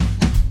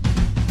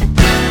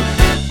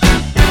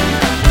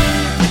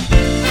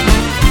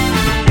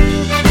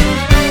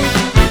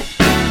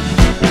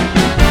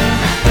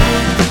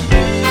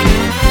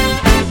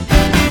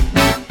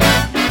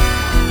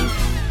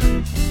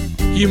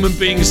human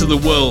beings of the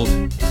world,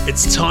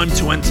 it's time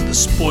to enter the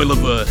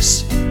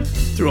Spoilerverse.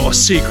 Through our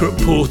secret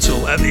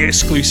portal at the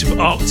exclusive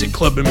Arctic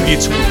Club in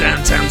beautiful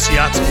downtown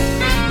Seattle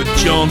with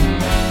John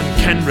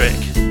and Kenrick.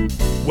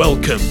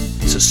 Welcome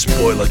to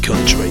Spoiler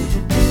Country.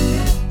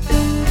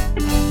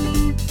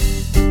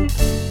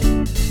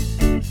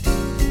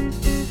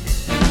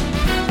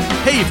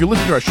 Hey, if you're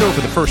listening to our show for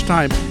the first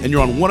time and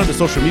you're on one of the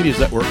social medias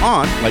that we're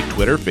on, like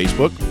Twitter,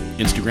 Facebook,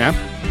 Instagram,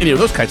 any of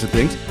those kinds of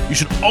things, you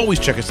should always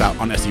check us out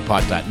on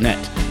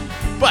scpod.net.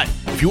 But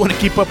if you want to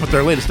keep up with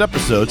our latest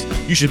episodes,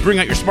 you should bring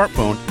out your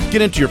smartphone,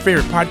 get into your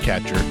favorite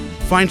podcatcher,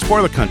 find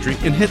Spoiler Country,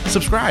 and hit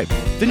subscribe.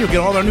 Then you'll get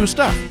all our new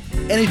stuff.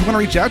 And if you want to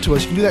reach out to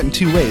us, you can do that in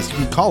two ways. You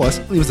can call us,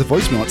 leave us a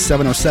voicemail at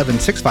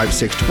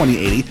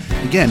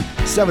 707-656-2080. Again,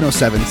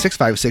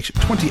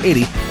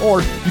 707-656-2080.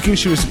 Or you can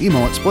shoot us an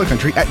email at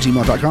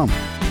spoilercountry@gmail.com.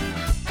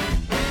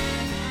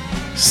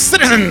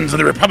 Citizens of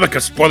the Republic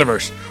of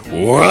Spoilerverse,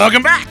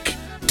 welcome back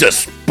to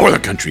Spoiler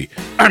Country.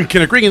 I'm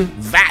Kenneth Regan.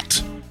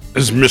 That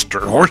is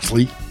Mr.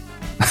 Horsley.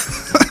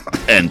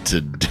 And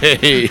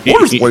today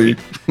Horsley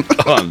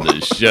on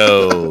the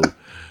show,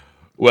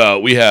 well,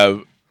 we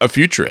have a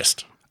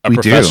futurist, a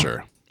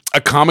professor,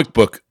 a comic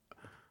book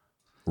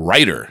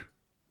writer,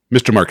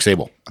 Mr. Mark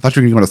Sable. I thought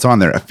you were going to put us on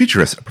there. A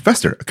futurist, a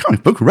professor, a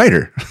comic book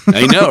writer.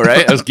 I know,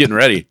 right? I was getting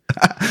ready.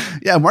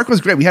 Yeah, Mark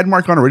was great. We had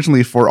Mark on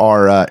originally for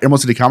our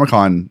Emerald City Comic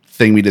Con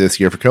thing we did this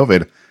year for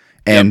COVID.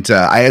 And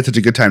I had such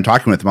a good time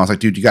talking with him. I was like,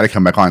 dude, you got to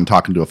come back on and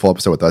talk and do a full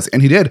episode with us.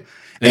 And he did.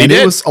 And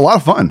it was a lot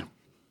of fun.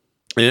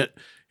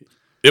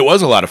 It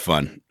was a lot of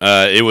fun.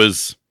 It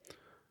was,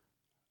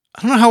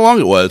 I don't know how long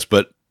it was,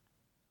 but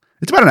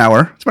it's about an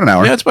hour. Yeah, it's about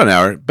an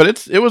hour.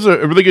 But it was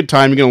a really good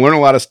time. You're going to learn a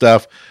lot of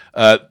stuff.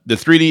 The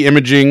 3D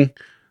imaging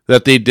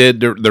that they did,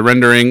 the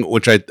rendering,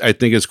 which I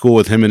think is cool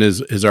with him and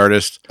his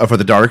artist. Oh, for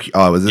the dark?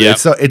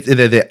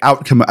 The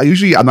outcome.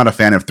 Usually, I'm not a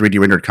fan of 3D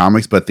rendered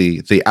comics, but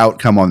the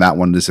outcome on that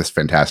one is just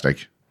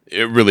fantastic.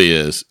 It really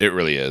is.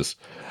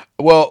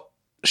 Well,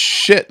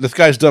 shit, this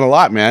guy's done a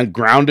lot, man.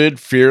 Grounded,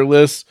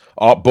 Fearless,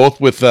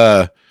 both with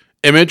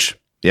Image.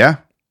 Yeah.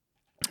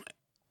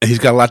 He's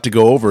got a lot to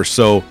go over,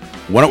 so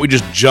why don't we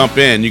just jump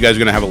in? You guys are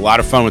going to have a lot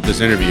of fun with this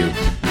interview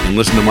and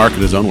listen to Mark in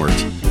his own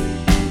words.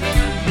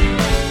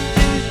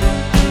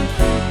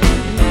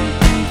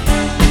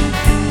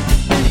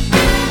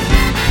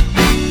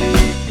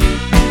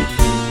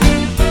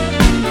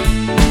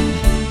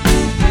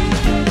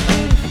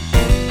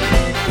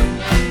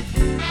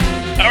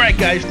 All right,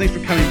 guys, thanks for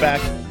coming back.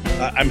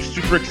 I'm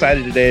super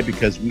excited today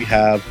because we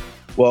have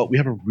a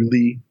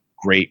really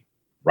great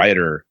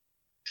writer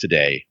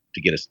today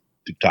to get us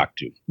to talk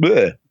to.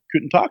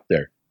 Couldn't talk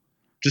there.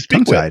 To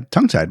speak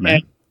Tongue-tied,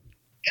 man.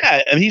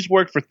 And he's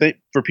worked for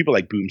people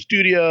like Boom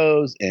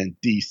Studios and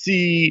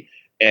DC,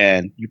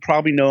 and you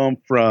probably know him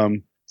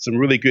from some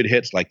really good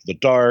hits like The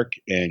Dark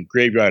and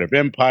Graveyard of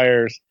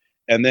Empires.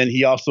 And then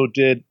he also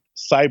did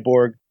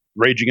Cyborg,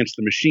 Rage Against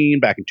the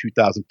Machine back in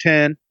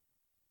 2010.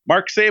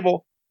 Mark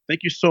Sable,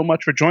 thank you so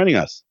much for joining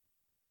us.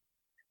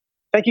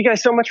 Thank you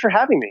guys so much for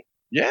having me.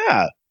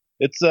 Yeah,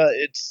 this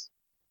is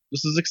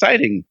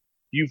exciting.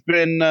 You've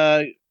been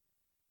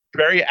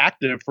very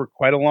active for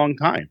quite a long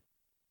time.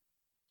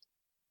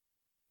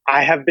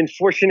 I have been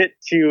fortunate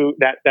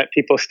that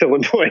people still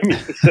employ me.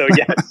 So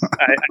yes,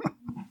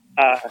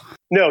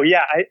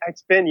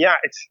 it's been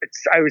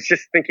I was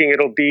just thinking it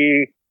will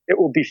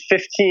be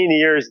 15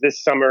 years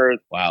this summer.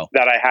 Wow.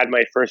 That I had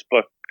my first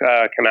book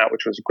come out,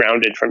 which was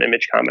Grounded from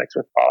Image Comics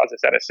with Paul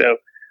Azaceta. So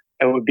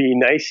it would be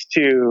nice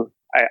to.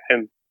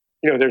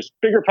 There's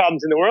bigger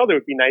problems in the world. It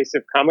would be nice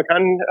if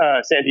Comic-Con,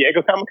 San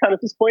Diego Comic-Con at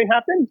this point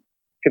happened.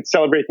 Could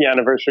celebrate the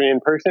anniversary in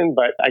person,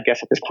 but I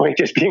guess at this point,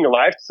 just being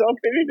alive to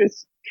celebrate it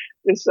is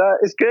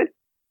good.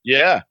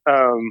 Yeah.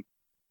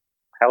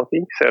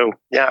 Healthy. So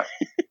yeah.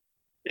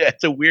 Yeah,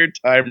 it's a weird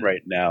time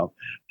right now.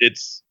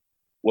 It's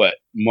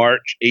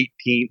March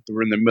 18th.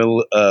 We're in the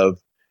middle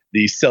of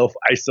the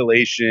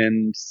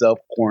self-isolation,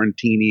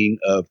 self-quarantining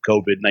of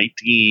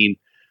COVID-19.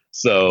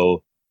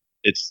 So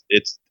it's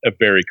a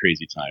very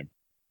crazy time.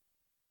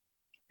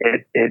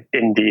 It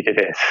indeed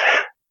it is.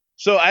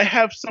 So I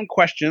have some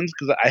questions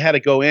because I had to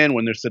go in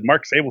when they said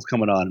Mark Sable's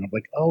coming on, and I'm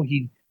like, oh,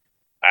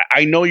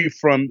 I know you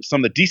from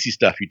some of the DC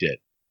stuff you did,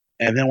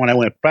 and then when I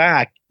went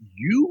back,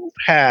 you've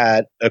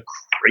had a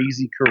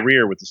crazy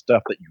career with the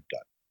stuff that you've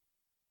done,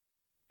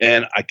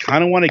 and I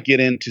kind of want to get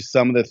into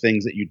some of the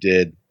things that you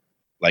did,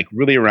 like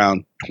really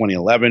around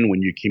 2011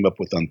 when you came up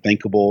with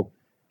Unthinkable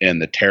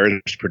and the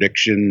terrorist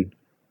prediction,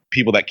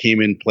 people that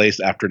came in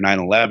place after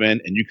 9/11,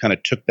 and you kind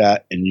of took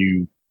that and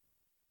you.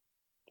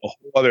 A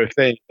whole other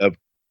thing of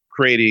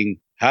creating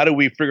how do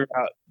we figure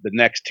out the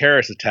next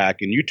terrorist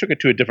attack, and you took it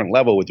to a different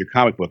level with your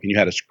comic book, and you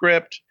had a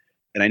script,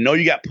 and I know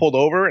you got pulled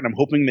over, and I'm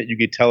hoping that you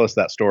could tell us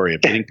that story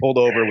of getting pulled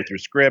over with your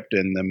script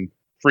and them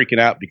freaking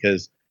out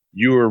because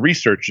you were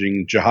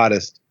researching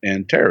jihadists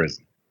and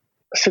terrorism.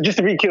 So just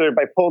to be clear,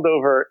 by pulled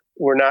over,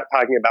 we're not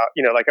talking about,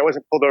 I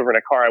wasn't pulled over in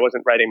a car. I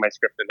wasn't writing my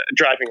script and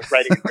writing and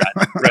driving.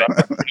 Right.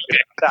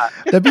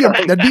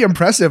 That'd be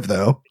impressive,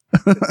 though.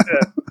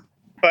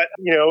 But,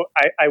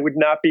 I would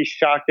not be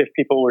shocked if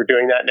people were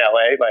doing that in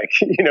LA, like,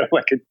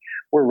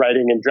 we're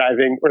writing and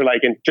driving, or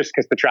just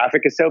because the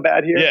traffic is so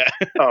bad here. Yeah.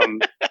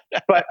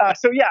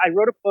 I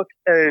wrote a book,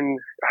 and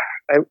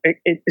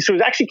so it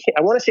was actually,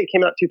 I want to say it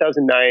came out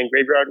 2009.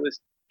 Graveyard was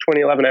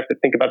 2011. I have to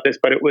think about this,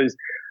 but it was,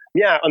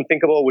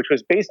 Unthinkable, which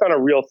was based on a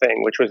real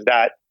thing, which was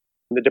that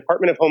the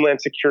Department of Homeland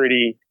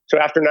Security, so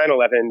after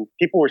 9/11,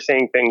 people were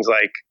saying things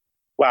like,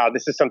 wow,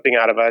 this is something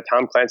out of a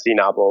Tom Clancy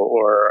novel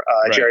or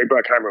a Jerry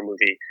Bruckheimer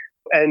movie.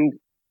 And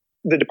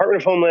the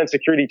Department of Homeland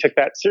Security took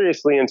that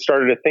seriously and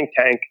started a think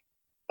tank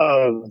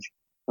of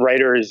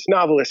writers,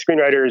 novelists,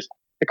 screenwriters,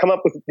 to come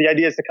up with the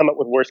ideas to come up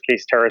with worst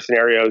case terror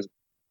scenarios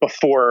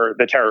before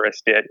the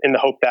terrorists did, in the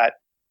hope that,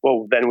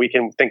 well, then we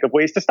can think of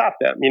ways to stop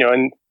them.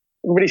 And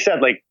everybody said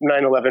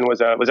 9/11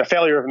 was a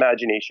failure of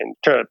imagination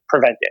to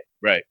prevent it.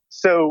 Right.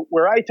 So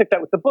where I took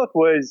that with the book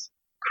was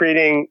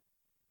creating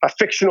a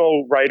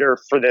fictional writer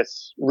for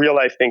this real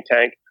life think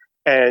tank.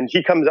 And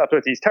he comes up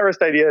with these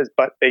terrorist ideas,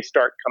 but they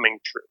start coming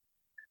true.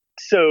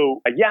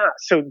 So I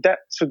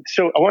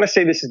want to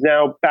say this is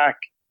now back.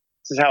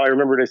 This is how I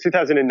remember it. As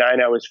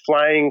 2009, I was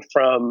flying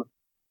from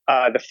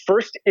the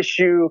first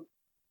issue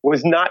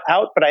was not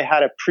out, but I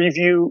had a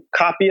preview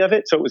copy of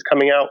it. So it was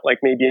coming out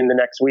maybe in the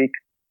next week.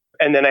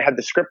 And then I had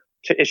the script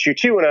to issue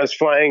 2, and I was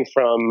flying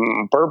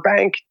from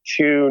Burbank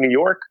to New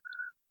York,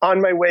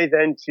 on my way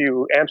then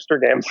to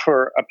Amsterdam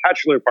for a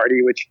bachelor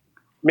party, which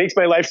makes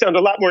my life sound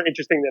a lot more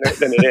interesting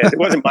than it is. It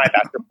wasn't my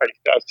bachelor party.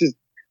 I was just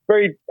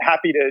very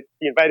happy to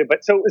be invited.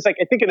 But so it was I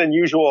think an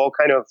unusual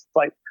kind of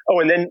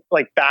and then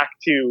back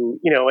to,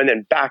 and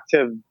then back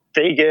to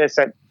Vegas,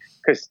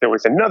 because there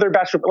was another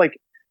bachelor,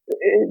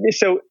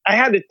 so I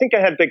had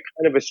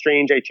kind of a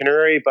strange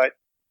itinerary, but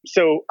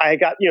so I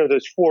got,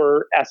 those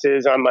 4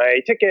 S's on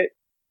my ticket.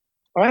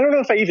 I don't know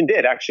if I even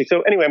did, actually.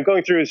 So anyway, I'm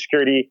going through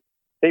security.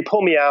 They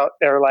pull me out.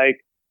 They're like,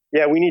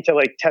 yeah, we need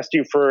to test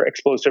you for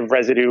explosive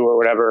residue or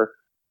whatever.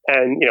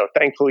 And,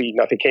 thankfully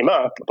nothing came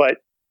up. But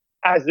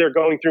as they're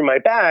going through my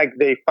bag,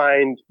 they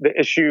find the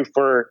issue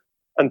for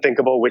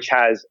Unthinkable, which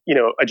has,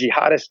 a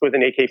jihadist with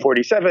an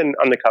AK-47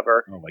 on the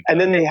cover. Oh my God.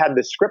 And then they had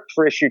the script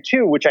for issue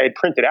 2, which I had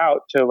printed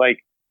out to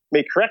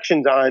make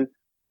corrections on.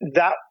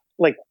 That,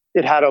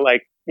 it had a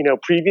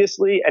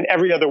previously, and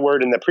every other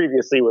word in the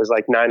previously was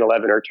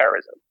 9/11 or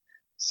terrorism.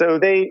 So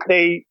they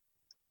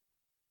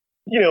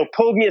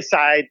pulled me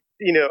aside,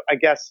 I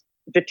guess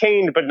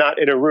detained, but not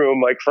in a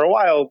room, for a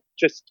while,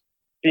 just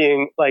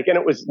being and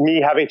it was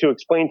me having to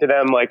explain to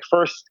them,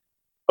 first,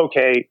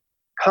 okay,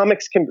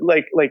 comics can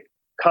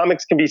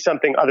comics can be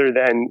something other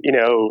than,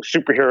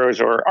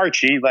 superheroes or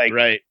Archie.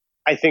 Right.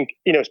 I think,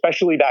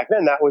 especially back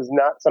then, that was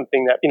not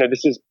something that,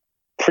 this is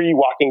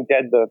pre-Walking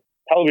Dead, the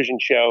television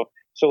show.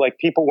 So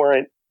people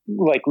weren't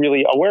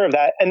really aware of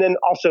that. And then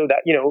also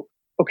that,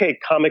 okay,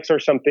 comics are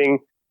something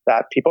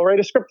that people write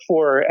a script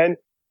for. And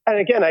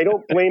again, I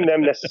don't blame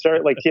them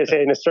necessarily,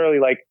 TSA necessarily,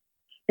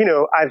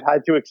 I've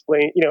had to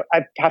explain,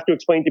 I have to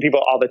explain to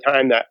people all the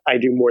time that I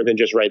do more than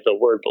just write the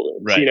word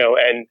balloons, right.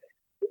 And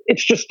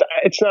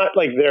it's not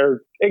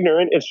they're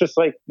ignorant. It's just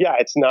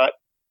it's not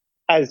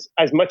as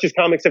much as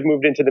comics have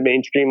moved into the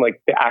mainstream,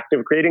 the act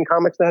of creating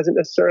comics that hasn't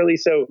necessarily.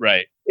 So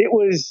right. It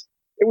was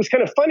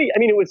kind of funny. I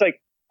mean, it was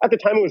at the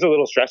time it was a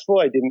little stressful.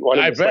 I didn't want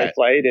to miss my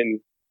flight,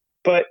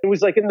 but it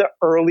was in the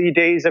early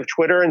days of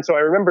Twitter. And so I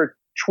remember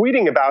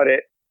tweeting about it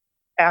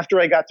after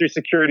I got through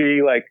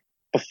security,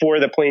 before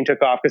the plane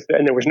took off,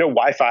 and there was no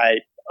Wi-Fi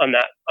on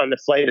the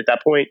flight at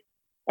that point.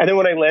 And then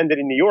when I landed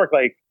in New York,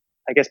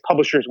 I guess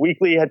Publishers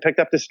Weekly had picked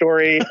up the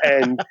story,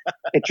 and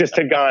it just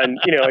had gone,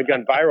 had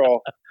gone viral.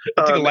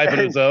 It took a life of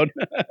its own.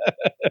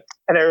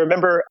 And I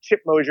remember Chip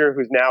Mosier,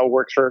 who's now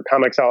works for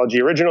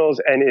Comixology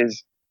Originals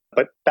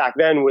but back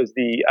then was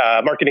the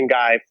marketing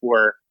guy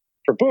for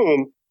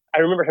Boom. I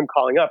remember him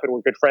calling up, and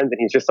we're good friends, and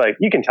he's just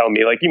you can tell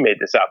me, you made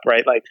this up,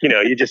 right?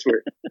 You just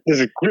were,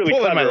 this is really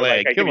pulling clever. My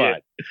leg. Come on.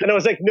 And I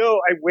was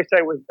no, I wish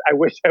I was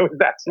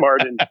that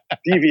smart and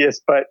devious,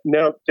 but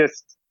no,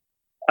 just,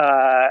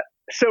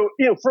 so,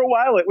 for a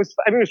while it was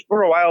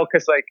for a while,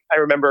 because I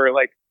remember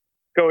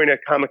going to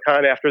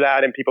Comic-Con after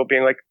that and people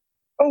being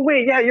oh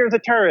wait, yeah, you're the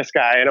terrorist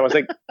guy. And I was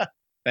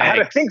I had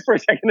to think for a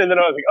second, and then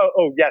I was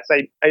oh yes,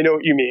 I know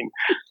what you mean.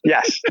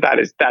 Yes,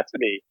 that's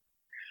me.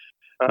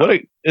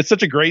 It's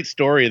such a great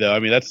story, though. I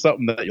mean, that's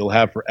something that you'll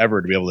have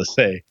forever to be able to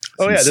say.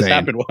 Oh yeah, insane. This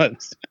happened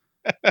once.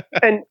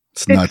 And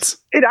it's nuts.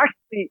 It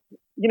actually,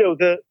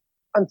 the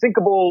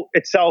Unthinkable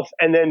itself,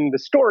 and then the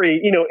story,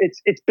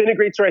 it's been a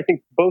great story. I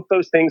think both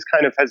those things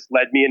kind of has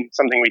led me, and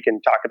something we can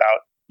talk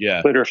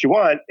about later if you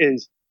want,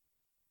 is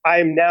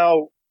I'm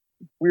now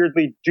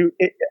weirdly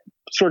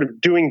sort of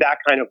doing that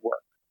kind of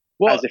work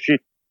as a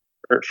future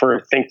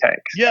for think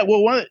tanks. Yeah,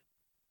 well,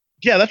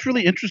 that's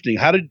really interesting.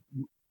 Can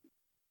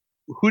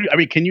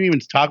you even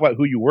talk about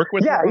who you work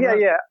with? Yeah.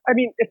 I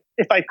mean,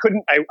 if I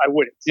couldn't, I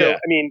wouldn't. So,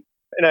 I mean,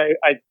 and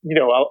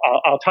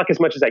I'll talk as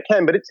much as I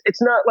can, but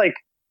it's not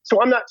so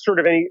I'm not sort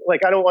of any,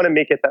 I don't want to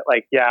make it that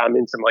I'm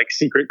in some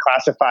secret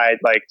classified,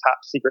 top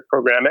secret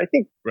program. I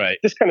think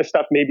this kind of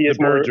stuff maybe is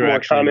more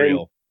common.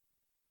 Real.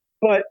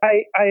 but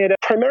I had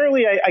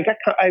primarily I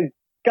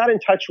got in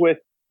touch with,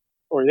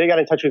 or they got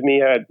in touch with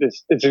me.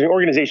 It's an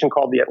organization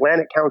called the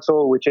Atlantic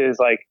Council, which is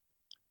like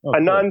a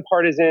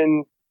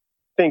nonpartisan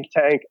think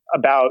tank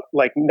about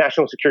like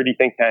national security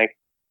think tank.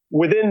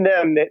 Within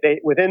them,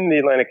 within the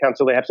Atlantic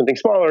Council, they have something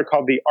smaller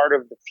called the Art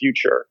of the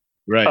Future,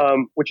 right?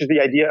 Which is the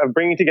idea of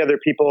bringing together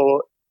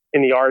people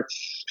in the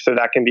arts, so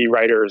that can be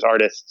writers,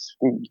 artists,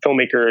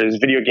 filmmakers,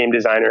 video game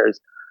designers,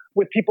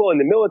 with people in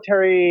the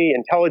military,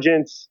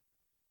 intelligence,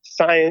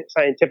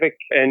 scientific,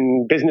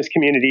 and business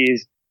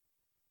communities.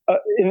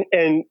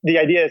 And the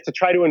idea is to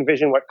try to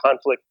envision what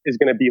conflict is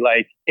going to be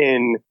like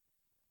in,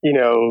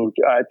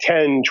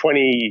 10,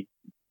 20,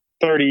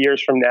 30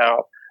 years from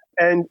now.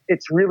 And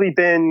it's really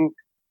been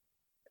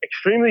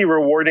extremely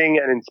rewarding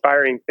and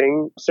inspiring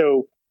thing.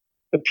 So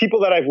the people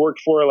that I've worked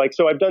for,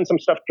 so I've done some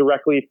stuff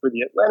directly for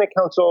the Atlantic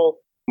Council,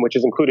 which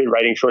has included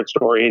writing short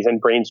stories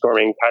and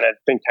brainstorming kind of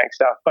think tank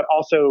stuff, but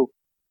also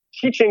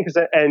teaching,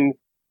 and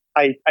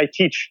I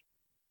teach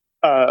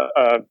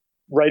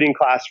writing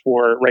classes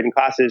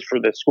for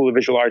the School of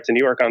Visual Arts in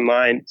New York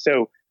online.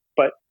 So,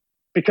 but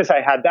because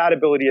I had that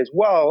ability as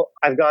well,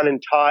 I've gone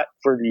and taught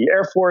for the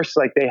Air Force.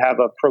 Like they have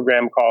a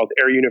program called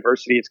Air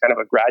University. It's kind of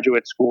a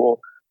graduate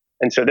school.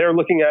 And so they're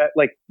looking at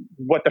like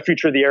what the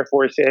future of the Air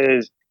Force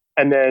is.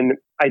 And then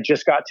I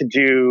just got to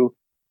do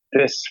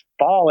this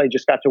fall, I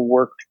just got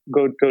to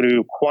go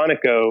to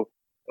Quantico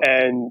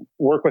and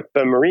work with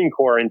the Marine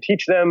Corps and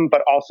teach them,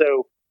 but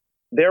also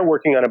they're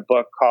working on a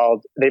book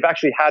called, they've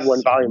actually had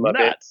one volume of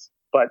it,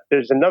 but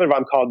there's another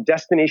volume called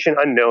Destination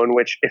Unknown,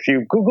 which if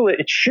you Google it,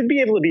 it should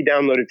be able to be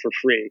downloaded for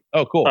free.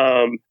 Oh, cool.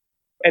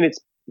 And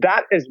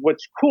that is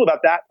what's cool about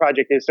that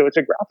project is, so it's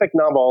a graphic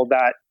novel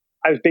that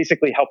I was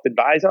basically helped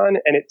advise on,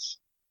 and it's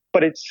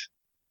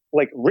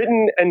like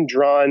written and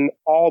drawn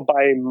all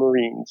by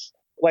Marines.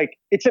 Like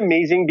it's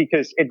amazing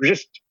because it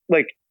just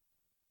like,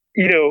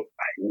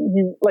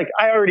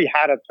 I already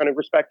had a ton of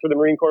respect for the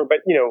Marine Corps, but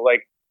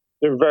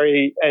they're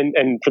very,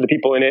 and for the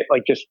people in it,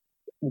 like just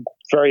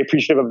very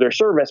appreciative of their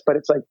service, but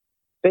it's like,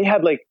 they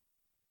had like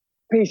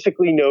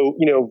basically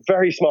no,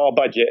 very small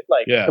budget,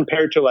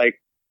 compared to like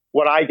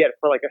what I get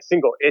for like a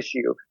single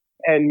issue.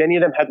 And many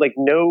of them had like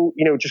no,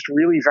 just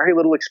really very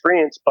little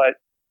experience, but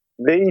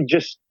they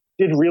just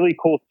did really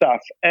cool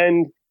stuff.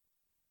 And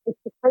it's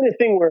the kind of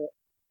thing where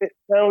it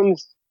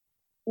sounds,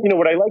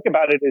 what I like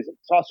about it is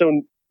it's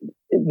also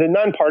the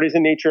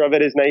nonpartisan nature of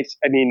it is nice.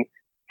 I mean,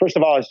 first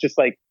of all, it's just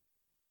like,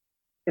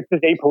 it's as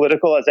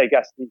apolitical as I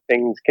guess these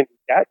things can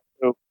get.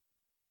 So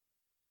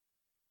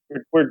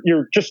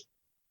you're just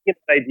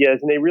ideas,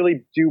 and they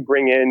really do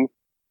bring in,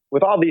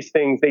 with all these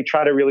things, they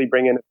try to really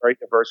bring in a very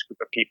diverse group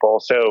of people.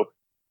 So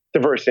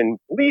diverse in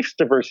beliefs,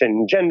 diverse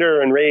in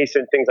gender and race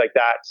and things like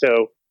that.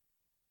 So,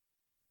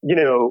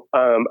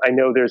 I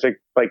know there's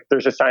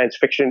a science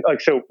fiction,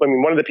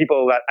 one of the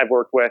people that I've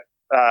worked with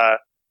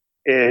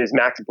is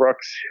Max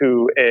Brooks,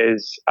 who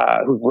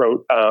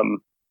wrote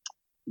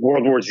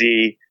World War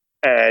Z.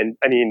 And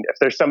I mean, if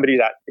there's somebody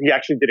that he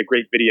actually did a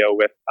great video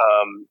with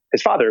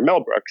his father,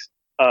 Mel Brooks,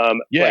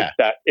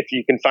 that if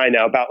you can find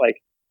out about like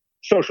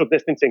social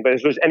distancing, but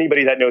if there's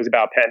anybody that knows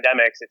about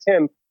pandemics, it's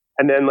him.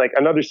 And then like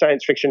another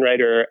science fiction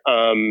writer,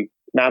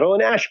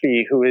 Madeline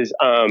Ashby, who is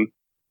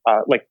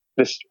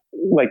this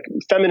like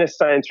feminist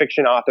science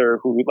fiction author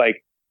who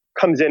like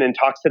comes in and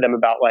talks to them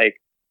about like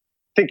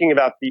thinking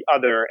about the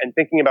other and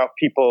thinking about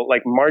people,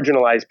 like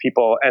marginalized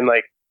people, and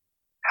like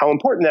how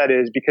important that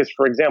is. Because,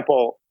 for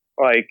example,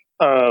 like,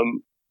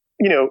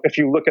 if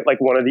you look at like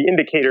one of the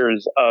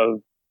indicators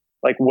of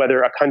like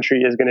whether a country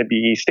is going to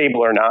be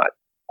stable or not,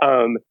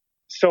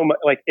 so much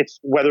like it's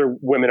whether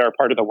women are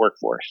part of the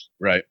workforce.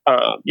 Right.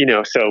 We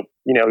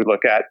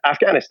look at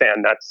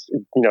Afghanistan. That's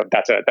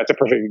a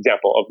perfect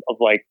example of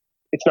like,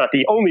 it's not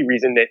the only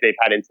reason that they've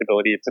had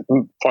instability. It's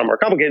far more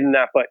complicated than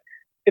that, but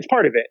it's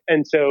part of it.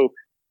 And so,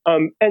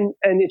 and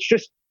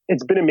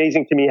it's been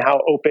amazing to me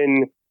how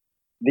open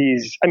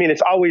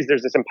it's always,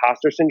 there's this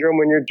imposter syndrome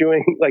when you're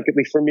doing, like, at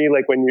least for me,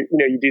 like when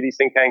you do these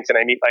think tanks and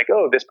I meet like,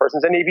 oh, this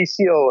person's a Navy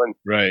SEAL and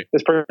right,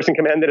 this person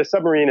commanded a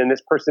submarine and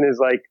this person is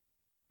like,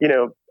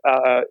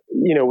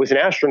 was an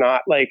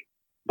astronaut. Like,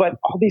 but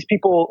all these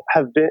people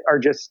have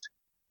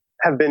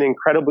been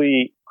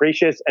incredibly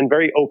gracious and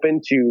very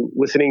open to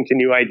listening to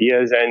new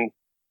ideas. And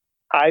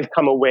I've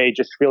come away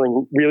just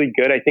feeling really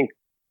good. I think,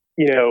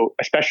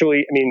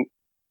 especially,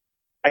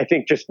 I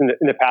think just in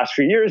the past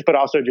few years, but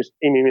also just,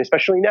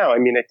 especially now, I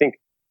think,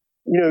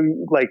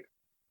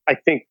 I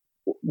think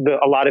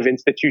a lot of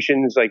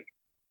institutions, like,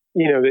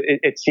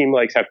 it seemed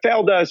like have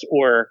failed us,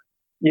 or,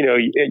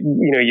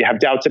 you have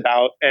doubts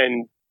about,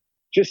 and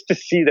just to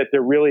see that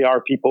there really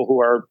are people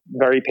who are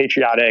very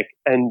patriotic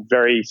and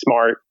very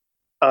smart,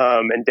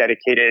 and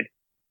dedicated,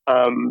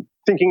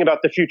 thinking about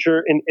the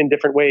future in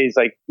different ways,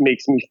 like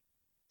makes me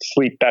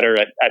sleep better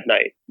at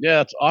night.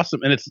 Yeah, it's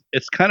awesome. And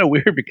it's kind of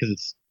weird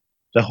because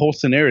the whole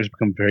scenario has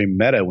become very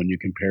meta when you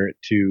compare it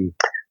to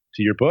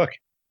your book,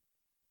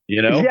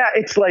 Yeah,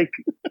 it's like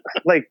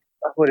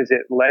what is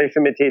it? Life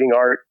imitating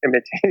art,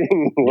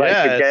 imitating life.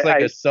 Yeah, it's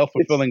like a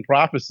self-fulfilling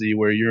prophecy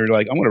where you're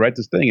like, I'm going to write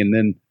this thing, and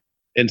then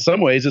in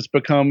some ways it's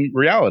become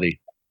reality.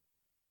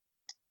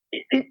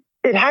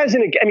 It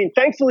hasn't. I mean,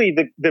 thankfully,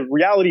 the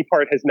reality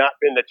part has not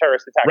been the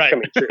terrorist attacks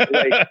coming true.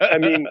 Like, I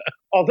mean,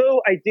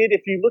 although I did,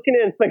 if you look in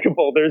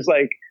Unthinkable, there's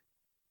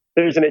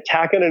an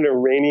attack on an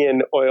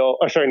Iranian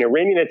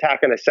attack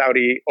on a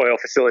Saudi oil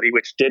facility,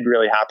 which did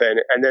really happen.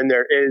 And then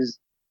there is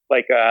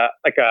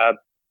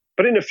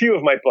but in a few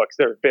of my books,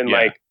 there have been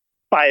like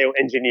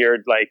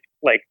bioengineered,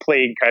 like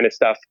plague kind of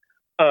stuff.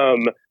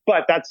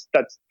 But that's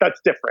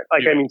different.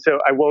 Like, I mean, so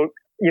I won't,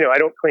 I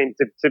don't claim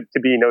to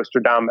be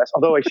Nostradamus,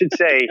 although I should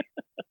say,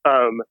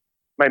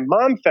 my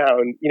mom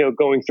found,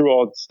 going through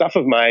all the stuff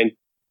of mine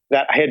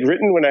that I had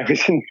written when I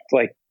was in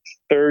like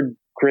third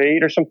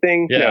grade or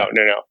something. Yeah.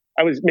 No.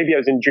 I was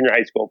in junior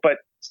high school, but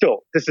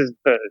still, this is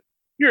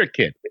you're a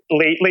kid,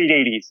 late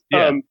 80s.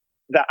 Yeah.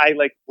 That I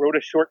like wrote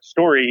a short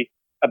story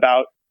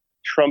about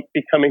Trump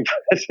becoming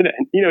president.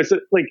 So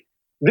like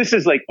this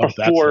is like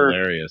before. That's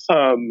hilarious.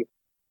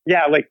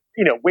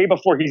 Way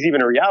before he's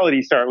even a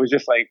reality star. It was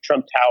just like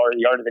Trump Tower,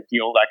 The Art of the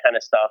Deal, that kind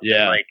of stuff.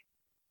 Yeah. And like,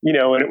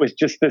 and it was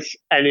just this,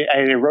 and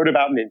I wrote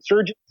about an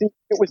insurgency.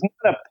 It was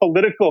not a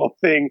political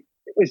thing.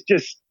 It was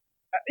just,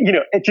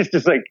 it just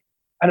is like,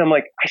 and I'm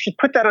like, I should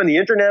put that on the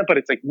internet, but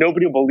it's like,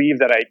 nobody will believe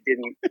that I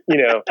didn't,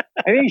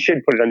 I think you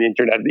should put it on the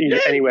internet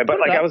anyway, but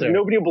like,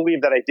 nobody will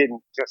believe that I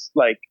didn't just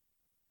like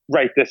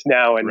write this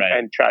now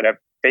and try to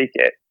fake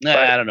it.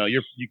 I don't know.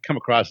 You come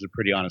across as a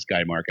pretty honest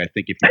guy, Mark. I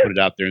think if you put it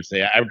out there and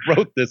say, I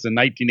wrote this in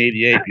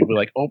 1988, people are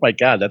like, oh my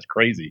God, that's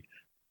crazy.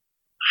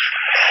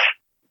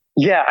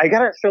 Yeah, I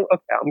gotta. So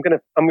okay, I'm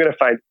gonna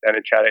find that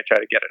and try to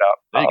get it up.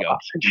 There you go. I'll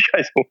send you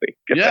guys a link.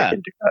 If I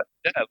can do that.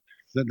 Yeah.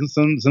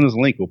 Send us a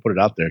link. We'll put it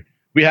out there.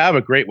 We have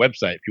a great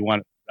website. If you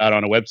want it out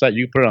on a website,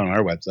 you can put it on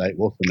our website.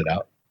 We'll send it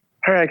out.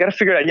 All right, I gotta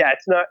figure it out. Yeah,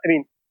 it's not. I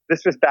mean,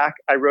 this was back.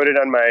 I wrote it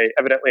on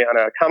evidently on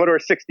a Commodore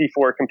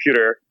 64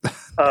 computer.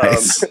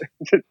 Nice.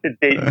 To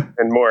date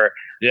and more.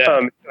 Yeah.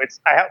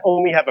 I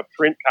only have a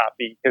print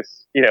copy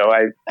because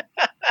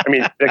I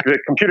mean the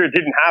computer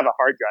didn't have a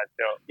hard drive,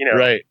 so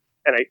Right.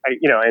 And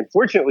I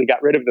unfortunately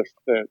got rid of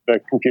the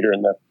computer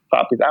and the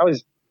copy. That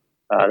was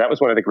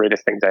one of the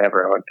greatest things I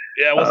ever owned.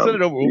 Yeah, we'll send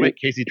it over. We'll make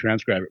Casey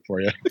transcribe it for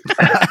you.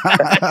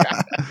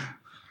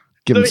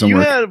 Give him some you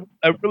work. had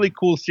a really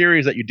cool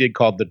series that you did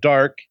called The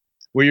Dark,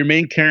 where your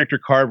main character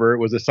Carver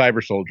was a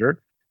cyber soldier,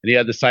 and he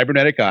had the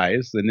cybernetic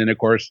eyes. And then, of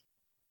course,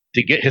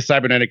 to get his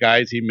cybernetic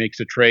eyes, he makes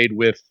a trade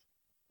with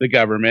the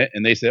government,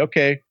 and they say,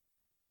 "Okay,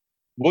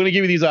 we're going to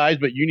give you these eyes,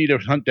 but you need to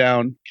hunt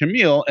down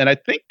Camille." And I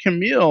think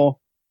Camille,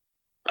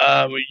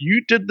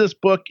 you did this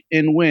book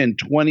in when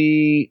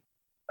 20.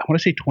 I want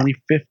to say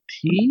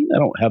 2015. I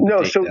don't have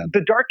the date so down.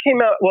 The Dark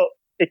came out. Well,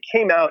 it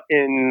came out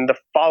in the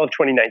fall of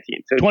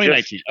 2019. So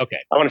 2019. Okay.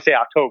 I want to say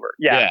October.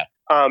 Yeah.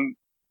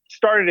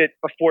 Started it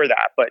before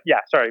that, but yeah.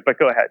 Sorry, but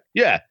go ahead.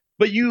 Yeah,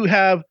 but you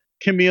have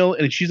Camille,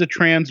 and she's a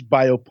trans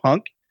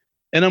biopunk,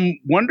 and I'm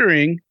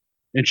wondering,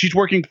 and she's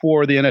working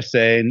for the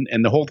NSA,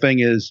 and the whole thing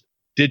is,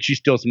 did she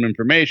steal some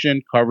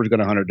information? Carver's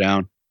going to hunt her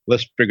down.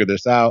 Let's figure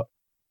this out.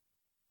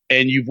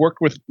 And you work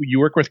with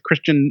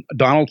Christian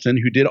Donaldson,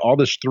 who did all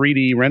this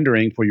 3D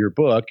rendering for your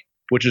book,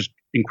 which is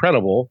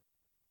incredible.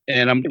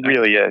 And it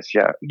really is,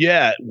 yeah.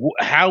 Yeah.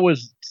 How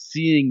was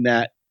seeing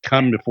that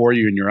come before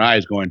you in your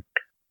eyes, going,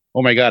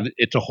 oh my God,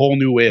 it's a whole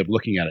new way of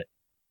looking at it?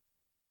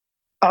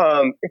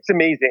 It's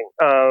amazing.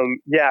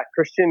 Yeah,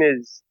 Christian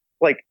is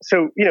like,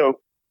 so,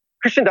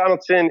 Christian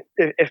Donaldson,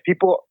 if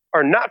people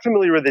are not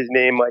familiar with his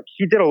name, like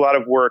he did a lot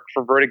of work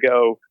for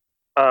Vertigo,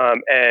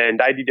 and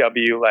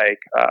IDW, like,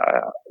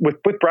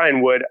 with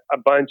Brian Wood, a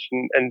bunch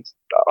and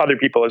other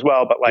people as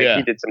well. But like,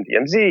 he did some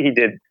DMZ, he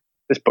did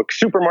this book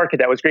Supermarket.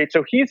 That was great.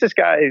 So he's this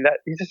guy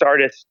he's this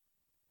artist.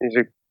 He's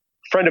a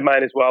friend of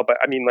mine as well. But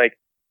I mean, like,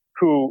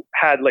 who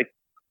had like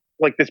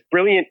this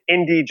brilliant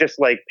indie, just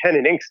like pen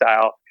and ink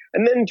style.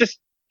 And then just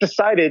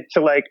decided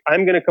to like,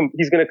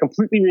 he's going to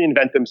completely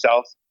reinvent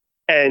himself.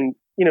 And,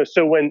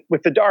 so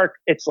with The Dark,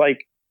 it's like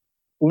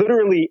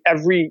literally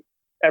every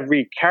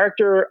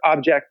character,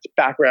 object,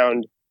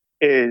 background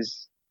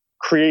is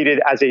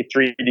created as a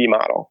 3D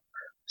model.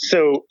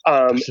 So,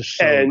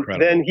 incredible.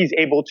 Then he's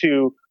able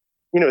to,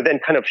 then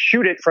kind of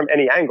shoot it from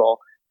any angle.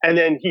 And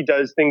then he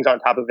does things on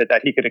top of it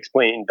that he could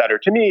explain better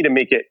to me to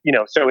make it,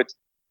 so it's,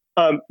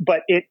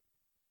 but it,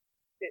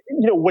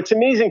 what's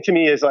amazing to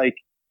me is like,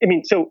 I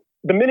mean, so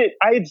the minute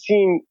I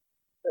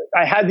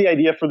had the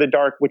idea for The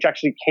Dark, which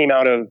actually came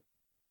out of,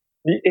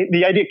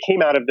 the idea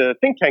came out of the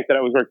think tank that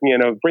I was working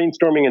in, of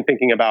brainstorming and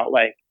thinking about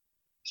like,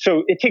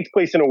 so it takes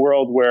place in a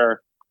world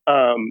where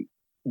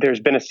there's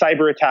been a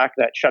cyber attack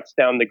that shuts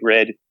down the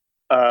grid.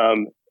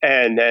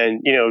 And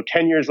then,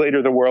 10 years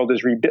later, the world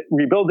is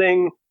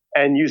rebuilding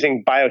and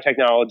using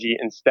biotechnology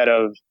instead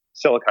of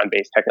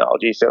silicon-based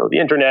technology. So the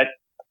internet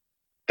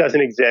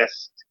doesn't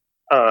exist.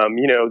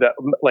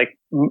 Like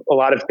a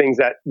lot of things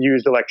that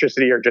used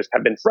electricity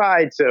have been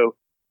fried. So,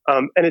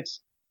 and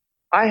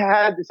I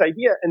had this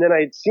idea, and then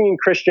I had seen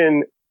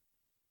Christian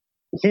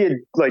he had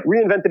like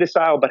reinvented his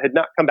style, but had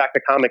not come back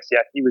to comics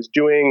yet. He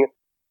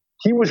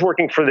was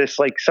working for this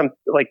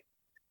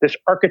this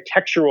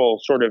architectural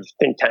sort of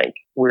think tank,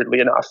 weirdly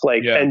enough,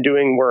 and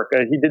doing work.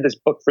 He did this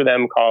book for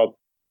them called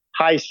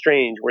High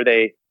Strange, where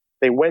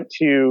they went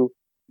to,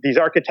 these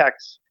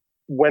architects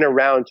went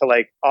around to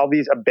like all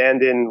these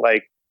abandoned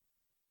like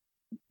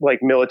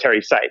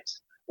military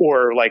sites,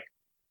 or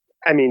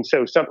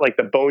so some like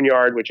the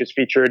Boneyard, which is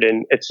featured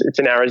in, it's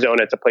in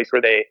Arizona. It's a place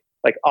where they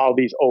like all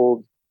these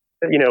old,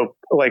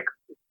 like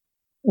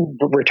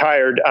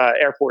retired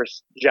Air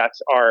Force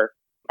jets are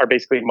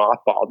basically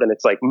mothballed, and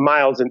it's like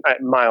miles and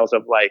miles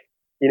of like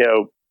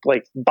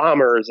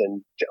bombers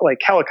and like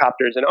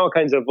helicopters and all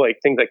kinds of like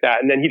things like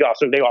that. And then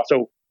they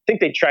also think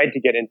they tried to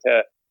get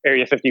into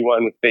Area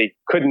 51, which they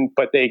couldn't,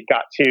 but they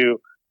got to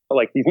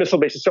like these missile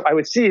bases. So I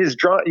would see his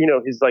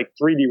his like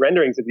 3D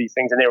renderings of these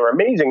things, and they were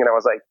amazing. And I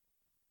was like,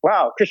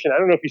 wow, Christian, I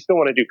don't know if you still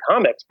want to do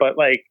comics, but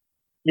like,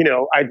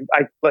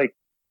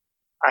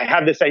 I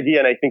have this idea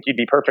and I think you'd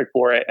be perfect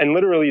for it. And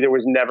literally there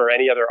was never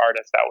any other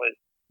artist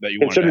that you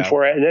considered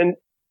for it. And then,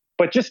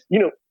 but just,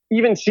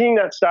 even seeing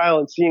that style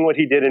and seeing what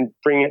he did and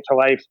bringing it to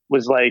life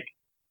was like,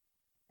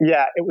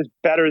 yeah, it was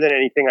better than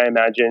anything I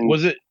imagined.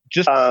 Was it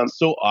just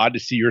so odd to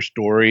see your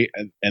story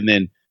and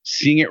then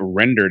seeing it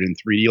rendered in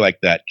 3D like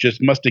that just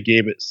must have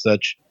gave it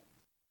such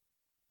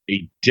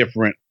a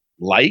different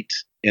light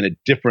and a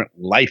different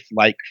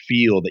lifelike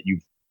feel that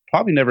you've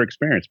probably never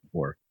experienced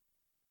before.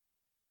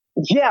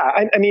 Yeah,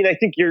 I mean, I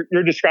think you're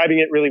describing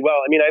it really well.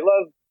 I mean,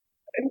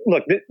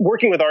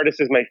 working with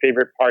artists is my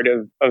favorite part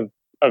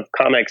of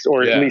comics,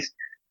 or at least,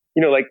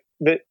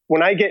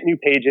 when I get new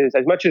pages,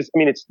 as much as, I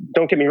mean,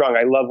 don't get me wrong,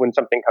 I love when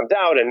something comes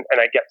out and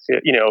I get to,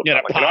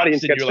 an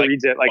audience gets to read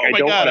it. Like, oh my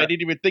God, I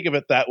didn't even think of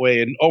it that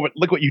way. And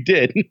look what you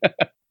did.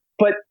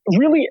 But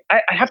really,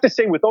 I have to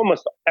say, with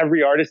almost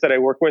every artist that I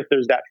work with,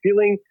 there's that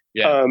feeling.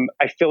 Yeah.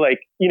 I feel like,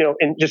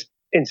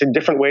 in some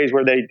different ways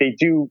where they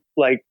do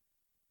like,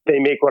 they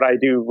make what I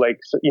do, like,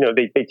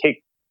 they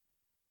take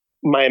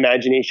my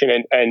imagination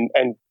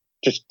and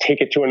just take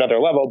it to another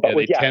level. But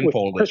with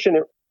Christian,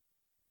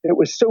 it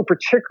was so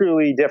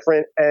particularly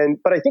different.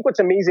 But I think what's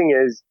amazing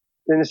is,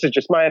 and this is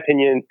just my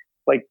opinion,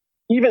 like,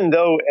 even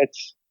though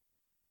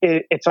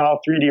it's all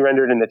 3D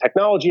rendered and the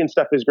technology and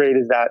stuff is great,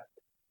 is that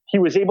he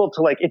was able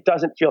to, like, it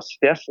doesn't feel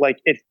stiff. Like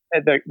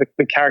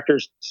the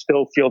characters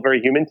still feel very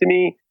human to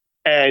me.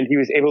 And he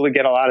was able to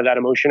get a lot of that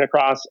emotion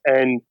across.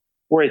 And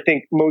where I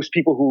think most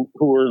people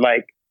who are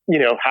like,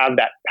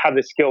 have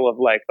the skill of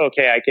like,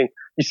 okay,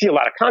 you see a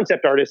lot of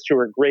concept artists who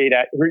are great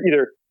at, who are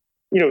either,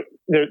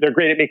 they're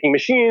great at making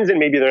machines and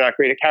maybe they're not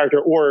great at character,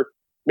 or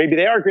maybe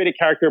they are great at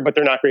character, but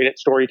they're not great at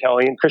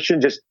storytelling. And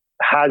Christian just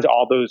has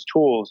all those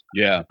tools.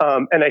 Yeah.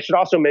 And I should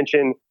also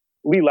mention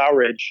Lee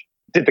Lowridge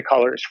did the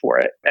colors for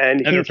it.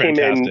 And he came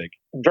in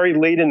very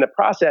late in the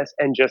process,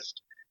 and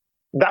just,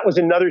 that was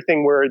another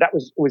thing where that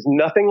was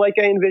nothing like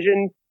I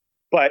envisioned,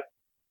 but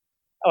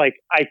like,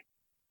 I'm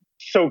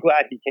so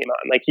glad he came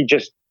on. Like, he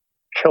just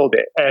killed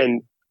it.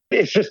 And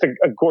it's just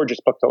a gorgeous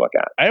book to look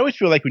at. I always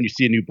feel like when you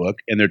see a new book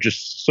and they're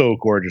just so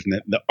gorgeous,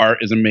 and the art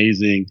is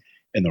amazing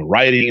and the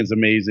writing is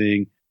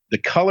amazing, the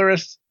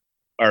colorists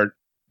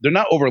they're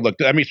not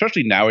overlooked. I mean,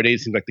 especially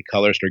nowadays, it seems like the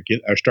colorists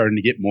are starting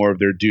to get more of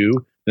their due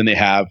than they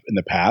have in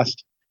the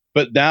past.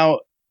 But now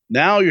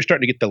you're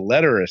starting to get the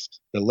letterist,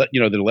 the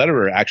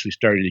letterer actually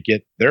starting to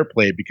get their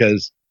play,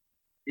 because,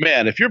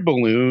 man, if your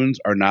balloons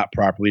are not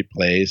properly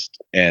placed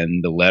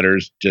and the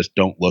letters just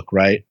don't look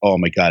right, oh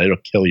my God, it'll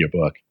kill your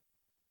book.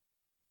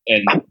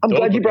 And I'm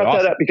glad you brought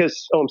that up,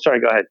 because, I'm sorry,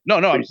 go ahead. No,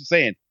 I'm just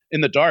saying, in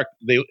the dark,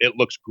 it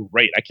looks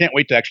great. I can't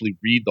wait to actually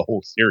read the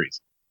whole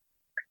series.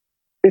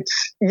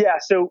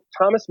 So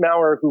Thomas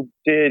Maurer, who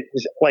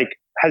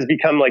has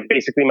become like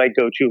basically my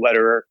go-to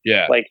letterer.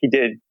 Yeah. Like, he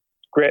did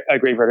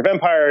Graveyard of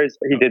Empires,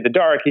 he did The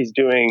Dark, he's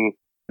doing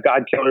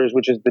God Killers,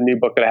 which is the new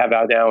book that I have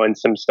out now, and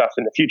some stuff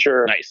in the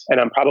future. Nice. And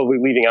I'm probably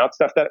leaving out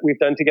stuff that we've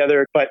done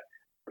together, but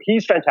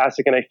he's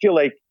fantastic. And I feel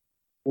like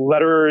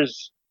letterers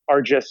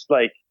are just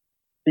like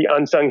the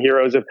unsung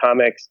heroes of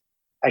comics.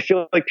 I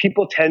feel like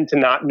people tend to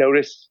not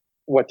notice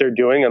what they're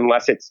doing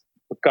unless it's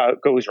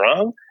goes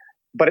wrong.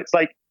 But it's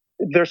like,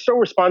 they're so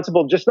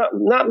responsible, just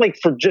not like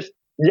for just,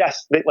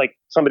 yes, they, like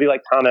somebody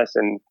like Thomas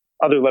and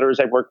other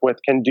letterers I've worked with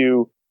can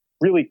do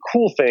really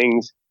cool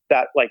things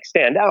that like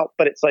stand out,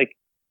 but it's like,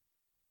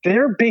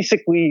 they're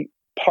basically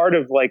part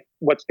of like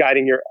what's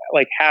guiding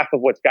half of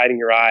what's guiding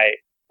your eye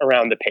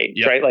around the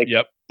page, right? Like,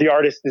 the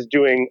artist is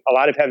doing a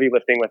lot of heavy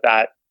lifting with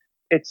that.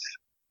 It's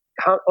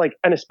like,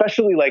 and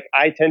especially like,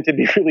 I tend to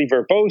be really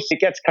verbose. It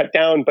gets cut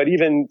down, but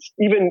even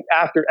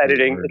after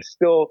editing, it's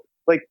still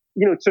like,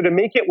 so to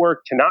make it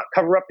work, to not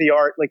cover up the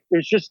art, like,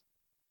 there's just,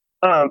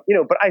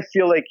 but I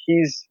feel like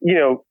he's,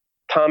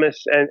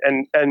 Thomas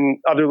and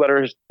other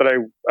letterers that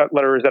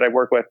I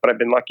work with, but I've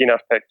been lucky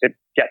enough to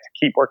get to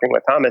keep working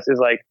with Thomas, is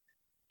like,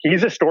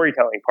 he's a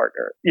storytelling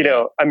partner.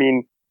 I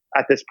mean,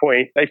 at this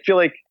point, I feel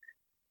like,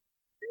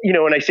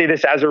 and I say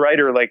this as a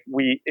writer, like,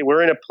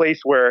 we're in a place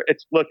where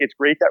it's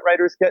great that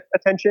writers get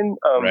attention,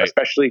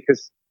 especially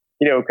because,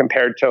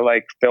 compared to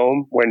like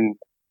film when,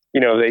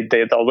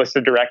 they'll list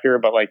a director,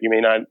 but like you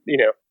may not,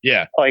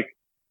 Yeah. like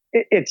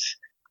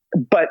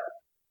but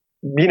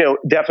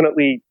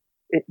definitely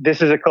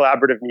this is a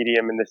collaborative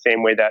medium in the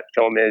same way that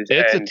film is.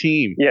 It's a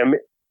team. Yeah,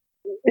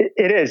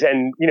 it is.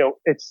 And,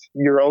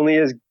 you're only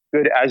as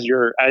good as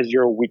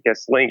your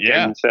weakest link.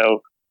 Yeah. And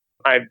so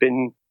I've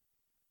been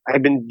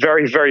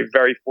very, very,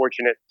 very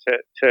fortunate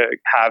to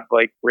have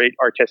like great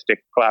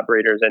artistic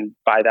collaborators. And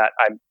by that,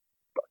 I'm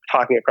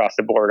talking across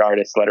the board,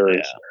 artists, letterers.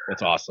 Yeah,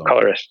 that's awesome.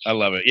 Colorists. I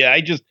love it. Yeah.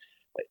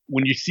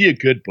 When you see a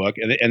good book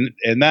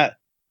and that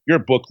your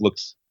book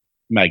looks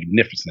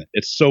magnificent.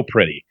 It's so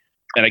pretty.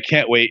 And I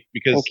can't wait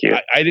because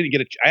I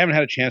haven't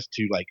had a chance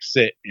to like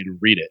sit and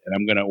read it, and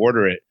I'm going to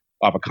order it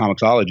off of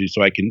Comixology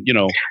so I can,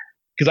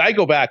 because I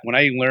go back when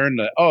I learn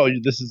that,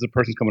 this is the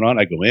person coming on,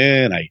 I go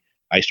in,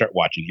 I start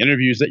watching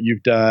interviews that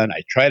you've done.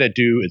 I try to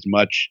do as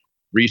much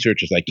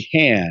research as I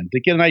can to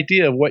get an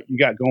idea of what you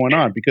got going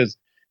on, because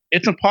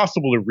it's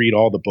impossible to read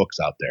all the books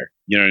out there.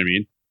 You know what I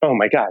mean? Oh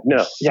my God,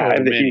 no. So I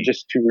have the many.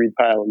 hugest to read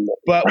pile.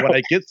 But when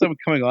I get someone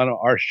coming on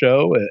our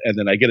show and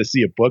then I get to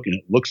see a book and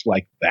it looks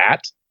like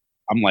that,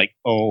 I'm like,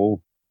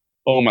 oh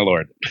my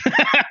Lord.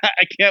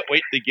 I can't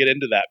wait to get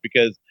into that,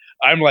 because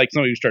I'm like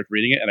somebody who starts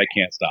reading it and I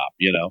can't stop,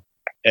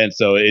 And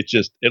so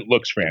it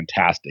looks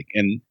fantastic.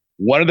 And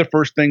one of the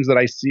first things that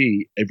I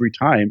see every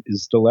time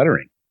is the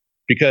lettering,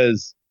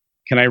 because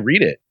can I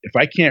read it? If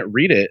I can't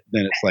read it,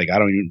 then it's like, I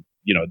don't even,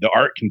 the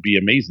art can be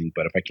amazing,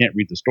 but if I can't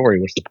read the story,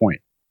 what's the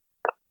point?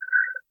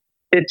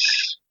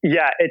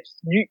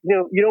 You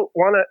don't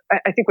want to,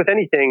 I think with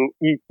anything,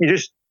 you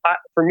just,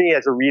 for me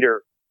as a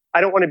reader, I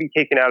don't want to be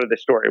taken out of the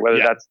story, whether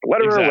that's the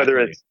letterer, whether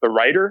it's the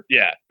writer.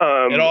 Yeah.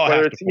 It all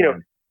whether has it's, to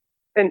form.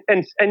 and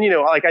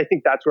like, I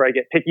think that's where I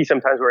get picky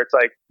sometimes, where it's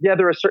like, yeah,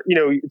 there are certain,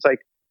 it's like,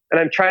 and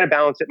I'm trying to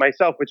balance it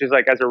myself, which is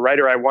like, as a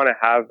writer, I want to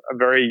have a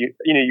very,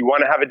 you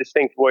want to have a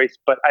distinct voice,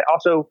 but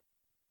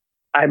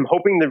I'm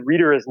hoping the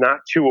reader is not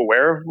too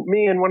aware of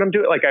me and what I'm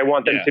doing. Like, I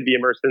want them to be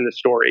immersed in the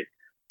story.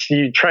 So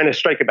you're trying to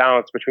strike a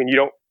balance between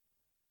you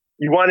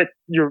want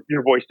your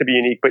voice to be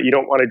unique, but I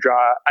don't want to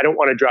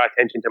draw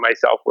attention to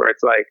myself where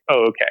it's like,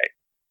 oh, okay.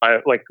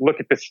 I like, look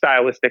at the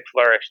stylistic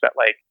flourish that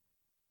like,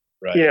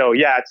 right.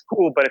 It's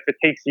cool, but if it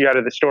takes you out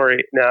of the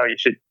story, no,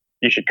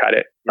 you should cut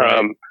it.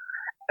 Right.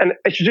 And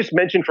I should just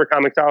mention for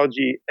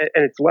Comixology,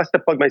 and it's less to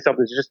plug myself,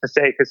 it's just to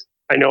say, because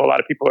I know a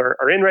lot of people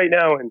are in right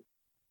now, and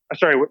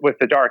sorry, with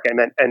the dark, I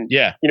meant, and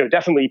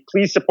definitely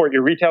please support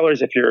your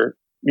retailers if you're,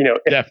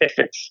 if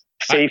it's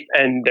safe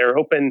and they're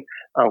open,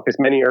 because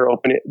many are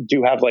open,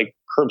 do have like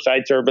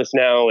curbside service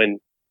now and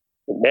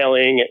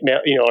mailing,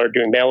 or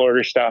doing mail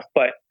order stuff.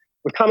 But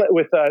with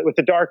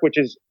the dark, which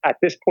is at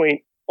this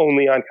point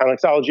only on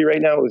Comixology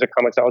right now, it was a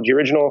Comixology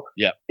original.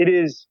 Yeah, it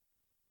is.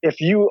 If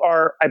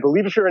I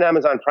believe if you're an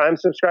Amazon Prime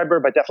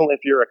subscriber, but definitely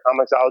if you're a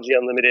Comixology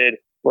Unlimited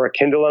or a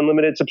Kindle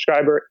Unlimited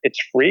subscriber, it's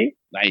free.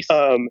 Nice.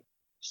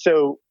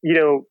 So,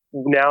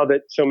 now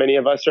that so many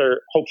of us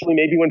are, hopefully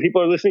maybe when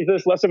people are listening to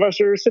this, less of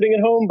us are sitting at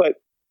home, but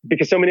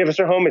because so many of us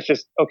are home, it's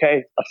just,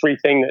 okay, a free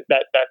thing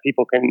that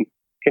people can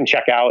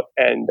check out.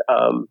 And,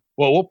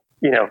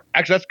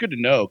 actually that's good to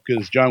know,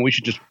 because John, we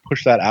should just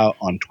push that out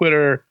on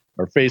Twitter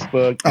or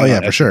Facebook. Oh yeah,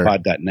 for sure.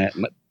 Pod.net.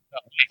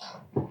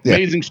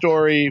 Amazing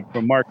story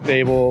from Mark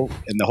Sable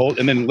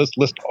and then list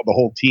the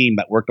whole team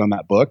that worked on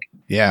that book.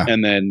 Yeah.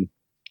 And then,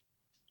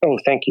 oh,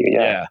 thank you.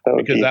 Yeah,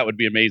 that would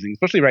be amazing,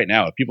 especially right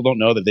now. If people don't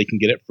know that they can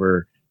get it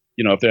for,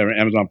 if they're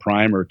Amazon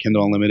Prime or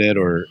Kindle Unlimited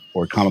or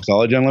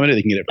Comixology Unlimited,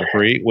 they can get it for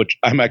free, which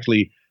I'm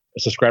actually a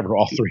subscriber to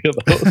all three of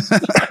those.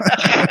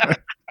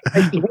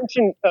 You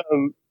mentioned,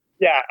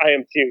 I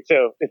am too.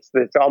 So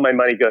it's all my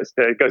money goes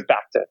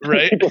back to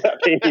people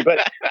that pay me.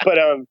 But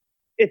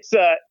it's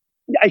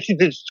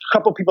there's a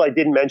couple people I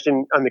didn't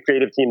mention on the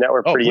creative team that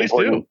were pretty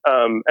important.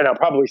 And I'll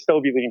probably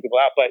still be leaving people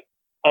out, but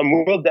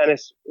Will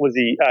Dennis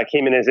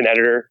came in as an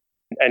editor,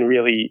 and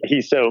really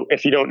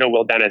if you don't know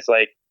Will Dennis,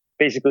 like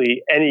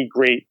basically any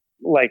great,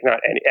 like not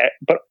any,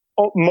 but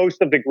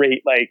most of the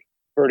great like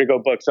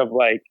Vertigo books of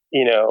like,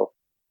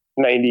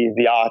 90s,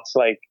 the aughts,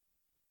 like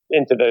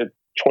into the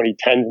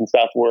 2010s and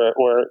stuff where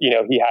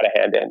he had a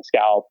hand in,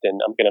 Scalped,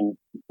 and I'm going to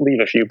leave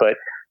a few, but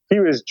he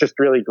was just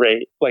really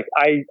great. Like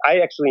I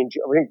actually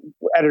enjoy, I think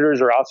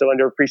editors are also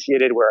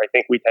underappreciated, where I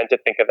think we tend to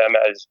think of them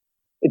as,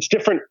 it's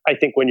different, I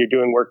think, when you're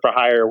doing work for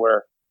hire,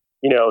 where,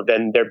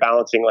 then they're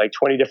balancing like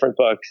 20 different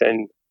books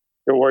and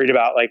you're worried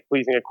about like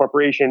pleasing a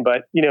corporation.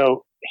 But,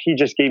 he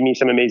just gave me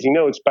some amazing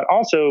notes. But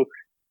also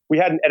we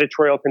had an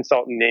editorial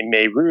consultant named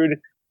May Rude,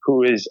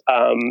 who is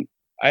a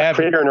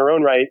creator in her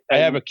own right. I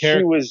have a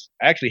character.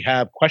 I actually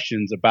have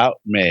questions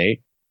about May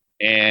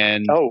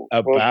and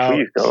about,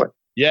 please go.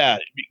 Yeah.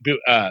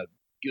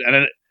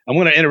 And I'm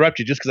going to interrupt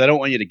you just because I don't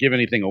want you to give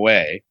anything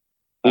away.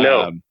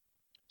 No.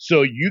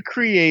 So you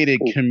created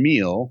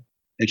Camille,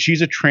 and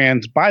she's a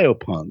trans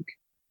biopunk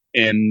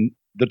in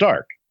the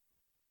dark.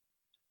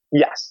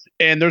 Yes.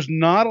 And there's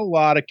not a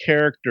lot of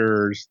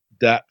characters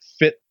that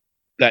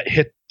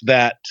hit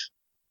that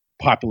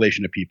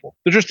population of people.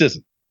 There just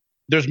isn't.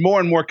 there's more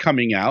and more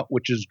coming out,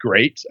 which is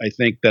great. I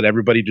think that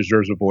everybody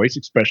deserves a voice,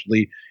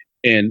 especially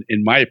in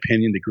my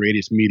opinion, the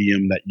greatest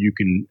medium that you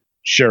can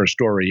share a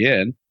story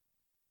in.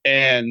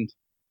 And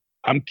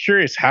I'm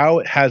curious,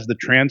 how has the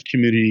trans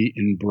community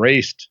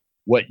embraced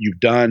what you've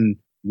done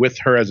with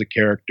her as a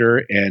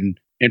character and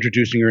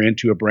introducing her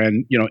into a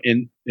brand,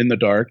 in the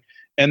dark?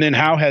 And then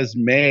how has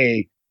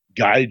May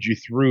guided you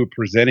through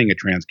presenting a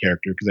trans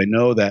character? Because I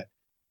know that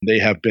they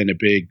have been a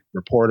big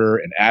reporter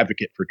and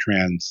advocate for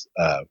trans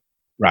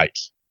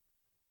rights.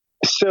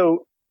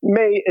 So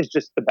May is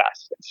just the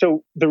best.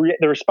 So the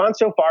response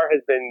so far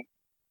has been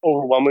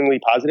overwhelmingly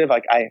positive.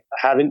 Like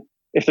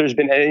if there's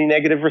been any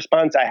negative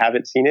response, I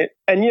haven't seen it.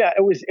 And yeah,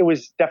 it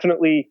was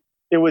definitely,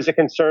 it was a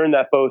concern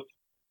that both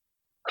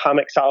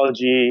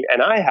Comixology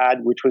and I had,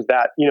 which was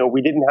that,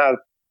 we didn't have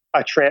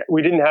a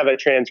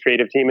trans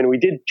creative team, and we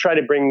did try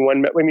to bring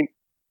one. I mean,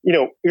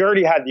 we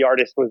already had the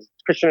artist. Was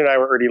Christian and I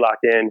were already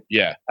locked in.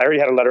 Yeah, I already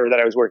had a letter that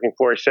I was working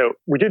for, so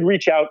we did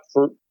reach out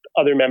for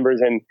other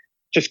members and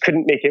just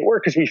couldn't make it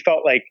work because we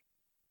felt like,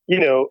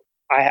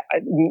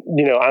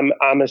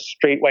 I'm a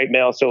straight white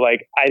male, so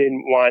like I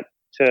didn't want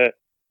to,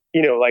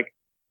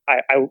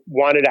 I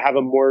wanted to have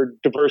a more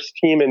diverse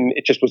team, and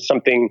it just was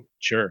something.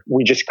 Sure.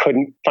 We just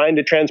couldn't find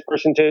a trans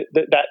person to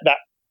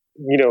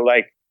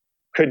that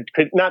could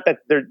not that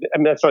they're. I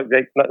mean, that's not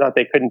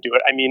they couldn't do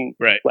it. I mean,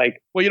 right.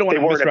 Like, well, you don't want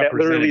to misrepresent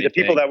literally anything.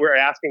 The people that we're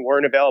asking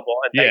weren't available,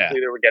 and thankfully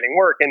they were getting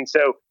work. And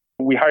so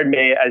we hired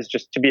May as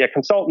just to be a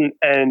consultant,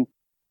 and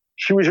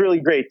she was really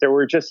great. There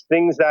were just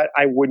things that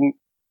I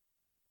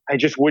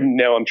just wouldn't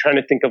know. I'm trying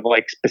to think of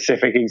like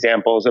specific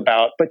examples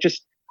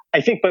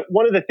but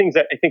one of the things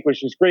that I think was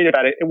just great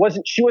about it,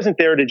 she wasn't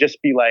there to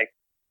just be like,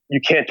 you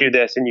can't do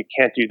this and you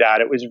can't do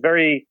that. It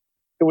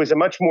was a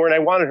much more, and I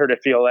wanted her to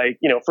feel like,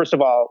 first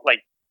of all, like,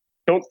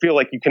 don't feel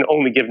like you can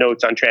only give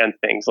notes on trans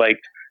things. Like,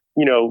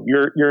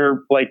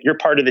 you're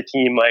part of the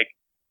team. Like,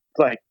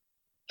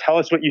 tell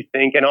us what you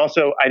think. And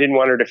also I didn't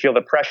want her to feel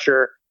the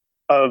pressure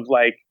of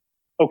like,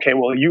 okay,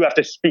 well, you have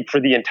to speak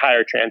for the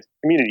entire trans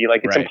community.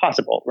 Like, it's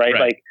impossible, right?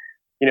 Like,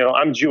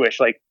 I'm Jewish.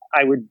 Like,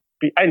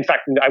 in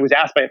fact, I was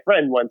asked by a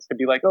friend once to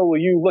be like, oh, will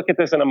you look at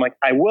this? And I'm like,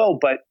 I will,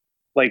 but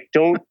like,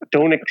 don't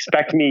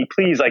expect me,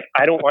 please. Like,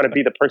 I don't want to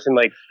be the person,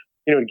 like,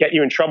 to get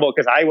you in trouble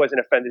because I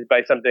wasn't offended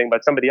by something,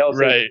 but somebody else.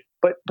 Right.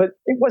 But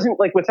it wasn't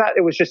like with that.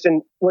 It was just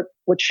what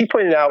she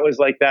pointed out was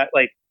like that,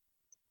 like,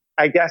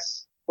 I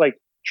guess like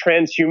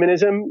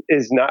transhumanism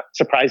is not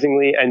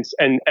surprisingly, and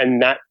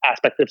that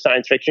aspect of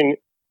science fiction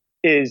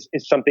is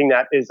something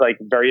that is like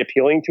very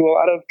appealing to a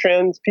lot of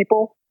trans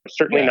people.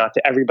 Certainly not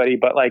to everybody,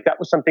 but like that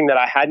was something that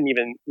I hadn't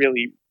even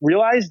really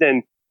realized.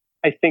 And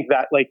I think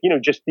that like,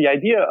 just the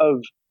idea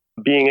of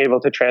being able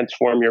to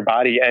transform your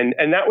body. And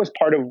that was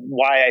part of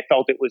why I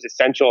felt it was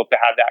essential to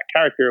have that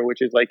character,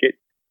 which is like it,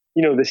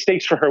 the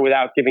stakes for her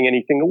without giving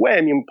anything away.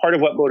 I mean, part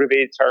of what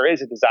motivates her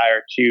is a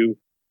desire to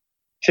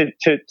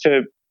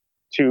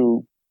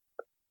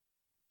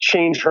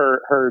change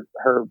her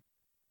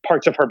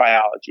parts of her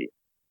biology,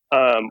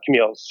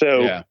 Camille.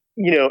 So,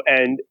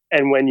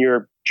 and when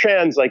you're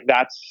trans, like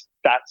that's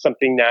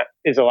something that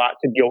is a lot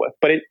to deal with.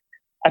 But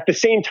at the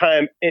same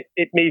time,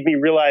 it made me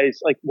realize,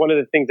 like, one of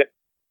the things that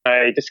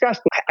I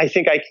discussed, I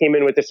think I came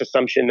in with this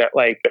assumption that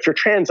like, if you're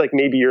trans, like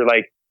maybe you're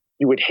like,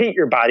 you would hate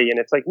your body. And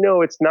it's like,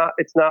 no, it's not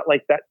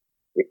like that.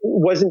 It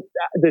wasn't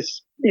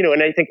this,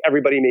 and I think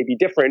everybody may be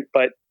different,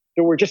 but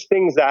there were just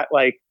things that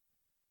like,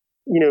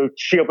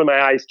 she opened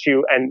my eyes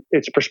to, and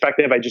it's a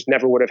perspective I just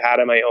never would have had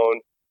on my own.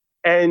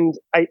 And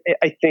I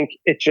think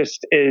it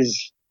just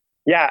is,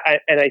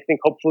 and I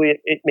think hopefully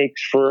it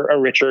makes for a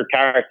richer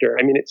character.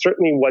 I mean, it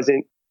certainly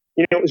wasn't,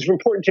 it was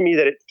important to me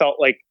that it felt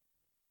like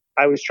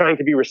I was trying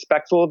to be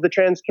respectful of the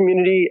trans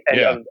community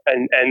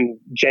and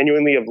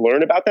genuinely have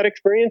learned about that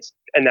experience,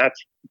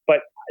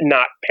 but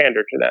not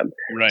pander to them.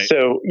 Right.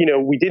 So,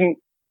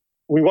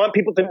 we want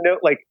people to know,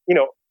 like,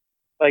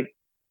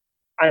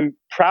 I'm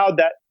proud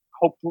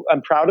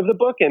of the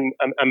book, and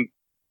I'm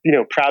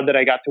proud that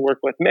I got to work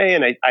with May,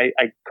 and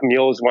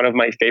Camille is one of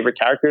my favorite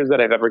characters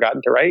that I've ever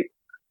gotten to write.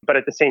 But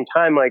at the same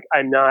time, like,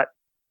 I'm not,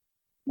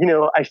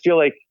 I feel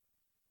like,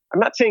 I'm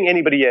not saying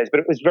anybody is,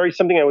 but it was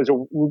something I was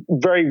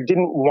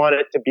didn't want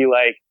it to be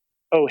like,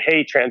 oh,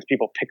 hey, trans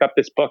people, pick up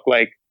this book.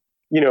 Like,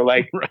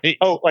 like, right.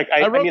 Oh, like,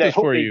 I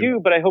hope they do,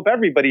 but I hope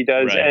everybody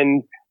does. Right.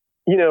 And,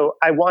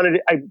 I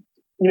wanted,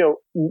 you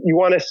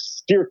want to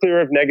steer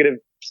clear of negative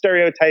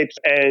stereotypes.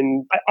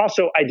 And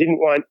I didn't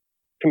want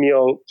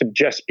Camille to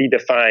just be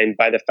defined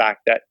by the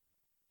fact that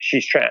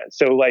she's trans.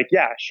 So like,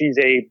 she's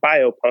a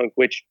biopunk,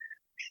 which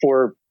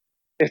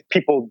if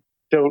people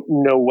don't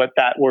know what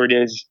that word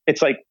is,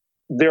 it's like,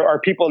 there are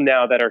people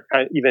now that are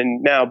kind of,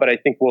 even now, but I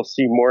think we'll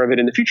see more of it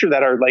in the future,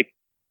 that are like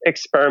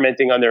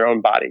experimenting on their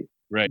own body.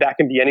 Right. That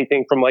can be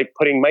anything from like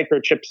putting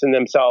microchips in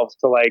themselves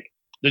to like,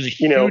 there's a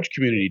huge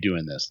community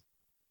doing this.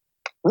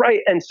 Right.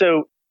 And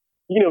so,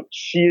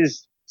 she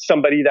is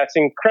somebody that's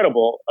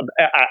incredible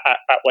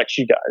at what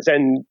she does.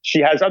 And she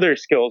has other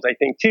skills, I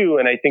think, too.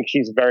 And I think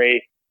she's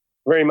very,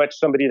 very much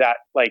somebody that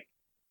like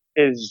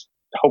is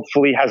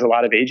hopefully has a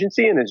lot of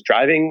agency and is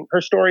driving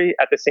her story.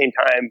 At the same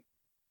time,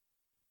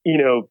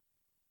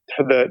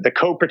 the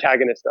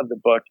co-protagonist of the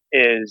book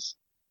is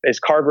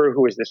Carver,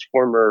 who is this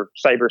former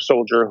cyber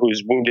soldier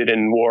who's wounded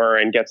in war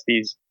and gets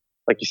these,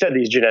 like you said,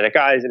 these genetic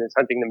eyes, and is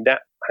hunting them down,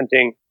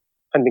 hunting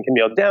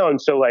Camille down.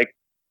 So like,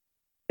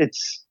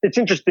 it's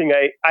interesting.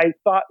 I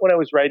thought when I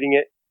was writing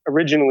it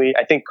originally,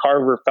 I think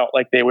Carver felt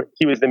like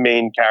he was the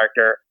main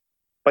character,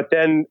 but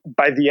then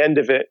by the end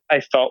of it,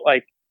 I felt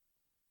like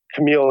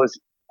Camille is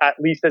at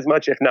least as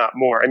much, if not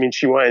more. I mean,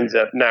 she winds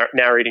up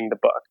narrating the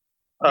book.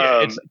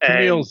 Yeah,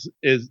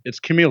 it's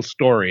Camille's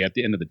story at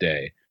the end of the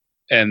day,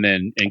 and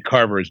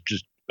Carver is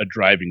just a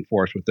driving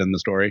force within the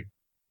story.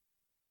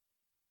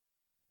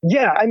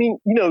 Yeah, I mean,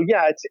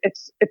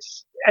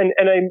 it's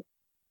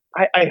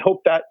I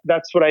hope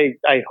that's what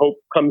I hope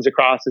comes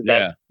across is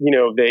that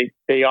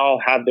they all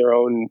have their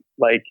own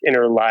like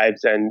inner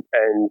lives, and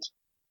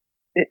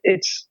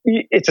it's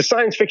a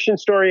science fiction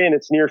story and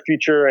it's near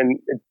future, and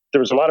there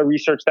was a lot of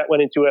research that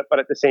went into it, but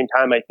at the same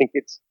time, I think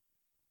it's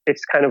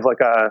kind of like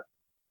a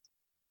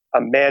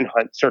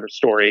manhunt sort of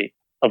story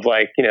of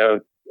like a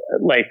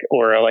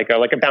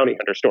bounty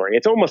hunter story.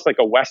 It's almost like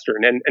a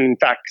Western. And in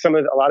fact, a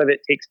lot of it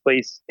takes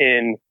place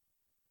in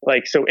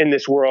in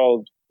this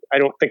world, I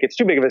don't think it's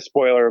too big of a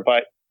spoiler,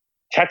 but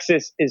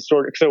Texas is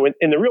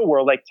in the real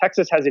world, like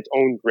Texas has its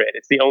own grid.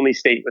 It's the only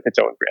state with its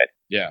own grid.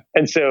 Yeah.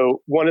 And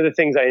so one of the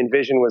things I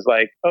envisioned was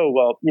like, oh,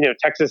 well,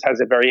 Texas has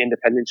a very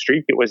independent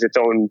streak. It was its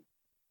own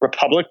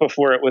republic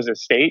before it was a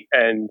state.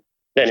 And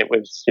then it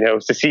was,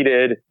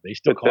 seceded they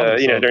still call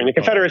during the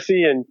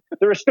Confederacy, and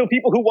there are still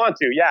people who want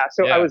to. Yeah.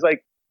 So I was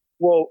like,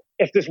 well,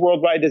 if this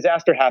worldwide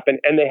disaster happened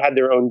and they had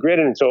their own grid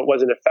and so it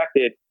wasn't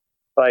affected,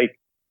 like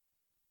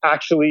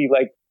actually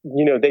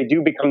they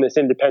do become this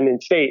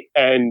independent state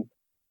and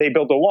they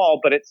built a wall,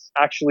 but it's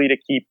actually to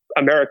keep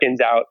Americans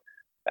out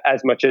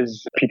as much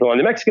as people on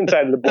the Mexican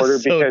side of the border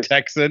because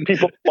Texan.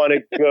 People want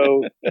to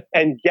go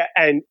and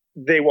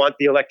they want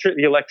the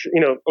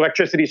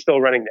electricity still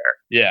running there.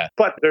 Yeah.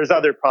 But there's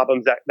other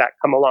problems that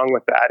come along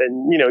with that.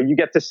 And, you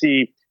get to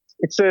see,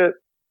 it's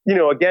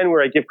again,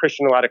 where I give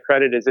Christian a lot of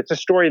credit is it's a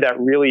story that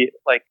really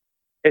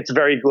it's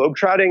very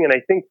globetrotting. And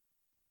I think,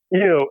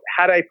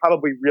 had I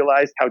probably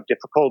realized how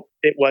difficult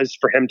it was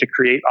for him to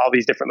create all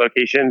these different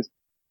locations,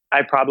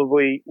 I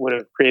probably would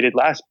have created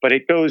less. But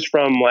it goes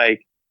from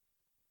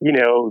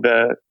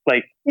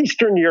the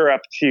Eastern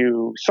Europe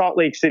to Salt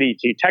Lake City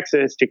to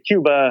Texas to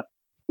Cuba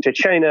to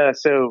China.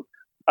 So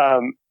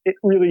it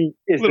really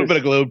is a little bit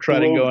of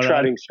globetrotting going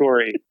on.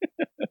 Story.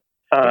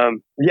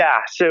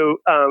 So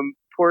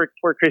poor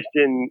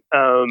Christian.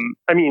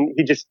 I mean,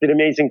 he just did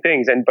amazing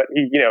things, but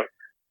he,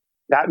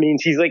 that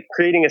means he's like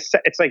creating a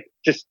set. It's like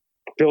just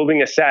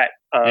building a set.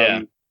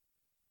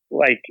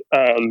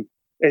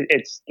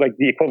 It's like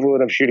the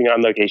equivalent of shooting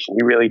on location.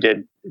 He really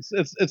did.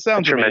 It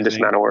sounds a tremendous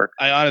amazing. Amount of work.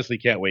 I honestly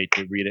can't wait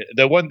to read it.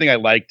 The one thing I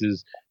liked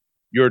is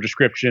your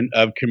description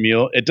of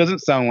Camille. It doesn't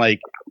sound like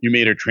you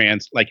made her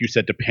trans, like you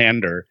said, to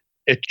pander.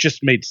 It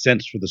just made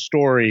sense for the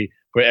story,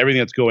 for everything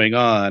that's going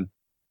on.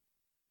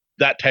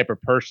 That type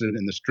of person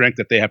and the strength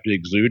that they have to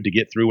exude to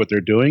get through what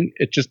they're doing.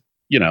 It just,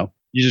 you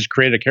just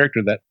create a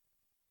character that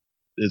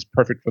is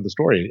perfect for the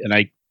story. And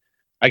I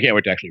can't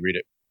wait to actually read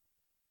it.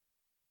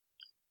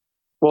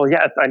 Well,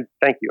 yeah,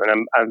 thank you,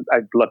 and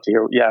I'd love to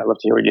hear. Yeah, I'd love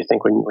to hear what you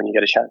think when you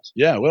get a chance.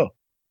 Yeah, I will.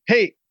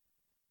 Hey,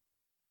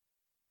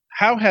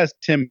 how has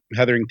Tim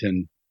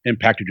Hetherington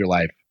impacted your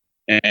life,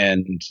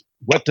 and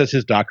what does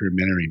his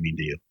documentary mean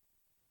to you?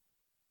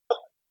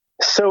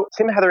 So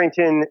Tim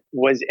Hetherington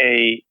was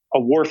a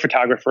war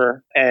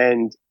photographer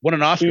and won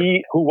an Oscar.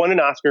 Who won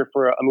an Oscar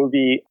for a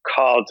movie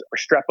called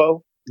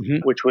Restrepo,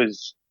 which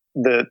was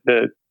the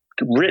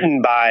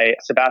written by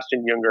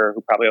Sebastian Junger,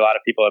 who probably a lot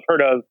of people have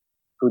heard of,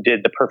 who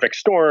did The Perfect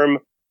Storm.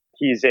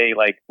 He's a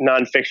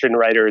nonfiction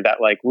writer that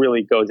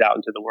really goes out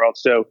into the world.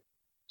 So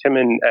Tim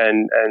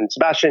and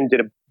Sebastian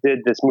did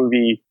this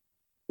movie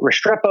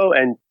Restrepo,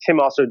 and Tim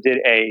also did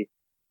a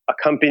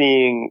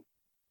accompanying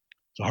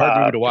it's a hard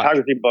movie to watch.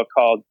 Photography book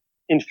called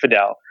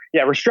Infidel.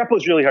 Yeah, Restrepo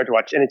is really hard to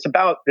watch, and it's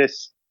about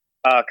this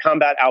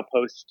combat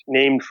outpost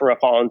named for a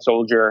fallen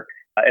soldier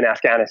in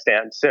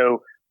Afghanistan.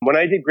 So when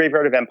I did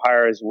Graveyard of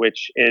Empires,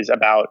 which is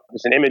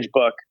it's an image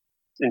book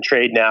in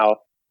trade now.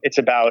 It's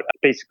about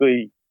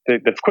basically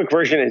the quick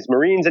version is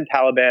Marines and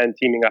Taliban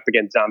teaming up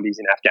against zombies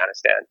in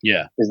Afghanistan.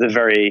 Yeah, is the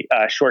very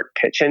short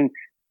pitch.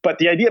 But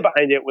the idea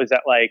behind it was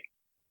that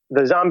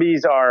the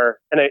zombies are,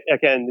 and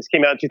again, this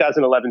came out in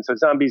 2011, so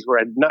zombies were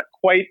not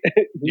quite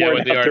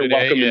warmed up to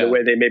welcome in the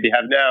way they maybe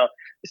have now.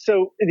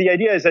 So the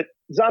idea is that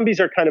zombies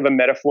are kind of a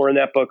metaphor in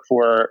that book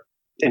for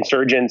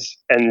insurgents,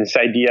 and this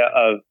idea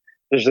of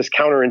there's this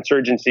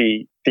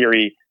counterinsurgency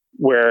theory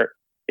where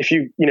if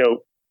you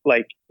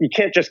you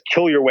can't just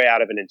kill your way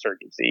out of an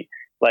insurgency.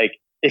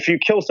 If you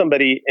kill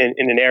somebody in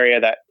an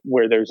area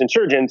where there's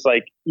insurgents,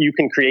 you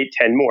can create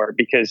 10 more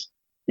because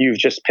you've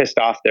just pissed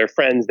off their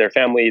friends, their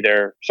family,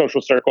 their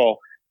social circle,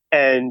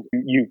 and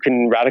you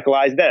can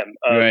radicalize them.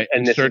 Right.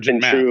 And this has been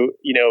true,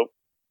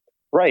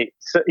 Right.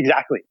 So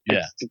exactly.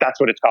 Yeah. That's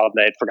what it's called.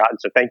 And I had forgotten.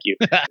 So thank you.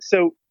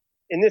 So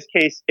in this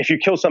case, if you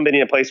kill somebody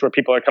in a place where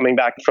people are coming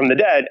back from the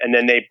dead and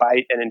then they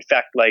bite and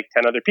infect like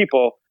 10 other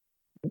people,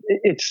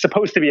 it's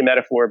supposed to be a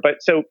metaphor. But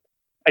so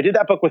I did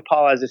that book with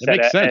Paul Azaceta,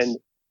 makes sense. and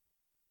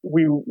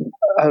we,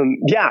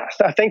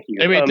 thank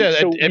you. I mean,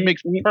 So it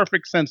makes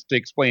perfect sense to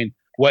explain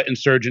what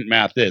insurgent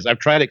math is. I've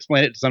tried to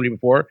explain it to somebody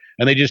before,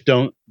 and they just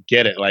don't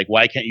get it. Like,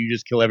 why can't you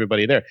just kill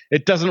everybody there?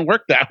 It doesn't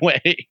work that way.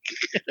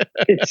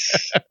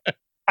 It's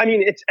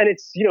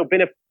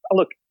been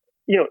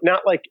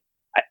not like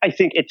I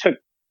think it took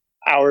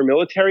our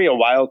military a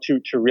while to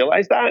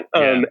realize that,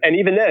 and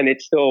even then,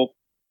 it's still.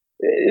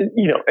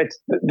 It's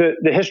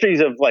the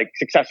histories of like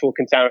successful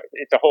it's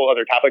a whole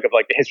other topic of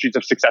like the histories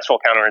of successful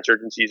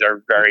counterinsurgencies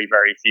are very,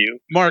 very few.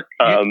 Mark,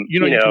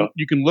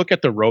 you can look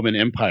at the Roman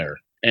Empire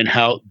and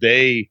how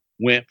they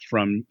went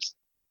from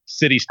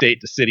city state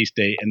to city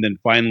state, and then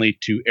finally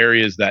to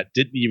areas that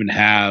didn't even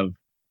have,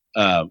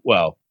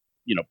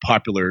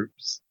 popular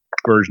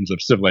versions of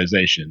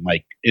civilization,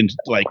 like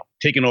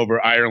taking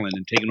over Ireland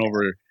and taking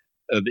over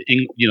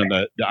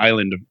the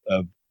island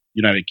of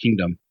United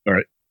Kingdom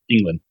or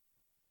England.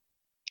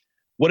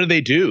 What did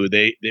they do?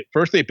 They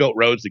first built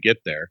roads to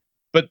get there,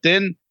 but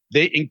then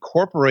they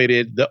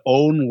incorporated the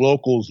own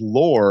locals'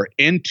 lore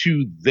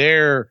into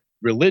their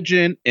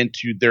religion,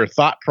 into their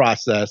thought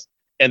process,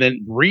 and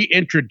then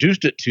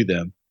reintroduced it to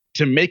them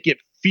to make it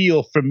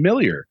feel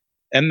familiar.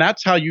 And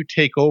that's how you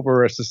take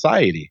over a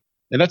society.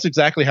 And that's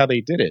exactly how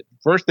they did it.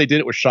 First, they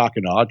did it with shock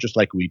and awe, just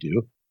like we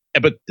do.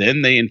 But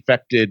then they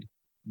infected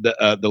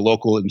the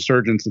local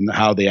insurgents and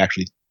how they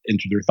actually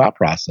entered their thought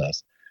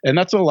process. And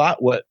that's a lot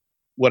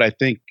what I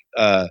think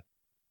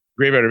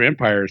Graveyard of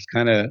Empires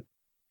kind of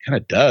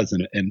does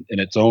in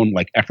its own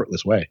like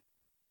effortless way.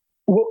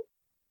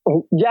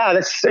 Well, yeah,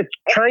 that's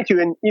trying to,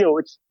 and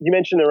you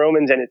mentioned the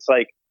Romans, and it's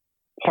like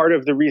part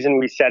of the reason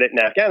we set it in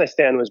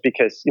Afghanistan was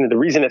because the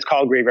reason it's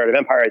called Graveyard of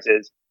Empires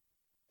is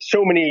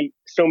so many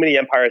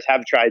empires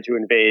have tried to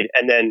invade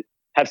and then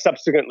have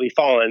subsequently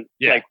fallen.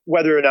 Yeah. Like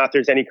whether or not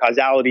there's any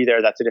causality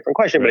there, that's a different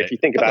question. Right. But if you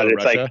think about it,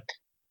 it's Russia. like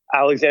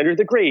Alexander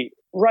the Great,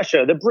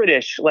 Russia, the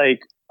British, like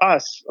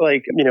us,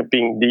 like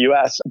being the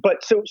U.S.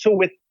 But so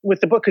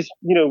with the book, because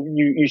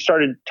you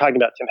started talking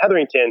about Tim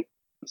Hetherington.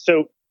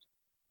 So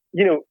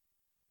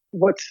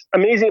what's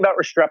amazing about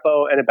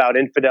Restrepo and about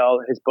Infidel,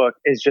 his book,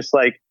 is just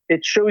like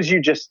it shows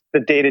you just the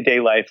day-to-day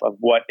life of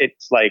what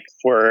it's like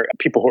for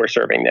people who are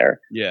serving there.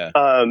 Yeah.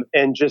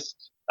 And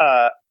just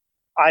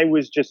I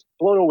was just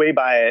blown away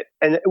by it,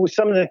 and it was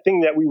some of the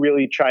thing that we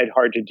really tried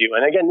hard to do.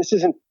 And again, this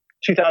isn't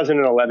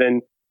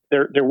 2011.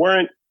 There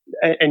weren't.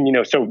 And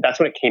so that's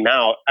when it came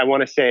out. I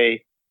want to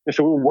say,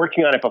 so we were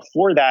working on it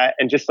before that,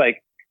 and just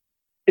like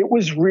it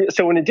was real.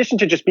 So in addition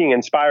to just being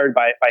inspired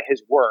by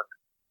his work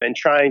and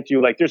trying to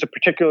like, there's a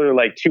particular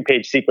like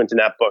 2-page sequence in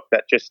that book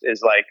that just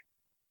is like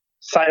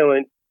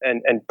silent,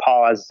 and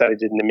Paul, as I said,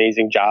 did an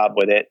amazing job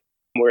with it,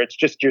 where it's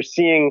just you're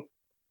seeing.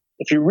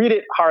 If you read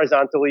it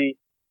horizontally,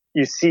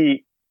 you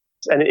see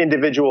an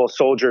individual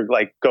soldier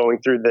like going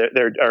through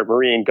their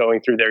Marine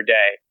going through their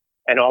day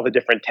and all the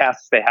different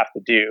tasks they have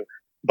to do.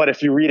 But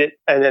if you read it,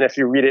 and then if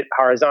you read it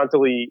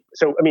horizontally,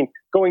 so, I mean,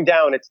 going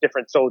down, it's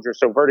different soldiers.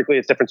 So vertically,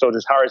 it's different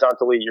soldiers.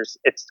 Horizontally,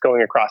 it's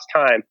going across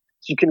time.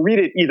 So you can read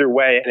it either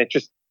way. And it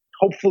just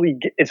hopefully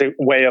is a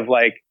way of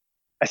like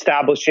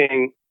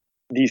establishing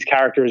these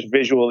characters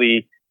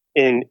visually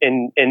in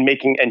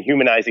making and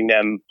humanizing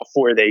them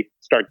before they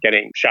start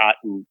getting shot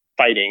and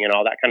fighting and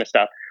all that kind of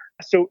stuff.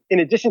 So in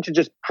addition to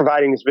just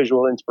providing this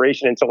visual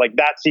inspiration, and so like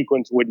that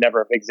sequence would never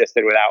have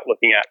existed without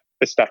looking at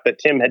the stuff that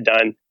Tim had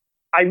done.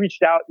 I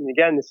reached out, and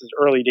again, this is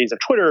early days of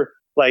Twitter.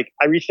 Like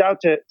I reached out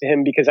to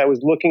him because I was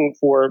looking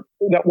for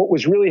that. What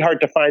was really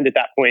hard to find at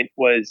that point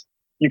was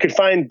you could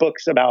find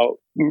books about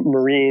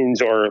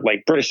Marines or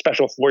like British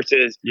Special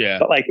Forces,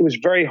 but like it was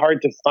very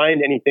hard to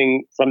find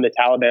anything from the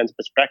Taliban's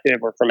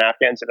perspective or from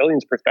Afghan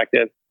civilians'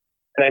 perspective.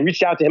 And I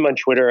reached out to him on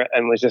Twitter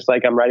and was just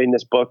like, I'm writing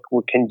this book.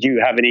 Can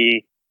you have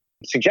any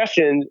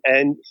suggestions?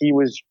 And he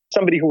was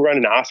somebody who ran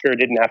an Oscar,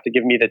 didn't have to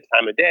give me the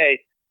time of day,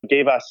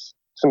 gave us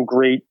some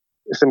great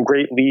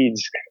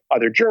leads,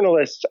 other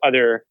journalists,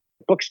 other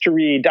books to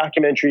read,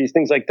 documentaries,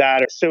 things like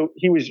that. So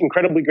he was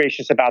incredibly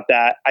gracious about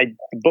that.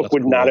 The book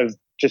would not have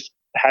just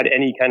had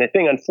any kind of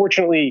thing.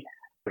 Unfortunately,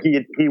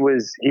 he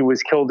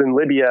was killed in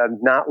Libya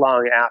not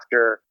long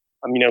after,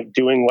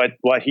 doing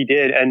what he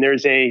did. And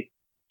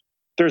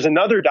there's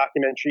another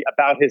documentary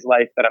about his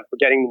life that I'm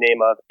forgetting the name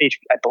of.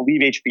 I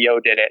believe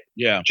HBO did it.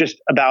 Yeah. Just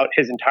about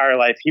his entire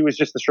life. He was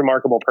just this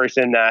remarkable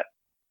person that.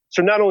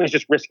 So not only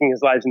just risking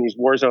his lives in these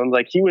war zones,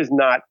 like he was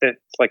not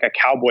like a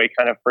cowboy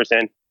kind of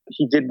person.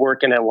 He did work,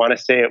 and I want to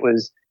say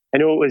I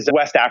know it was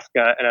West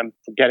Africa, and I'm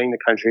forgetting the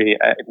country.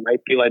 It might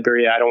be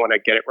Liberia. I don't want to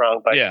get it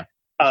wrong, but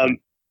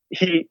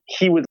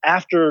he would,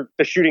 after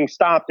the shooting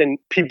stopped and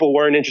people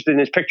weren't interested in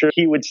his picture,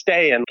 he would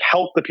stay and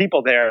help the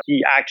people there.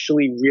 He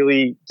actually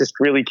really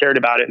cared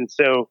about it, and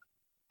so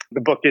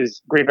the book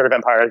is Graveyard of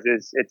Empires.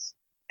 It's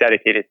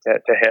dedicated to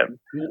him.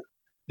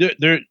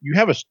 There, you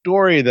have a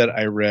story that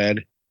I read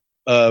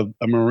of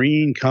a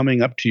Marine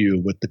coming up to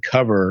you with the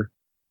cover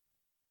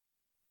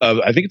of,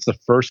 I think it's the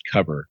first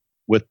cover,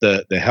 with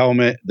the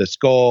helmet, the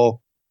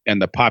skull,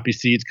 and the poppy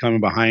seeds coming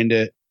behind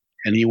it.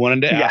 And he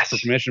wanted to ask for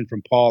permission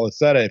from Paul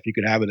Aceta if you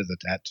could have it as a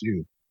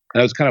tattoo.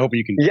 And I was kind of hoping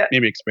you can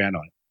maybe expand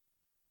on it.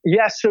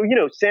 Yeah, so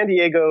San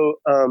Diego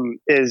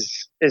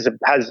is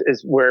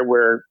where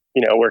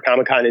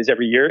Comic-Con is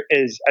every year,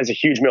 is as a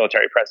huge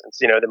military presence.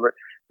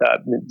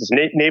 There's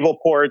naval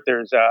port.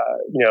 There's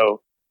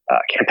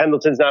Camp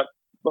Pendleton's not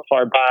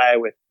far by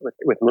with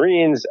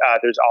Marines.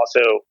 There's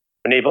also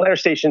a naval air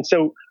station.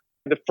 So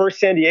the first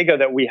San Diego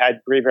that we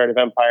had Graveyard of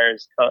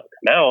Empires come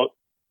out,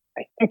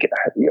 I think, it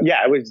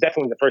was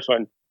definitely the first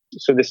one.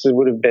 So this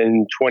would have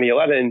been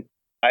 2011.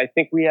 I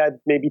think we had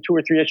maybe 2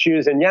 or 3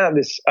 issues. And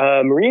this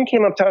Marine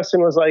came up to us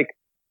and was like,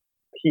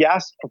 he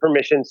asked for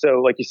permission.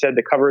 So like you said,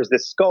 the cover is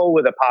this skull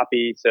with a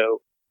poppy.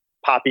 So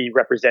poppy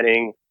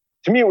representing,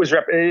 to me,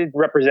 it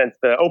represents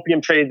the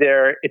opium trade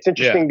there. It's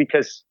interesting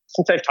because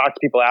since I've talked to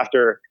people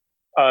after,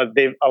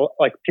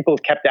 people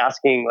have kept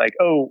asking like,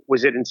 oh,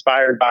 was it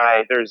inspired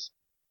by, there's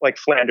like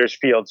Flanders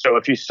Field. So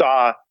if you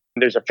saw,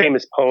 there's a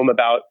famous poem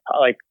about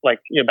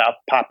about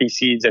poppy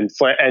seeds and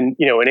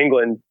in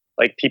England,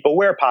 like people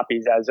wear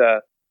poppies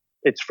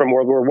it's from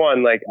World War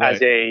I,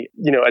 as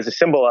a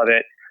symbol of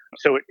it.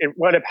 So it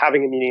wound up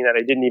having a meaning that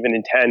I didn't even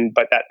intend,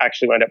 but that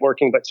actually wound up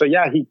working. But so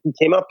he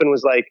came up and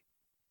was like,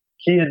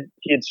 he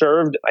had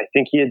served, I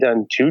think he had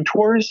done 2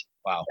 tours.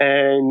 Wow.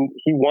 And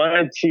he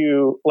wanted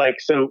to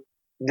so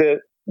the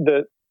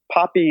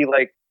poppy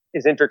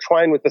is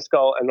intertwined with the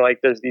skull, and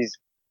there's these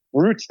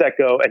roots that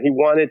go, and he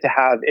wanted to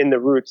have in the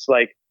roots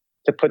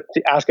to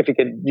ask if he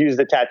could use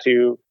the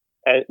tattoo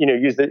and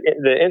use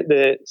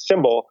the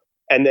symbol,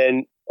 and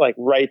then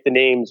write the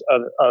names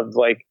of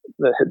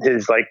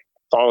his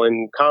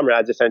fallen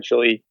comrades,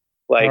 essentially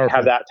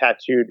have that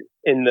tattooed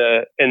in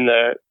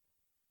the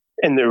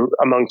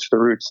amongst the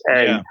roots.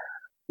 And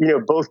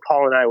both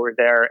Paul and I were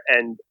there,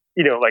 and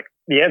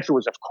the answer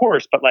was of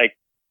course, but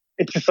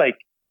it's just I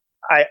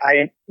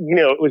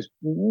it was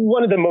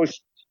one of the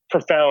most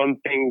profound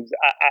things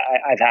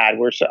I've had,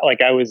 where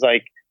I was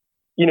I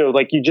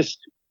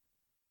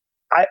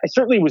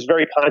certainly was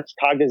very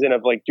cognizant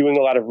of doing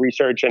a lot of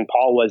research, and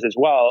Paul was as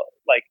well.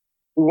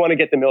 We want to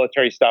get the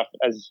military stuff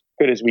as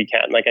good as we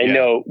can. I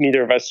know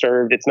neither of us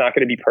served; it's not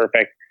going to be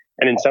perfect,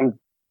 and in some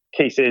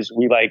cases,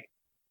 we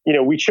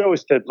we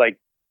chose to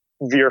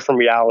veer from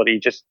reality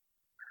just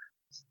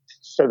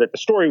so that the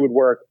story would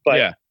work.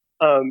 But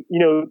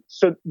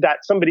so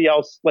that somebody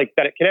else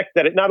that it connect,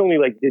 that it not only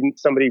didn't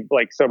somebody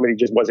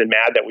just wasn't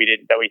mad that we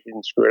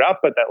didn't screw it up,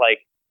 but that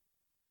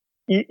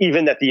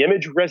even that the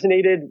image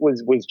resonated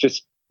was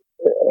just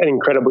an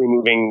incredibly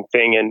moving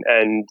thing.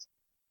 And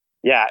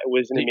it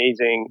was an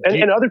amazing,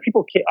 and other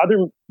people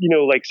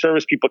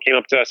service people came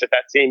up to us at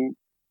that same,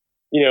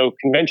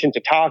 convention to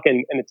talk.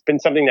 And it's been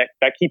something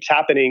that keeps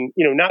happening,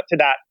 not to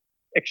that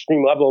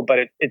extreme level, but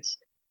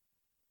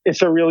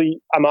it's a really,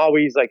 I'm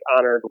always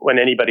honored when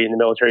anybody in the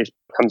military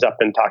comes up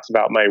and talks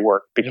about my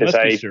work, because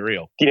be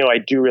surreal. I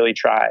do really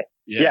try.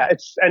 Yeah.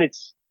 It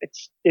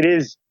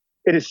is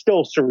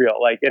still surreal.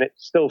 And it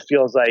still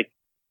feels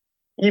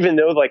even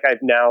though I've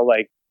now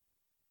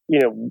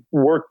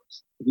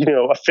worked,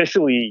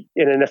 officially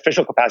in an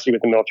official capacity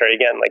with the military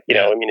again,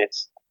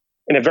 it's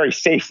in a very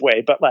safe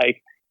way, but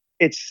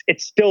it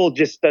still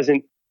just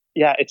doesn't,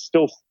 it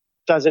still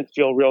doesn't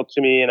feel real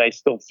to me. And I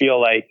still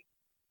feel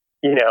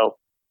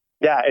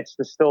it's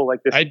still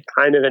this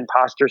kind of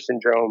imposter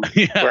syndrome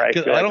where I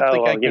feel I don't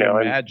think I can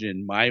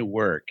imagine my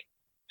work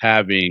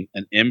having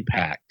an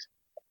impact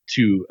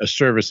to a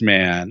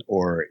serviceman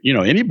or,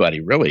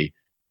 anybody really,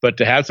 but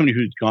to have somebody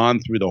who's gone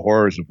through the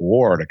horrors of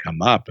war to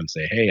come up and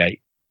say, hey,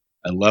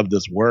 I love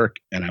this work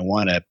and I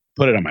want to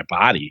put it on my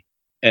body,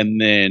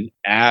 and then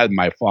add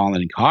my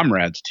fallen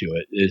comrades to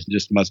it,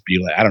 just must be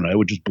I don't know, it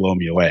would just blow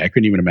me away. I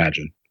couldn't even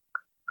imagine.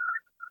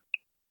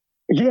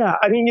 Yeah,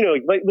 I mean,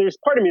 there's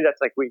part of me that's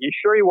wait, you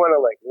sure you want to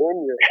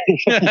ruin your,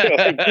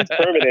 it's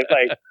permanent,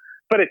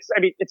 but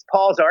it's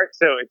Paul's art,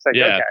 so it's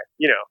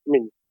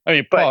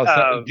okay,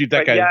 Paul, dude,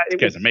 that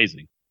guy's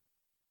amazing.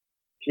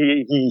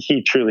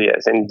 He truly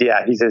is, and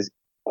he's as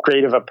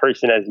great of a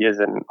person as he is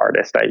an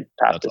artist, I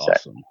have to say.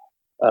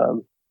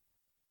 Awesome.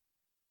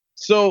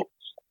 So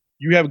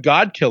you have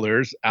God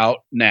Killers out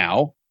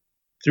now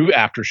through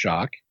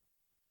Aftershock.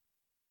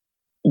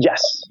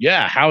 Yes.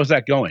 Yeah, how is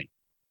that going?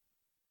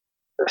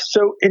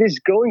 So it is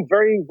going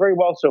very, very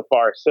well so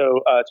far.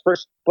 So it's the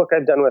first book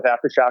I've done with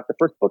Aftershock. The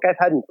first book I've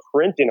had in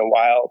print in a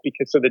while,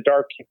 because The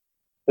Dark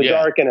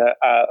and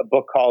a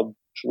book called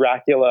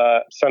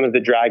Dracula, Son of the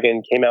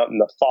Dragon came out in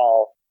the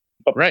fall.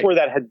 But before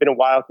that had been a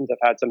while since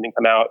I've had something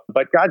come out.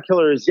 But God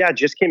Killers,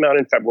 just came out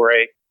in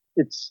February.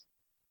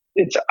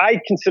 I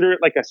consider it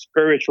a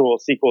spiritual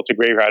sequel to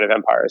Graveyard of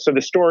Empires. So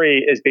the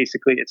story is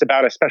basically, it's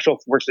about a special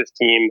forces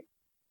team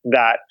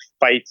that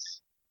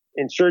fights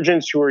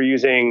insurgents who are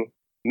using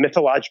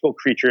mythological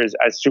creatures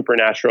as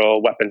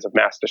supernatural weapons of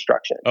mass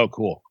destruction. Oh,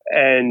 cool.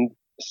 And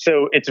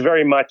so it's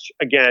very much,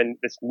 again,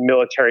 this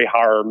military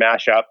horror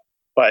mashup.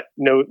 but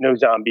no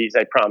zombies.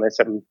 I promise.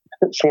 I'm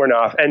sworn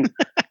off. And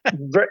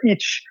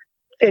each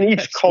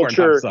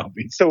culture,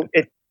 so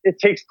it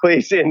takes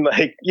place in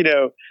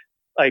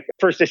like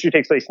first issue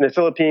takes place in the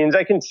Philippines.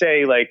 I can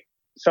say like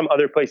some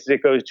other places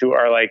it goes to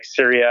are like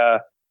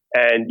Syria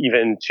and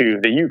even to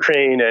the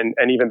Ukraine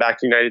and even back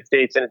to the United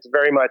States. And it's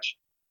very much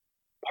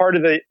part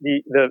of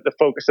the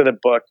focus of the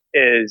book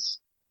is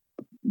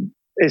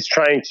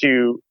trying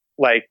to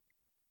like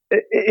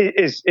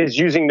is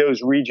using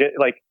those region,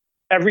 like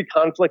every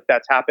conflict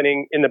that's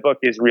happening in the book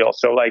is real.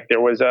 So like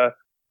there was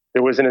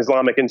an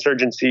Islamic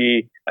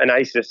insurgency, an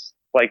ISIS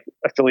like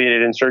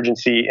affiliated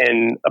insurgency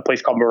in a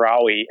place called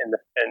Marawi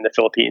in the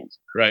Philippines.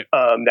 Right.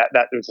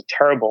 That was a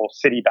terrible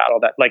city battle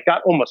that like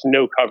got almost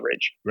no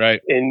coverage. Right.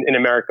 In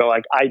America.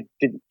 Like I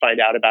didn't find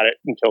out about it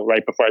until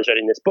right before I was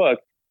writing this book.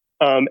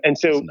 And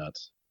so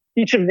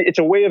it's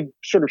a way of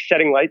sort of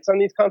shedding lights on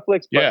these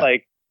conflicts, but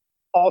like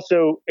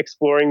also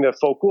exploring the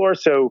folklore.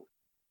 So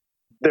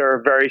there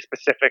are very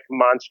specific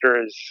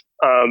monsters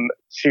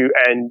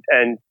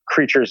and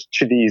creatures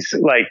to these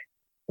like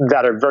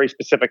that are very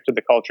specific to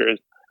the cultures.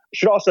 I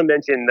should also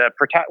mention I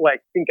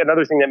think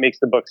another thing that makes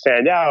the book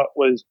stand out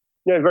was,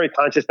 very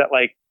conscious that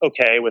like,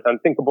 okay, with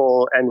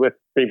Unthinkable and with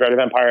Graveyard of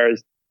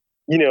Empires,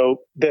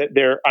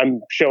 I'm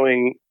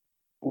showing,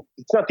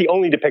 it's not the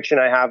only depiction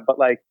I have, but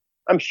like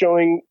I'm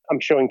showing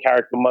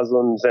character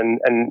Muslims and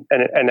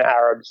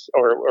Arabs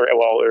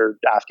or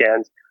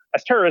Afghans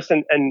as terrorists.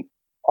 And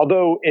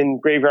although in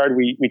Graveyard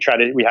we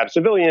have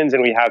civilians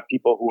and we have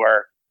people who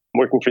are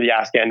working for the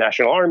Afghan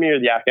National Army or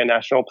the Afghan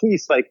National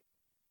Police, like,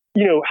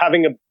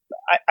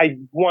 I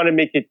want to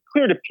make it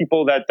clear to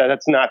people that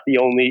that's not the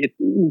only,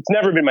 it's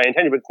never been my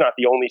intention, but it's not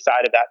the only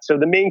side of that. So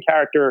the main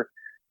character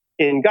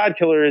in God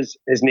Killers,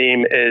 his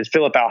name is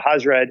Philip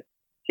Al-Hazred.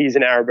 He's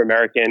an Arab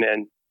American.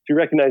 And if you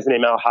recognize the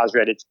name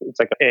Al-Hazred, it's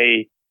like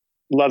a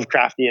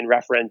Lovecraftian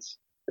reference.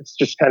 It's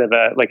just kind of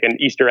like an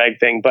Easter egg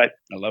thing, but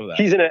I love that.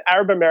 He's an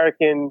Arab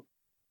American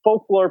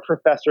folklore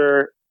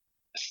professor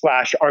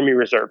 / army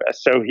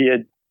reservist. So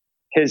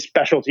his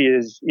specialty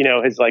is,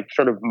 his like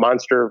sort of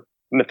monster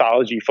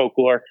mythology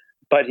folklore,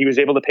 but he was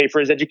able to pay for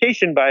his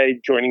education by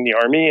joining the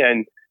army.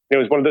 And it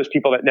was one of those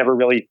people that never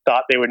really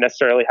thought they would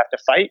necessarily have to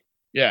fight.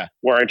 Yeah.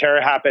 War on Terror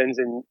happens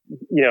and,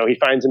 he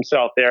finds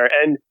himself there.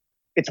 And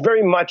it's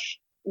very much,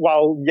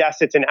 while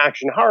yes, it's an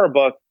action horror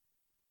book,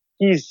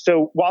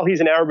 while he's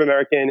an Arab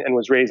American and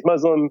was raised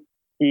Muslim,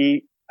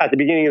 he, at the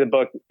beginning of the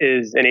book,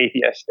 is an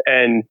atheist.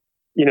 And,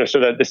 so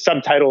the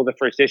subtitle of the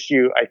first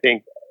issue, I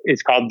think,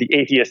 is called The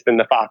Atheist in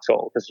the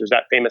Foxhole, because there's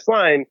that famous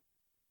line,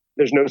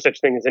 there's no such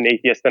thing as an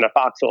atheist in a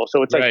foxhole.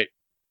 So it's like,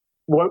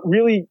 what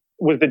really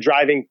was the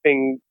driving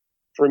thing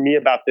for me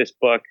about this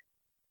book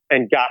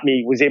and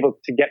was able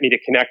to get me to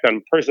connect on a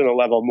personal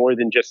level more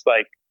than just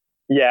like,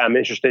 yeah, I'm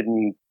interested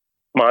in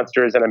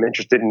monsters and I'm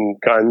interested in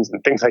guns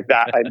and things like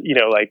that.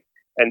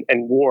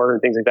 And war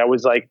and things like that,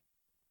 was like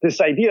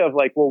this idea of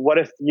like, well, what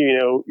if,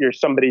 you're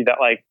somebody that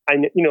like,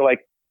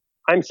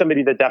 I'm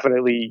somebody that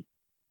definitely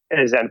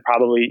is, and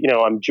probably,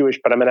 I'm Jewish,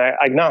 but I'm an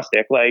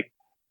agnostic. Like,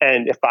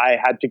 and if I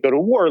had to go to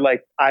war,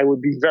 like I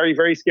would be very,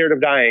 very scared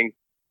of dying.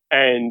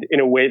 And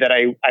in a way that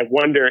I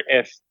wonder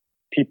if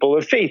people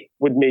of faith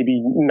would maybe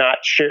would not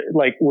share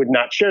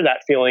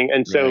that feeling.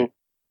 And so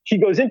he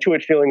goes into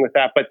it feeling with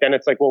that, but then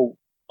it's like, well,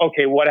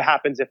 okay, what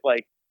happens if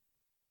like,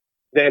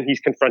 then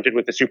he's confronted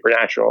with the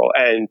supernatural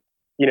and,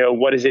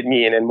 what does it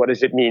mean? And what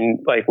does it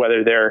mean? Like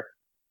whether they're,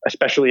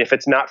 especially if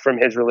it's not from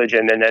his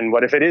religion, and then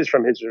what if it is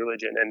from his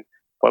religion? And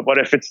what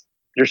if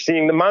you're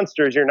seeing the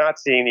monsters, you're not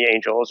seeing the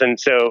angels? And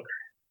so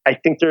I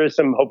think there is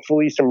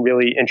hopefully some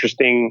really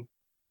interesting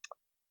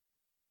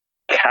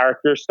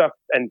character stuff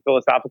and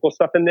philosophical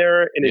stuff in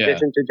there, in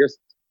addition to just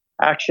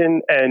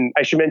action. And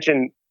I should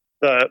mention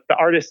the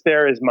artist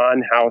there is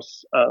Man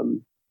House,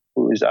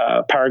 who's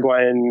a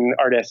Paraguayan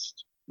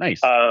artist. Nice.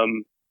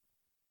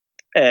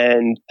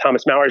 And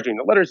Thomas Maurer is doing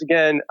the letters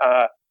again.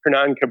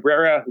 Hernan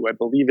Cabrera, who I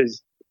believe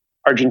is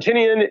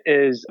Argentinian,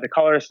 is the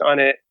colorist on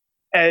it.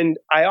 And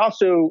I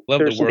also,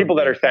 there's some people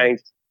that are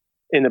thanked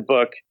in the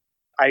book.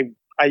 I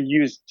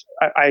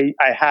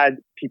had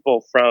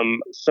people from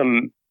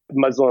some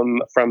Muslim,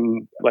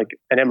 from like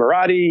an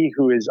Emirati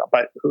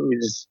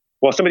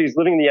somebody who's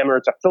living in the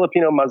Emirates, a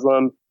Filipino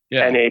Muslim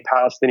and a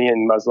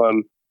Palestinian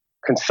Muslim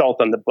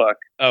consult on the book.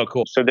 Oh,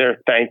 cool. So they're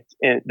thanked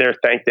in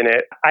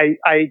it.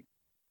 I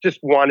just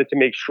wanted to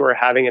make sure,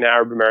 having an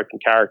Arab American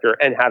character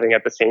and having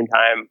at the same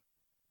time,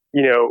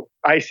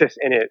 ISIS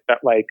in it, that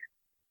like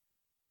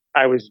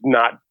I was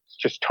not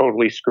just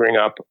totally screwing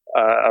up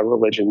a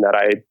religion that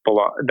I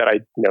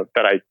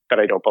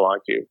don't belong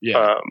to.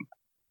 Yeah.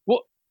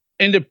 Well,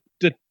 and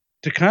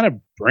to kind of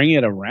bring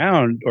it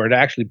around, or to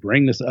actually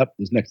bring this up,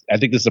 I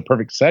think this is a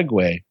perfect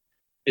segue,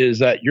 is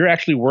that you're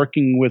actually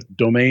working with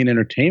Domain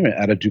Entertainment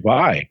out of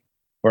Dubai,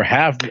 or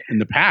have in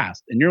the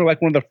past, and you're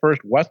like one of the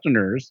first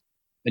Westerners.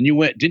 And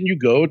didn't you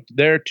go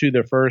there to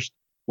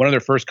one of their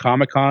first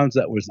Comic-Cons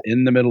that was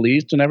in the Middle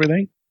East and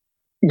everything?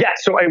 Yeah,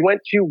 so I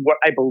went to what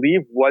I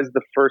believe was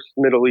the first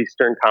Middle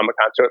Eastern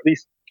Comic-Con. So at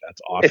least,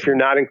 that's awesome. If you're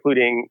not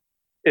including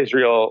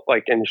Israel,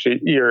 like, and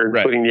you're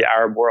including the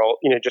Arab world,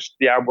 just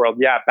the Arab world.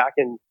 Yeah. Back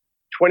in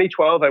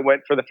 2012, I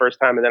went for the first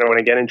time, and then I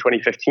went again in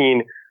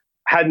 2015.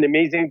 Had an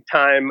amazing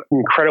time,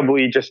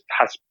 incredibly just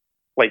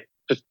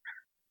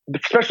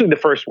especially the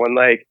first one,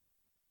 like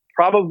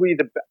probably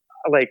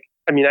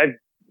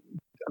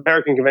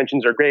American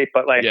conventions are great,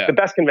 but the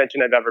best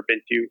convention I've ever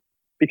been to,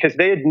 because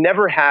they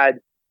had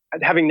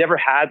having never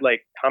had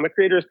like comic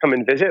creators come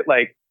and visit,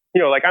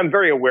 I'm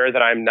very aware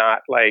that I'm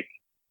not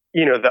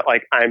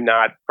I'm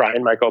not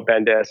Brian Michael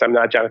Bendis, I'm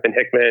not Jonathan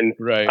Hickman,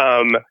 right?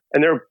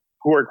 And they're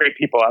who are great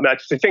people. I'm not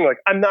just saying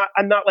I'm not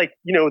like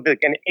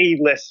an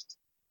A-list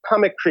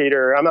comic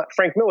creator. I'm not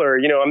Frank Miller,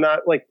 I'm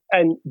not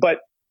but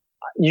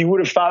you would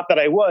have thought that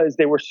I was.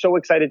 They were so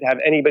excited to have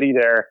anybody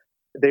there.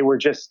 They were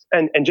just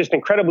and just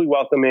incredibly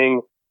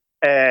welcoming,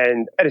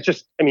 and it's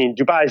just,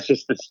 Dubai is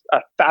just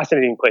a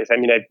fascinating place.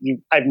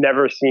 I've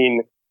never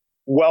seen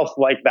wealth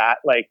like that.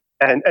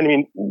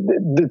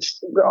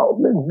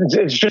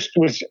 It's just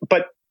was,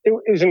 but it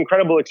was an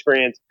incredible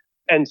experience.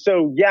 And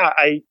so,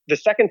 the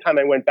second time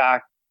I went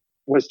back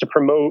was to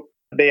promote.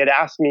 They had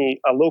asked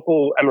me, a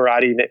local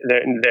Emirati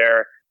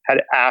there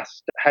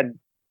had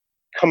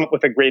come up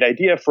with a great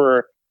idea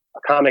for a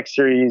comic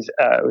series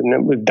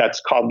that's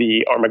called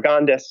the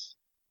Armagondis,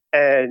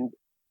 and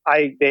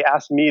they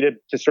asked me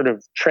to sort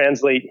of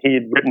translate. He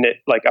had written it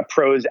like a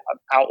prose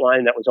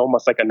outline that was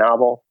almost like a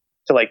novel,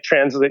 to like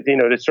translate,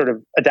 to sort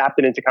of adapt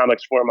it into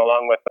comics form,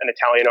 along with an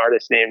Italian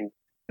artist named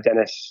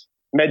Dennis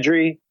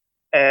Medri,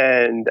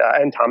 and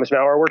Thomas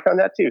Maurer worked on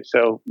that too.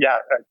 So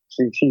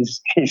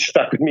he's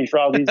stuck with me for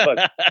all these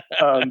books.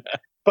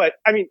 But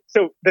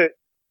so the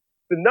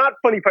not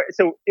funny part.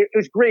 So it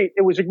was great.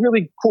 It was a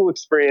really cool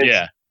experience.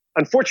 Yeah.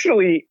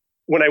 Unfortunately,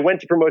 when I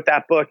went to promote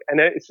that book, and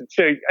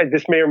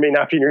this may or may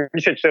not be in your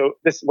research. So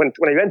when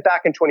I went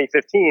back in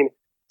 2015,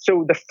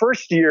 so the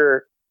first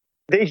year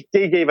they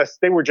gave us,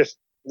 they were just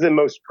the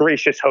most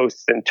gracious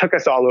hosts and took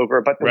us all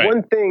over. But the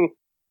one thing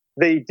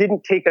they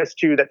didn't take us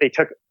to that they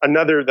took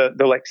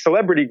the like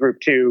celebrity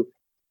group to,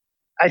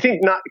 I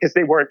think not because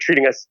they weren't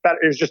treating us better.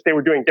 It was just they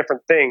were doing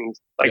different things,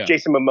 like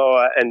Jason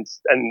Momoa and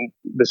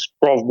this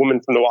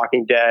woman from The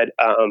Walking Dead,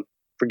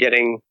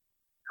 forgetting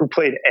who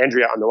played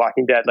Andrea on The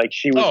Walking Dead. Like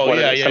she was one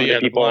of the people.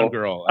 The blonde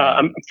girl.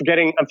 I'm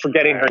forgetting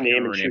her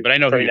name, and she was but I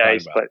know very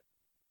nice.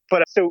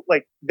 But so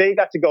like they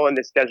got to go on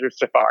this desert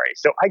safari.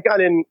 So I got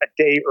in a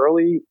day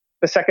early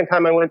the second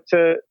time I went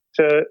to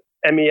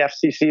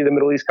MEFCC, the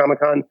Middle East Comic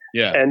Con.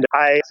 Yeah. And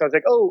I was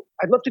like, oh,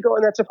 I'd love to go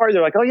on that safari.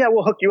 They're like, oh yeah,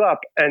 we'll hook you up.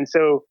 And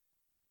so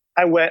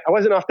I went. I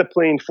wasn't off the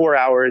plane 4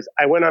 hours.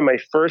 I went on my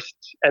first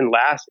and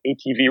last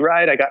ATV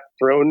ride. I got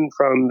thrown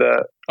from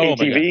the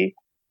ATV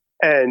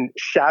and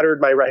shattered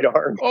my right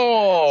arm.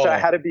 So I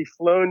had to be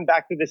flown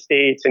back to the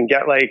States and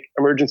get like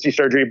emergency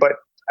surgery. But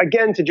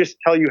again, to just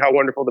tell you how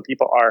wonderful the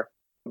people are.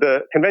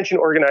 The convention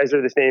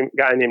organizer,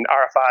 guy named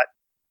Arafat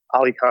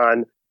Ali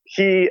Khan,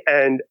 he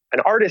and an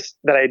artist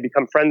that I had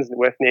become friends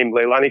with named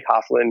Leilani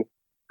Coughlin,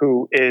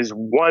 who is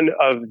one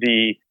of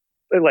the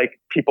like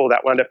people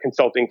that wound up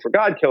consulting for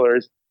God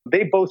Killers.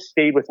 They both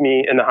stayed with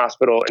me in the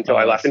hospital until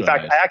I left. In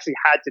fact, I actually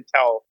had to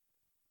tell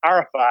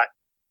Arafat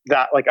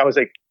that, like, I was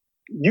like,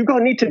 he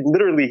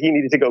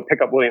needed to go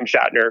pick up William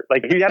Shatner.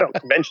 Like, he had a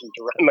convention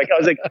to run. Like, I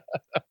was like,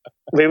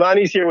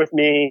 Leilani's here with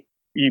me.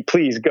 You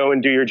please go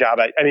and do your job.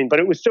 But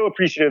it was so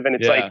appreciative. And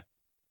it's like,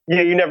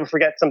 you never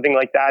forget something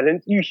like that.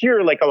 And you hear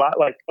like a lot,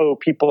 like,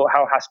 people,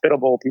 how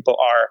hospitable people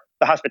are,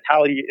 the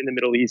hospitality in the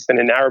Middle East and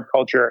in Arab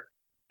culture.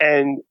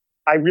 And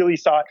I really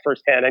saw it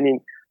firsthand.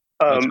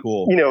 That's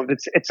cool.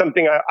 It's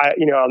something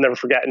I'll never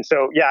forget. And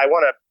so,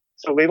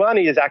 so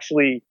Leilani is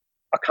actually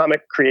a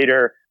comic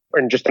creator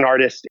and just an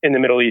artist in the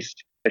Middle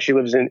East. She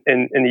lives in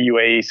the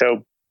UAE.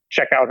 So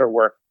check out her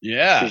work.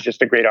 Yeah. She's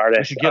just a great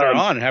artist. You should get her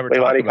on and have her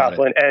Leilani talk about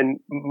Coughlin it. And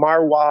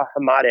Marwa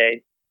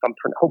Hamadeh. I'm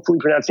hopefully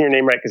pronouncing your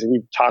name right, because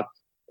we've talked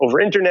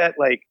over internet.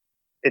 Like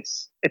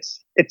it's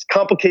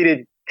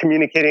complicated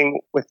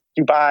communicating with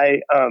Dubai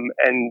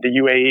and the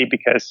UAE,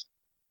 because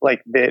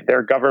like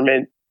their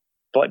government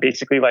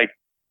basically like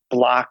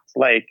blocked,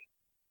 like,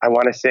 I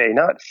want to say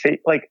not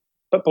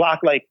but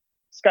blocked like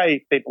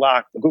Skype. They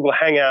blocked Google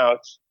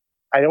Hangouts.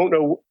 I don't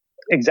know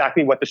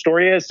exactly what the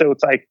story is. So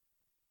it's like,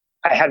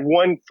 I had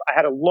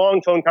a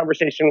long phone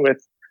conversation with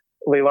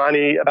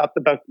Leilani about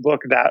the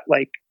book that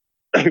like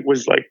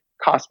was like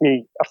cost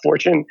me a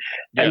fortune.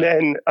 Yeah. And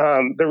then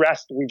the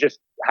rest we just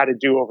had to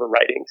do over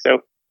writing. So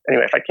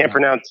anyway, if I can't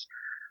pronounce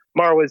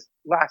Marwa's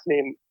last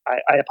name,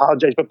 I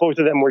apologize, but both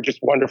of them were just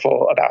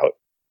wonderful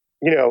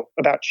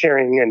about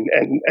sharing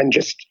and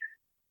just,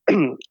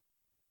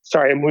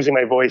 sorry, I'm losing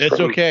my voice. It's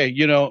okay.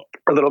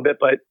 A little bit,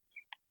 but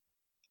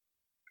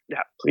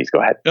yeah, please go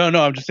ahead. No,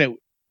 I'm just saying,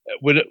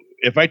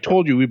 if I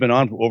told you we've been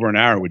on for over an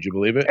hour, would you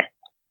believe it?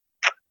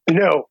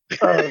 No,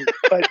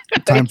 but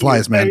time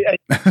flies, man.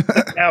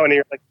 Now and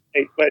you're like,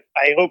 hey, but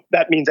I hope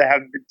that means I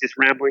haven't been just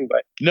rambling.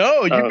 But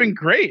no, you've been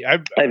great.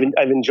 I've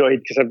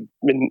enjoyed, because I've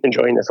been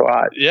enjoying this a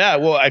lot. Yeah,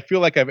 well, I feel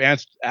like I've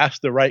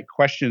asked the right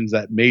questions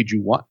that made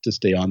you want to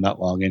stay on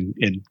that long and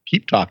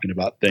keep talking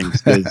about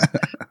things.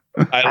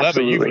 I love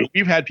Absolutely. it.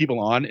 We've had people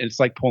on, and it's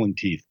like pulling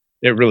teeth.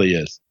 It really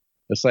is.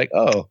 It's like,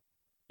 oh,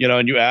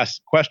 and you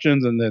ask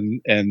questions, and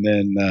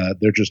then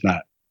they're just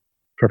not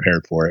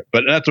prepared for it.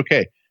 But that's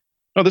okay.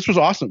 No, this was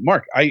awesome,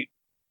 Mark.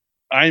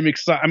 I'm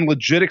excited. I'm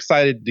legit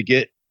excited to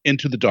get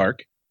into the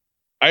dark.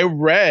 I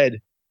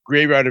read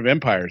Graveyard of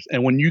Empires,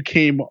 and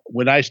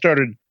when I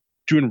started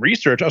doing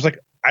research, I was like,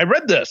 I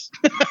read this.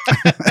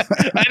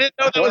 I didn't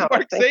know that was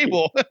Mark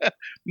Sable.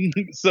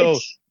 So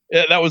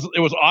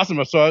it was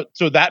awesome.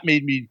 So that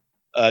made me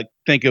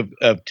think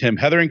of Tim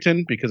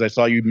Hetherington, because I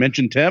saw you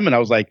mention Tim, and I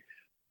was like,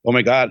 oh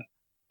my God.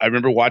 I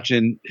remember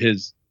watching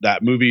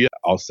that movie.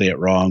 I'll say it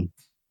wrong.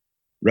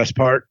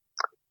 Restrepo.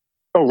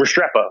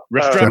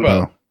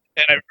 Restrepo.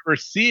 And I remember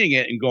seeing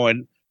it and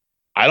going,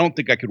 I don't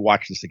think I could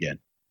watch this again.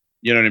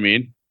 You know what I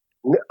mean?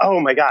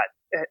 Oh my God.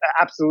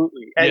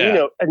 Absolutely.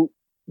 And, and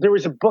there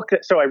was a book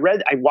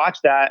I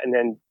watched that, and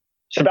then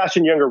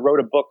Sebastian Junger wrote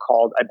a book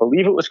called, I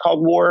believe it was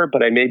called War,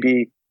 but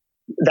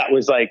that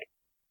was like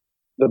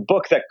the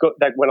book that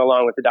went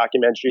along with the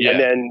documentary. Yeah. And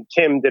then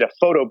Tim did a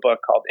photo book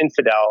called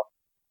Infidel.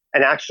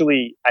 And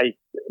actually,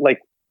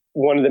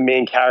 one of the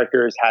main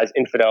characters has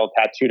Infidel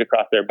tattooed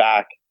across their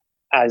back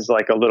as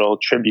like a little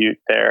tribute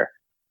there.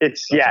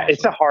 It's awesome.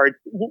 It's a hard.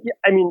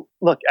 I mean,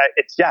 look,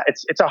 it's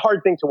a hard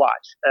thing to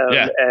watch.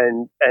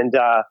 And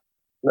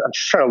I'm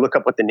just trying to look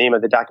up what the name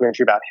of the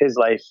documentary about his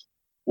life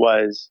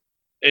was.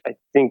 I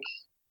think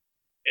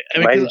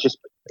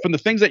from the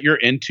things that you're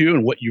into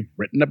and what you've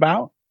written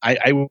about,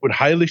 I would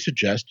highly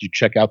suggest you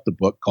check out the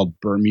book called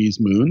Burmese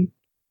Moon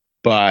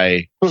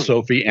by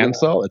Sophie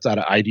Ansel. It's out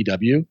of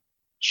IDW.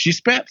 She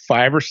spent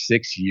 5 or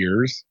 6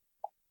 years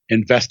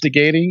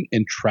investigating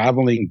and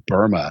traveling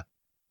Burma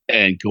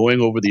and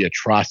going over the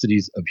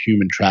atrocities of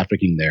human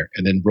trafficking there,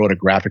 and then wrote a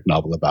graphic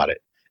novel about it.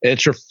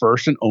 It's her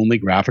first and only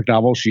graphic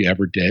novel she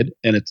ever did,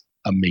 and it's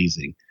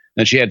amazing.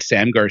 And she had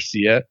Sam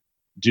Garcia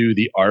do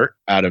the art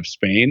out of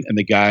Spain, and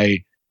the guy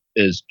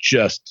is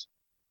just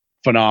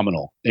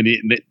phenomenal. And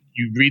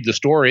you read the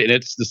story, and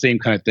it's the same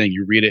kind of thing.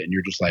 You read it, and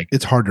you're just like,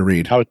 it's hard to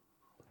read.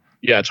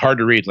 It's hard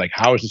to read. Like,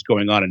 how is this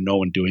going on and no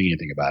one doing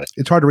anything about it?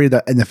 It's hard to read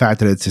that, and the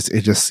fact that it's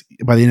just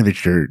by the end of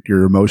it,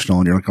 you're emotional,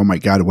 and you're like, oh my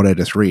God, what did I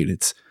just read?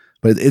 It's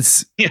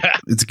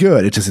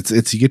good.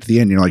 It's you get to the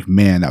end, and you're like,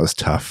 man, that was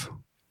tough.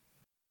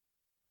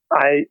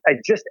 I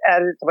just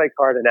added it to my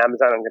cart on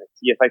Amazon. I'm going to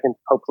see if I can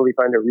hopefully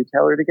find a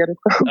retailer to get it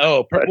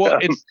from.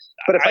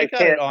 But if I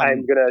can't,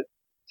 I'm going to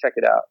check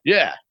it out.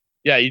 Yeah,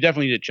 you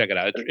definitely need to check it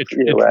out. It's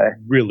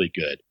really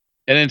good.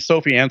 And then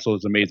Sophie Ansel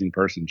is an amazing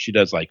person. She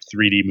does like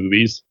 3D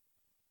movies.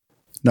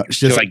 No,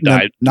 she just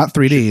not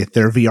 3D.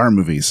 They're VR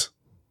movies.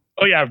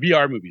 Oh yeah,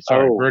 VR movies.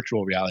 Sorry,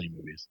 virtual reality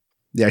movies.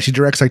 Yeah, she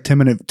directs like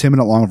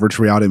 10-minute long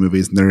virtual reality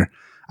movies, and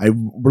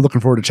we're looking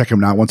forward to checking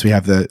them out once we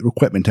have the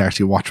equipment to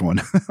actually watch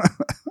one.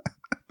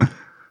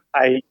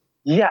 I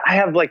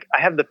have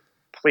the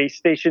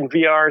PlayStation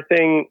VR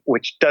thing,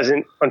 which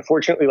doesn't,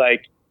 unfortunately,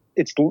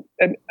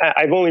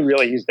 I've only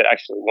really used it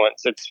actually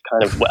once. It's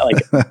kind of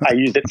I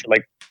used it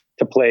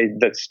to play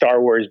the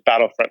Star Wars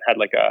Battlefront, had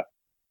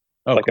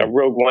a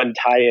Rogue One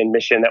tie-in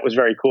mission that was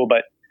very cool.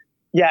 But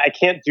yeah, I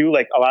can't do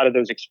like a lot of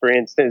those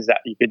experiences that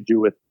you could do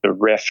with the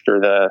Rift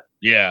or the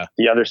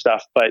other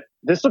stuff. But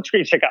this looks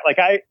great to check out. Like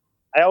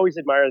I always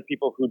admire the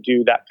people who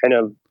do that kind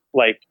of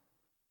like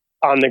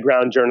on the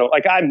ground journal.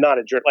 Like I'm not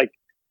a journal. Like,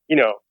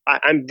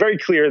 I'm very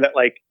clear that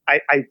like I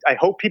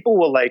hope people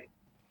will like,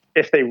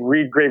 if they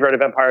read Graveyard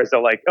of Empires,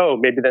 they'll like, oh,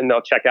 maybe then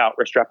they'll check out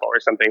Restrepo or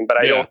something. But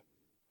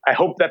I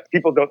hope that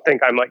people don't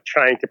think I'm like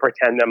trying to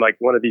pretend I'm like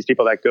one of these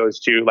people that goes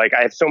to, like,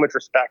 I have so much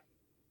respect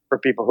for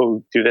people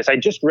who do this. I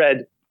just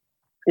read,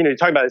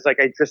 talking about this, like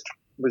I just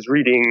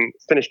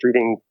finished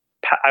reading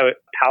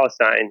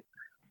Palestine,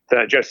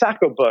 the Joe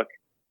Sacco book.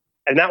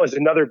 And that was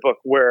another book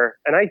where,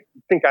 and I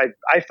think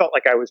I felt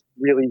like I was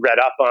really read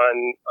up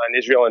on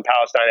Israel and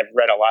Palestine. I've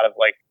read a lot of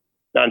like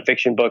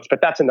nonfiction books, but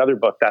that's another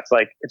book that's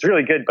like, it's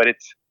really good, but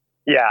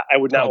I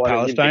would not want to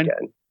read it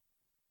again.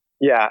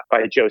 Yeah,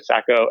 by Joe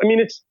Sacco. I mean,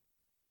 it's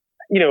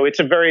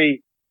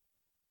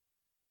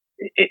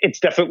it's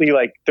definitely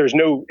like,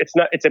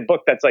 it's a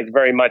book that's like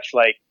very much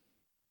like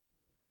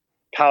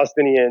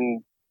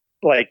Palestinian,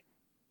 like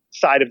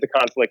side of the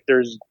conflict.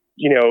 There's,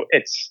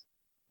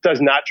 does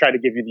not try to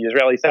give you the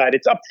Israeli side.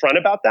 It's upfront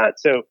about that.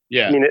 So,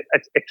 yeah. I mean,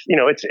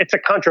 it's a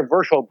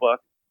controversial book,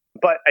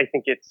 but I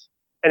think it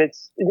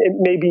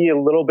may be a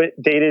little bit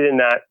dated in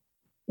that,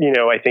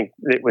 I think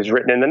it was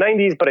written in the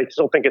 90s, but I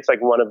still think it's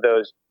like one of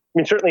those, I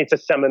mean, certainly it's a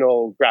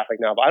seminal graphic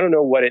novel. I don't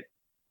know what I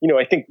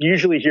think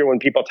usually here when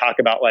people talk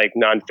about like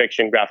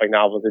nonfiction graphic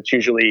novels, it's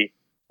usually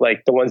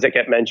like the ones that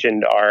get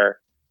mentioned are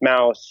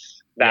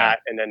Mouse,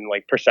 and then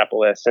like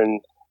Persepolis.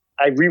 And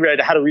I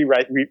had to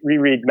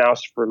reread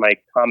Mouse for my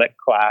comic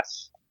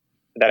class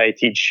that I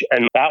teach,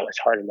 and that was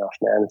hard enough,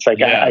 man. It's like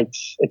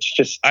it's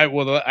just. I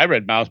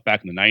read Mouse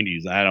back in the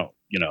 90s. I don't,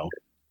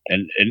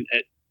 and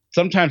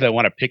sometimes I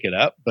want to pick it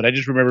up, but I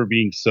just remember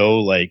being so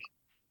like,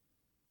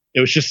 it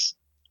was just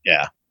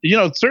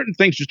certain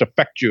things just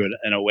affect you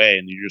in a way,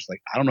 and you're just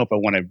like, I don't know if I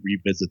want to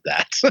revisit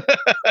that.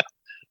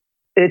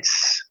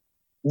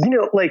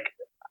 like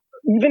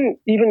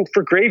even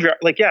for graveyard,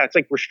 like, yeah, it's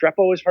like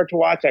Restrepo is hard to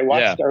watch. I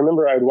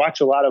remember I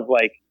watched a lot of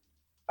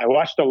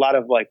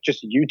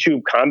just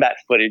YouTube combat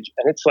footage,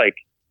 and it's like,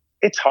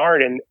 it's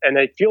hard. And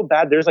I feel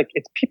bad. There's like,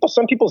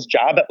 some people's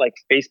job at like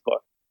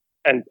Facebook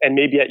and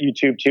maybe at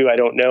YouTube too. I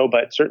don't know,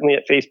 but certainly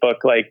at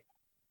Facebook, like,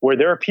 where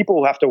there are people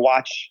who have to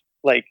watch,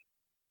 like,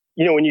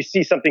 when you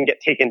see something get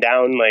taken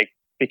down, like,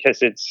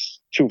 because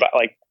it's too,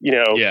 like,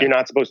 you're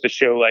not supposed to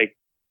show like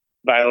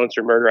violence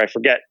or murder. I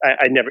forget.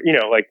 I never,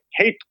 like,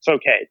 hate's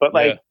okay, but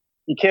like,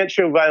 you can't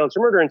show violence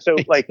or murder. And so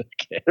like,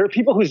 there are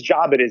people whose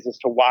job it is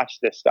to watch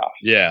this stuff.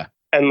 Yeah.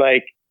 And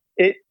like,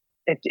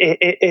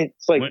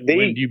 it's like when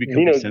do you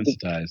become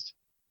desensitized?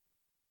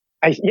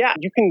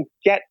 You can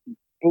get,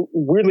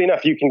 weirdly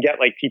enough, you can get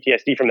like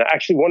PTSD from that.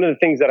 Actually, one of the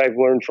things that I've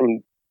learned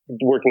from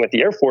working with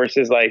the Air Force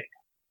is like,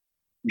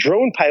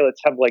 drone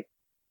pilots have like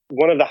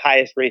one of the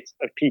highest rates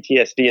of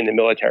PTSD in the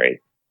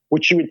military,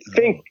 which you would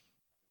think,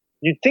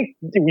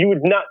 you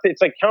would not,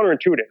 it's like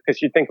counterintuitive,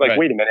 because you think like,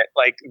 wait a minute,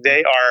 like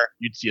they are,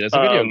 you'd see it as a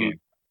video game.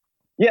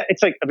 Yeah,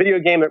 it's like a video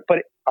game, but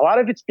a lot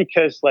of it's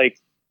because like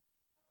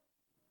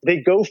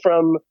they'll go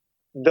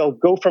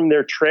from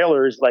their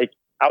trailers like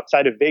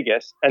outside of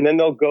Vegas, and then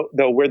they'll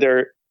where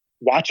they're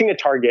watching a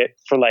target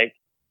for like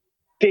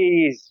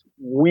days,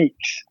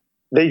 weeks.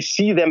 They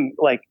see them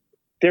like,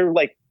 they're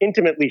like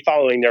intimately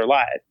following their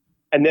lives,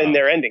 and then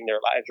they're ending their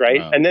lives,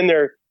 right? And then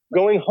they're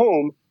going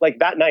home like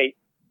that night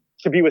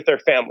to be with their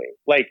family,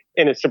 like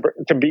in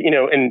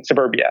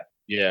suburbia.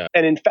 Yeah.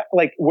 And in fact,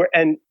 like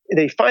and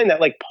they find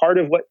that like part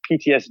of what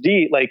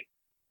PTSD, like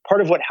part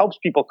of what helps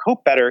people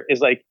cope better is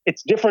like,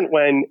 it's different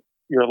when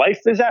your life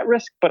is at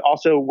risk, but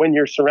also when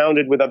you're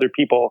surrounded with other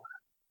people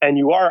and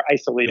you are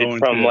isolated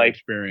from like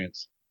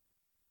experience.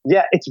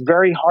 Yeah, it's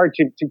very hard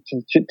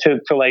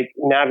to like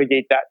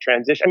navigate that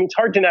transition. I mean, it's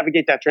hard to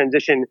navigate that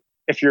transition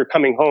if you're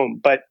coming home,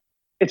 but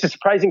it's a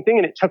surprising thing.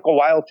 And it took a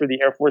while for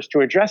the Air Force to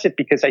address it,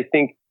 because I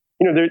think,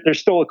 there's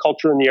still a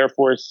culture in the Air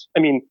Force. I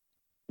mean,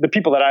 the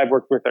people that I've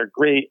worked with are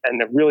great and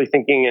they're really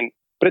thinking,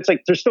 but it's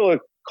like, there's still a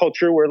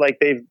culture where like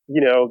they've,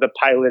 the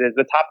pilot is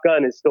the Top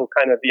Gun is still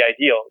kind of the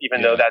ideal,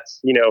 even though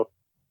that's,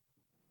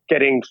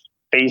 getting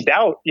phased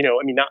out,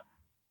 I mean, not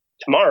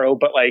tomorrow,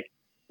 but like,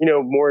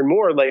 more and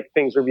more like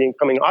things are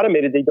becoming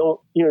automated. They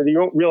don't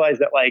realize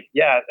that like,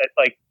 that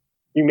like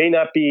you may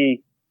not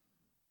be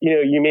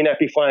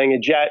flying a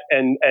jet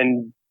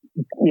and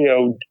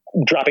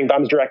dropping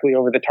bombs directly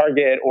over the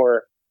target,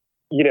 or,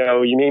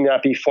 you may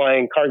not be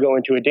flying cargo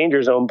into a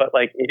danger zone, but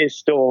like it is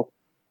still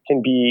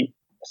can be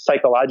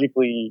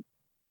psychologically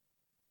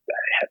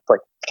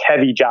like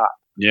heavy job.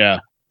 Yeah,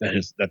 that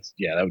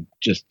would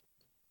just,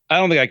 I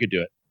don't think I could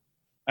do it.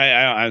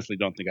 I honestly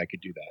don't think I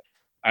could do that.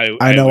 I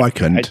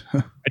couldn't.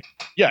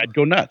 I'd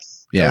go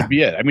nuts. Yeah. That would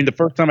be it. I mean, the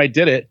first time I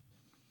did it,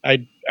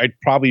 I'd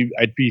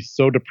be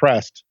so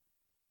depressed.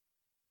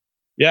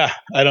 Yeah,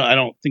 I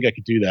don't think I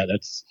could do that.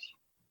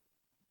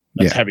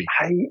 That's heavy.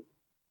 I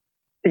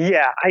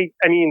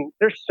mean,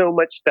 there's so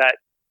much that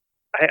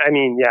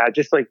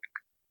just like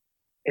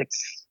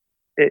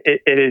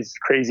it is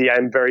crazy.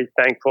 I'm very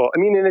thankful. I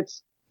mean,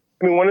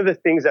 one of the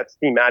things that's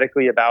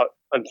thematically about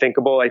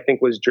Unthinkable, I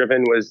think, was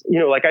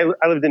like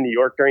I lived in New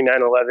York during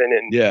 9/11,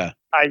 and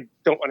I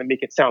don't want to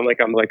make it sound like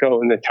I'm like,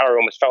 oh, and the tower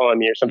almost fell on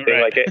me or something.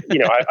 Right. Like it,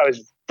 I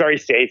was very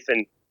safe,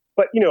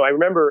 but I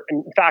remember,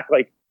 in fact,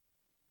 like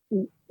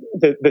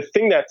the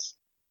thing that's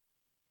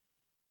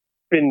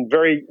been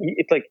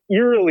it's like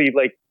eerily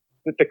like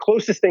the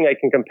closest thing I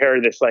can compare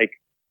to this, like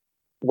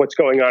what's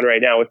going on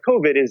right now with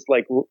COVID, is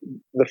like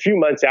the few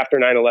months after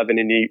 9/11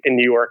 in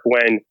New York,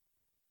 when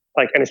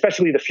like, and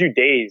especially the few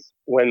days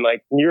when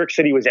like New York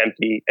City was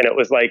empty, and it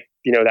was like,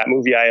 that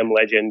movie I Am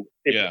Legend.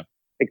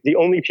 Like the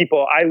only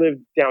people, I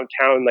lived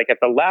downtown, like at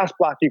the last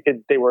block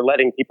they were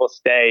letting people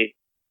stay.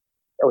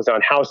 It was on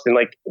Houston,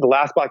 like the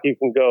last block you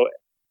can go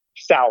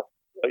south,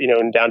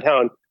 in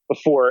downtown,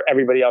 before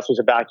everybody else was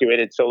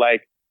evacuated. So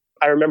like,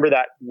 I remember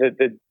that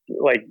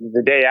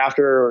the day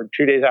after or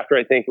 2 days after,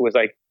 I think it was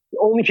like the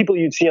only people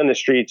you'd see on the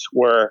streets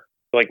were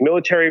like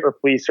military or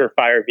police or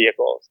fire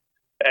vehicles.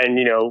 And,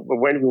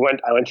 when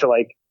I went to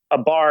like a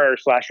bar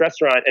 /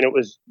 restaurant, and it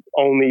was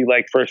only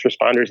like first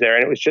responders there.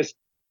 And it was just,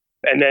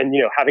 and then,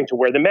 having to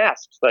wear the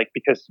masks, like,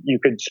 because you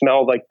could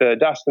smell like the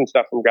dust and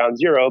stuff from ground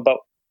zero. But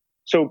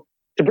so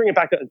to bring it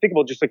back to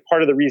Unthinkable, just like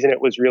part of the reason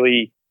it was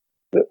really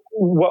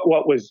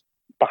what was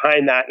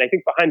behind that. And I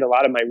think behind a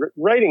lot of my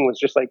writing was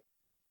just like,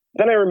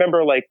 then I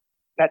remember like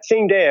that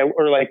same day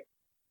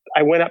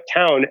I went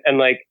uptown, and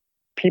like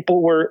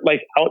people were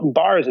like out in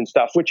bars and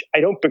stuff, which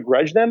I don't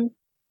begrudge them,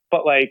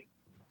 but like,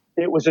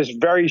 it was this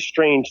very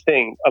strange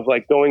thing of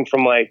like going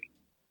from like,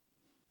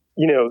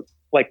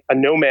 like a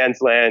no man's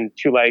land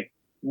to like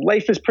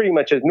life is pretty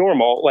much as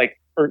normal, like,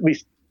 or at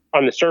least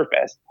on the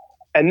surface.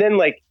 And then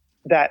like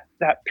that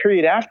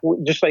period after,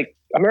 just like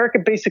America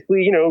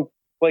basically,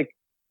 like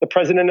the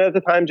president at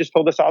the time just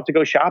told us all to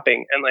go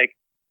shopping, and like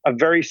a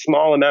very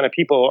small amount of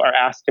people are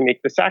asked to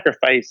make the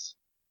sacrifice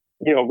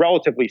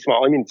relatively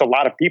small. I mean, it's a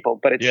lot of people,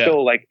 but it's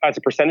still like as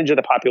a percentage of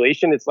the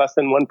population, it's less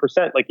than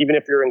 1%. Like even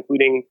if you're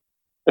including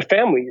the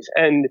families,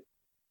 and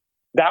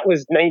that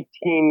was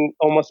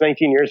almost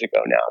 19 years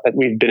ago now that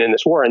we've been in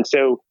this war. And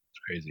so It's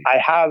crazy. I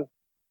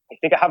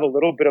think I have a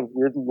little bit of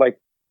weird, like,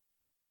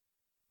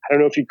 I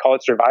don't know if you'd call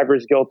it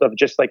survivor's guilt of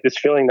just like this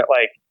feeling that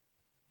like,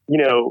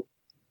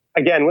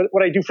 again,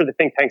 what I do for the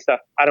think tank stuff,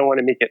 I don't want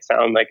to make it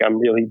sound like I'm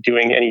really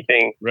doing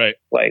anything, right?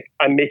 Like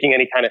I'm making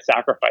any kind of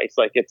sacrifice.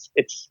 Like it's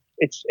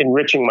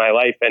enriching my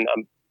life, and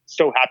I'm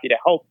so happy to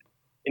help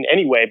in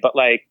any way. But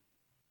like,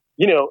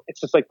 it's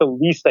just like the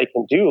least I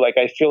can do. Like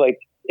I feel like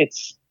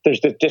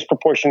there's the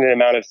disproportionate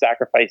amount of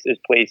sacrifice is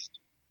placed,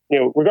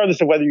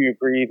 regardless of whether you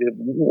agree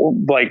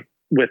like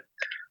with,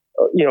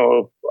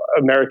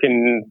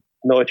 American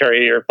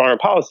military or foreign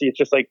policy. It's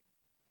just like,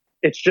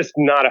 it's just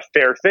not a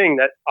fair thing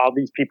that all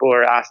these people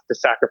are asked to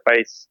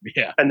sacrifice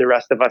and the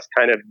rest of us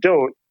kind of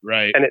don't.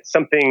 Right. And it's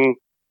something,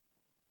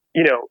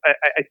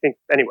 I think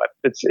anyway,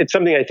 it's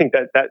something I think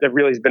that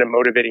really has been a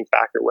motivating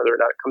factor, whether or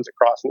not it comes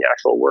across in the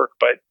actual work.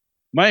 But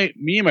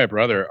me and my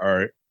brother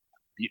are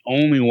the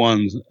only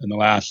ones in the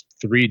last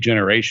 3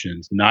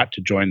 generations not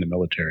to join the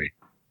military.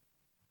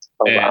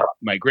 Oh, wow.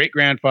 My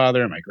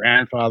great-grandfather, my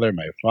grandfather,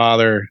 my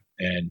father,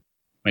 and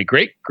my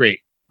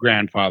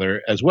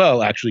great-great-grandfather as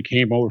well actually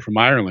came over from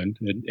Ireland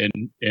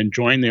and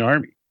joined the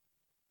army.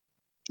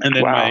 And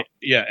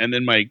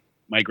then my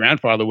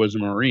grandfather was a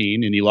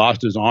Marine, and he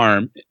lost his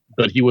arm,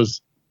 but he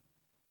was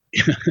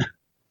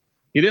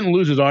he didn't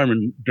lose his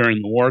arm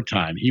during the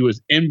wartime. He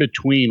was in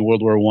between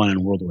World War I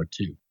and World War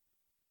II.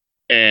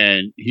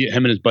 And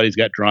him and his buddies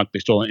got drunk. They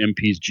stole an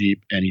MP's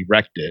Jeep, and he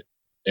wrecked it,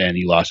 and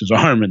he lost his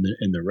arm in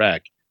the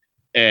wreck.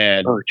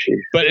 And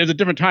but it was a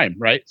different time,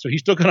 right? So he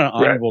still got an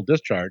honorable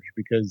discharge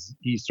because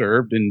he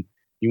served and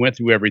he went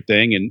through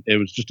everything, and it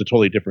was just a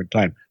totally different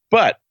time.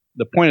 But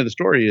the point of the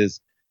story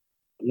is,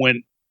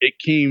 when it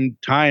came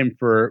time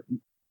for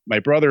my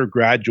brother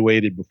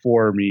graduated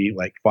before me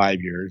like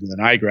 5 years, and then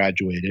I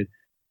graduated,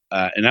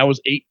 and I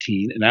was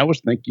 18, and I was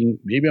thinking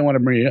maybe I want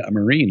to be a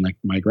Marine like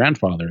my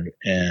grandfather,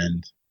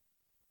 and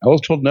I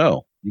was told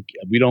no, you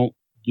don't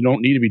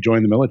need to be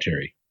joining the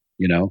military.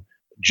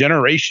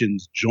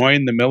 Generations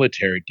joined the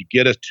military to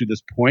get us to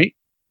this point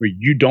where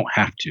you don't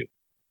have to.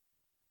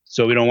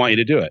 So we don't want you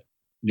to do it,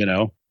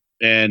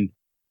 And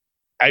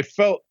I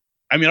felt,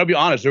 I'll be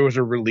honest, there was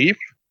a relief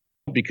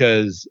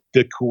because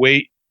the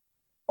Kuwait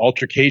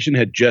altercation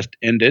had just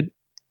ended.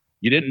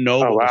 You didn't know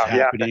what was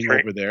happening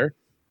over there,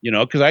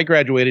 because I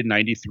graduated in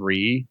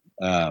 93.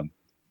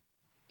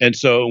 And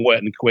so what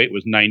in Kuwait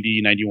was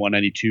 90, 91,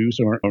 92,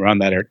 somewhere around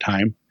that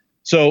time.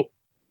 So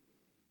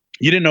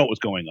you didn't know what was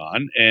going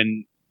on,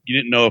 and you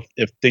didn't know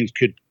if things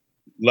could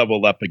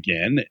level up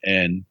again.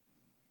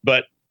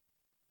 But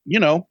you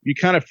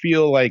kind of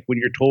feel like when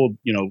you're told,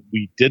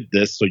 we did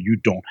this so you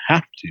don't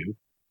have to,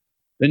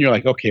 then you're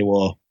like, okay,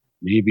 well,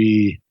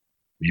 maybe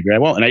I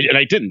won't. And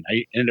I didn't.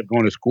 I ended up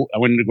going to school. I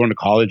went into going to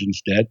college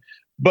instead.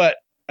 But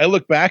I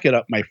look back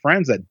at my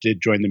friends that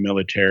did join the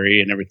military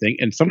and everything,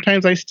 and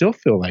sometimes I still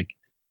feel like,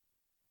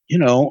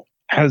 I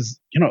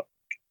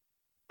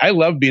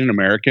love being an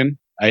American.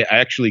 I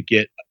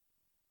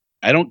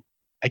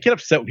get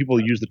upset when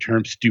people use the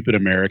term stupid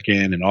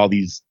American and all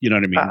these, you know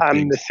what I mean?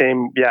 I'm the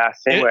same. Yeah.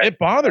 Same way. It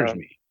bothers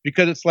me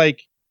because it's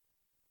like,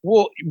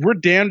 well, we're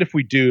damned if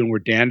we do and we're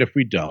damned if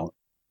we don't.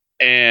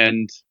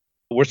 And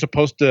we're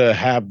supposed to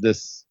have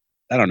this,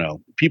 I don't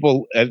know,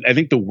 I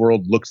think the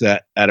world looks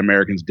at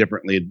Americans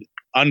differently,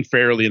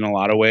 unfairly in a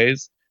lot of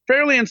ways,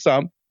 fairly in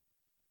some,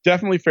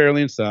 definitely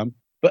fairly in some,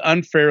 but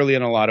unfairly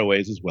in a lot of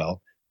ways as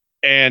well.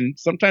 And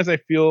sometimes I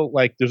feel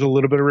like there's a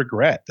little bit of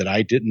regret that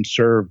I didn't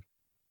serve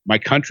my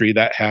country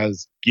that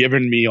has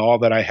given me all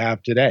that I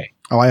have today.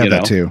 Oh, I have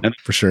that too,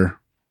 for sure.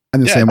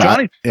 And the same way.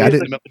 I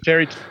did the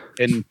military,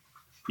 and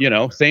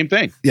same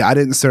thing. Yeah, I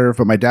didn't serve,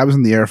 but my dad was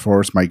in the Air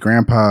Force. My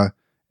grandpa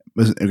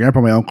and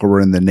my uncle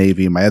were in the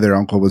Navy. My other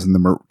uncle was in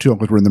two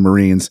uncles were in the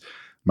Marines.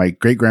 My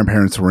great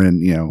grandparents were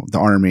in the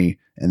Army.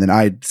 And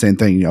then same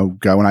thing.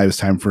 When I was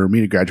time for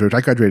me to graduate,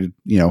 I graduated.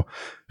 A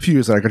few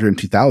years later, I graduated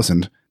in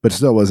 2000, but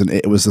still wasn't.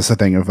 It was just a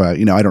thing of I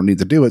don't need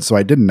to do it, so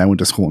I didn't. I went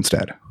to school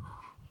instead.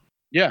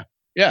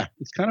 Yeah,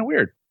 it's kind of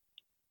weird.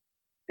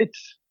 I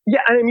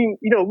mean,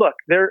 look,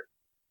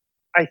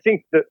 I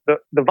think the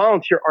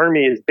volunteer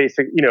army is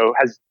basic.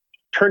 Has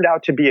turned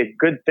out to be a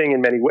good thing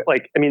in many ways.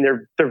 Like, I mean,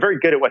 they're very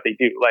good at what they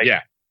do. Like,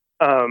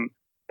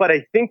 but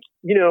I think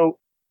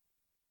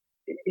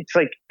it's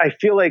like I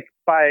feel like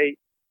by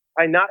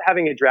not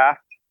having a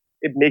draft,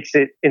 it makes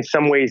it in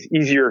some ways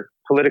easier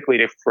politically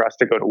for us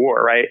to go to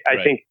war, right?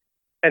 I think,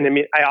 and I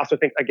mean, I also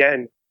think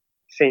again,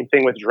 same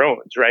thing with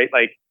drones, right?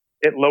 Like,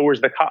 it lowers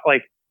the cost.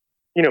 Like,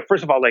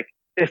 first of all, like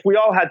if we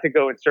all had to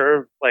go and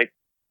serve, like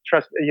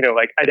I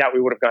doubt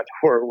we would have gone to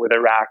war with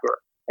Iraq, or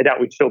I doubt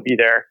we'd still be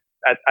there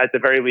at the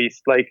very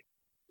least. Like,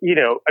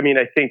 I mean,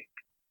 I think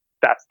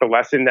that's the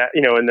lesson that,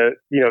 and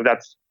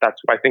that's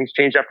why things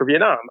changed after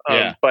Vietnam.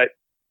 But,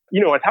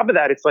 on top of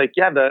that, it's like,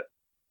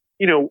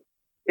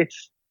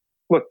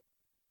 look,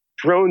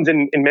 drones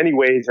in many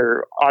ways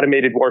or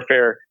automated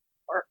warfare,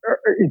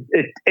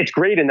 it's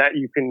great in that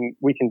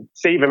we can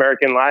save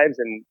American lives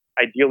and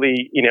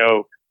ideally,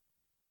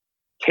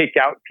 take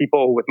out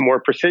people with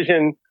more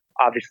precision.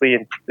 Obviously,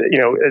 it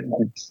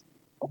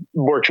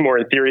works more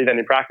in theory than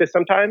in practice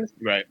sometimes.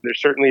 Right. There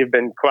certainly have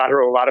been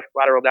a lot of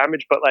collateral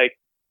damage, but like,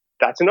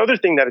 that's another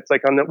thing that it's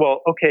like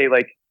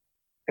like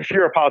if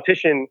you're a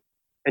politician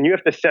and you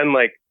have to send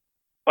like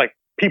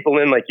people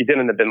in like you did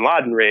in the Bin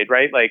Laden raid,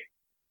 right? Like,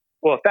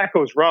 well, if that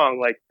goes wrong,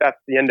 like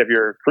that's the end of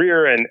your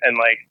career. And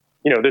like,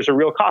 there's a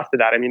real cost to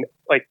that. I mean,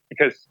 like,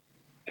 because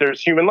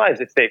there's human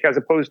lives at stake as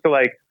opposed to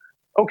like,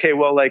 okay,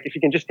 well, like if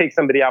you can just take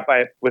somebody out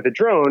with a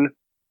drone,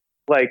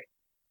 like,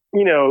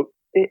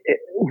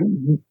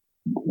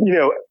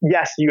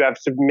 yes,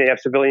 may have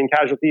civilian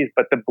casualties,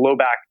 but the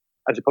blowback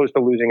as opposed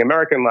to losing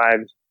American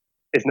lives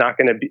is not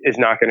going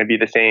to be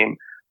the same.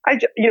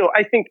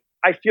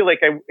 I feel like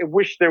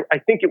I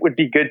think it would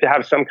be good to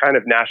have some kind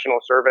of national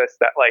service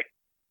that like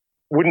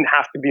wouldn't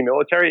have to be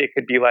military. It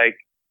could be like,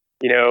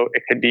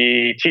 it could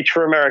be Teach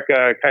for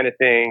America kind of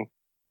thing.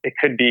 It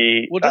could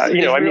be,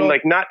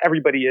 like not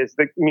everybody is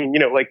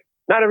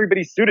not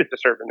everybody's suited to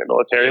serve in the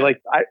military. Yeah.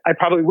 Like I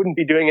probably wouldn't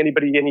be doing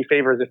anybody any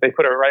favors if they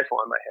put a rifle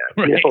in my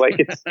hand. Right. Like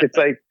it's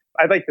like,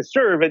 I'd like to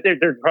serve, but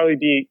there'd probably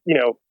be,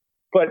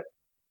 but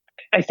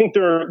I think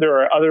there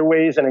are other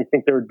ways, and I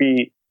think there would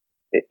be,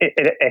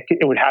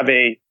 it would have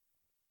a,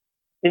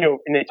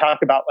 and they talk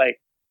about like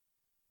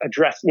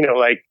address,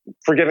 like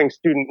forgiving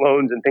student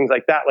loans and things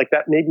like that. Like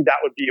that, maybe that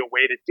would be a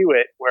way to do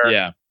it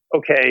where,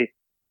 okay,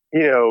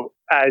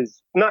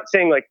 as I'm not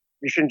saying like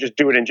you shouldn't just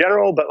do it in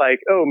general, but like,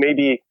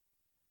 maybe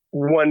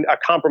a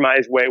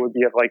compromise way would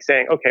be of like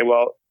saying, okay,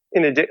 well,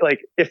 like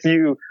if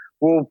you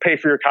will pay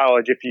for your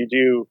college, if you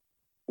do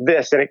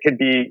this, and it could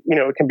be,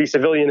 it can be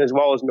civilian as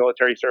well as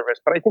military service.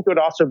 But I think it would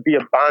also be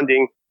a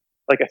bonding,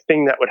 like a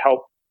thing that would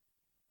help,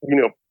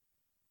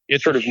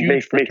 it's sort of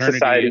make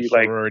society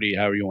like sorority,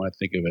 however you want to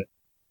think of it.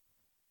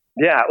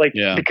 Yeah. Like,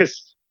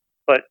 because,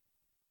 but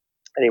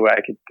anyway,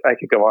 I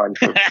could go on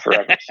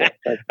forever. So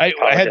I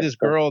had this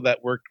girl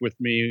that worked with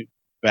me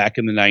back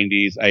in the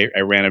 90s.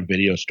 I ran a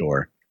video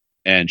store,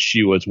 and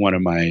she was one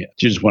of my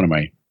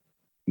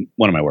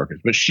workers,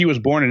 but she was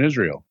born in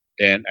Israel.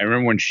 And I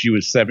remember when she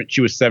was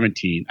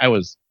 17, I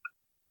was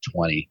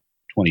 20,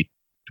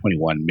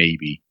 21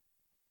 maybe.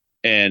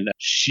 And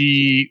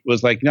she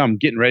was like, no, I'm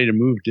getting ready to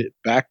move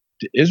back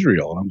to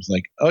Israel. And I was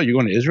like, oh, you're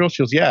going to Israel?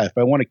 She goes, yeah, if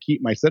I want to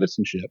keep my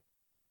citizenship,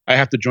 I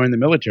have to join the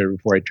military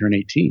before I turn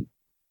 18.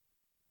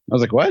 I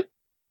was like, what?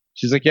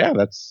 She's like, yeah,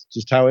 that's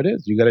just how it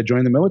is. You got to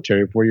join the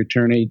military before you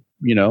turn 8.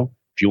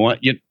 If you want,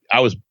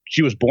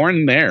 she was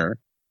born there,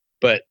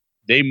 but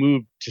they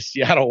moved to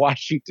Seattle,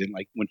 Washington,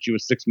 like when she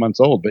was 6 months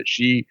old, but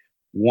she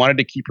wanted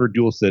to keep her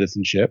dual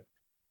citizenship,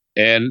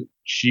 and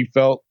she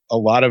felt a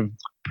lot of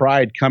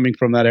pride coming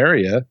from that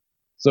area.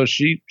 So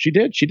she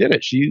did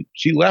it. She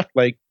left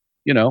like,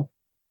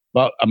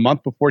 about a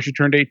month before she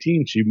turned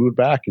 18, she moved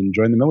back and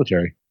joined the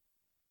military.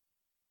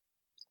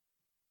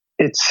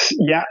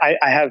 I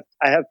have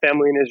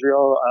family in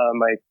Israel.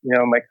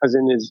 My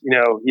cousin is,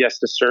 he has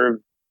to serve,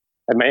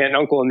 and my aunt and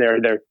uncle, and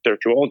they're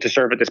too old to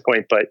serve at this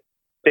point, but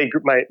they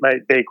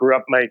grew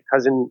up, my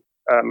cousin,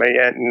 my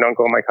aunt and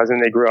uncle, and my cousin,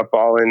 they grew up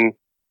all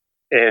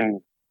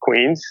in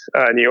Queens,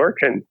 New York.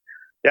 And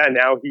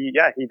now he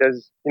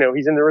does,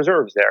 he's in the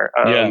reserves there.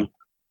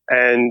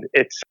 And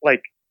it's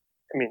like,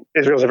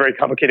 Israel's a very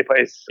complicated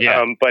place,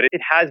 but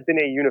it has been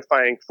a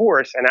unifying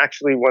force. And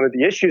actually one of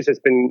the issues that's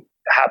been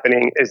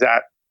happening is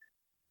that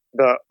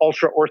the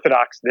ultra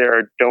Orthodox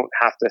there don't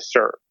have to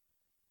serve.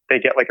 They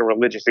get like a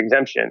religious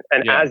exemption.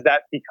 And as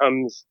that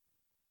becomes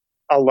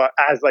a lot,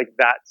 as like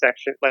that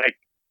section, like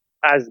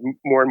as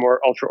more and more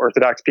ultra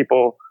Orthodox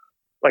people,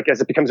 like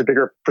as it becomes a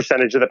bigger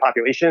percentage of the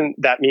population,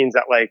 that means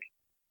that like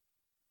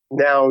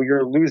now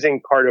you're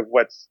losing part of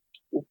what's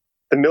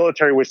the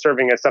military was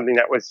serving as something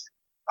that was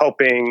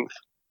helping,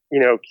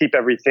 keep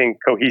everything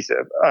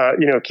cohesive,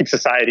 keep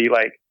society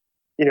like,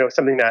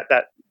 something that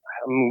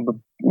I'm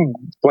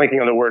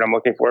blanking on the word I'm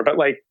looking for, but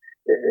like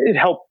it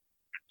helped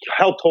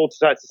hold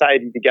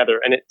society together.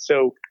 And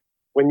so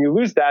when you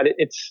lose that,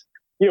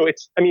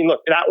 look,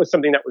 that was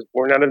something that was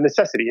born out of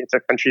necessity. It's a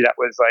country that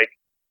was like,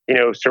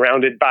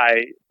 surrounded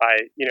by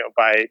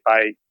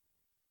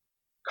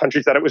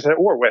countries that it was at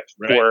war with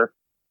for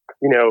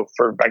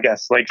I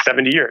guess like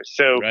 70 years.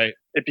 So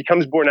it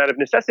becomes born out of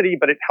necessity,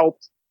 but it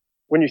helped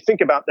when you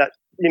think about that,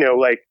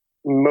 like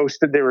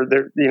most of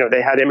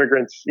they had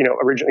immigrants,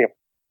 originally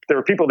there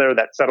were people there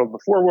that settled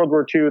before World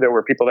War II. There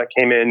were people that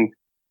came in,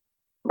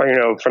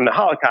 from the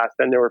Holocaust.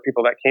 Then there were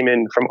people that came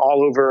in from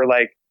all over,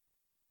 like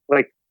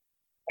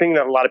thing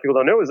that a lot of people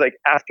don't know is like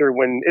after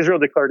when Israel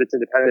declared its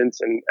independence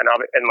and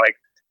like,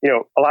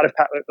 a lot of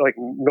like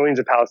millions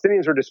of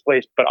Palestinians were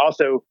displaced, but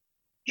also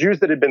Jews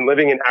that had been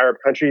living in Arab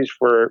countries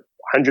for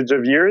hundreds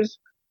of years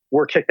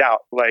were kicked out,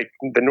 like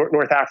the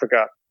North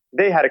Africa.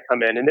 They had to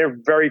come in, and they're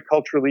very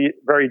culturally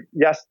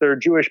yes, they're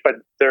Jewish, but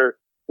they're,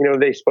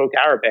 they spoke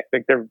Arabic.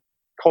 Like they're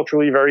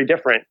culturally very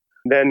different.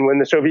 Then when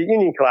the Soviet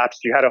Union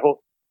collapsed, you had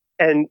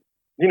and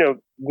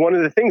one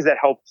of the things that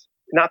helped,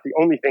 not the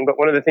only thing, but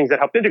one of the things that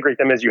helped integrate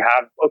them is you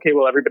have, okay,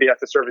 well, everybody has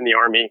to serve in the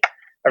army.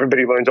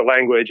 Everybody learns a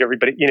language.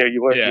 Everybody, you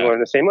learn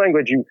the same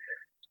language.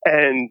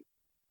 And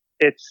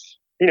it's,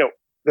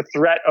 the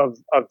threat of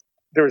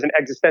there was an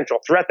existential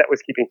threat that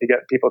was keeping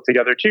people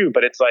together too.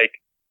 But it's like,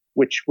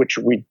 which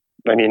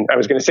I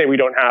was going to say we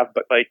don't have,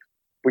 but like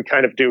we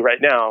kind of do right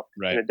now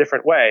in a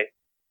different way.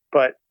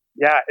 But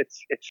yeah,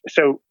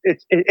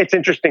 it's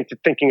interesting to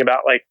thinking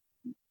about like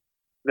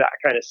that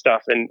kind of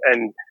stuff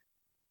and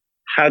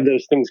how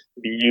those things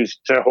can be used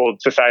to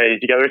hold society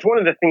together. It's one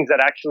of the things that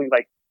actually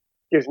like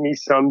gives me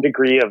some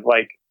degree of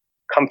like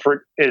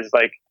comfort is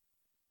like,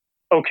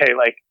 okay,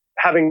 like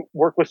having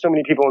worked with so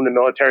many people in the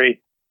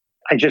military,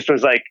 I just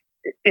was like,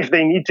 if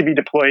they need to be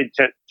deployed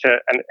to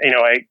and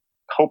I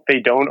hope they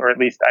don't, or at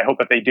least I hope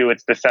that they do,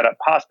 it's to set up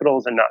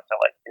hospitals and not to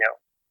like,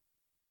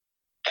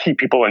 keep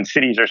people in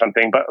cities or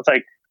something. But it's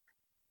like,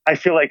 I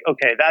feel like,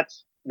 okay,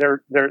 that's,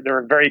 they're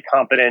very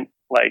competent,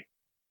 like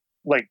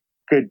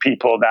good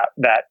people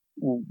that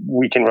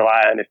we can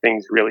rely on if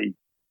things really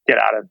get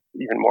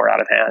even more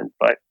out of hand.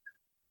 But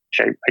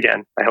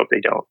again, I hope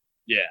they don't.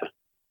 Yeah.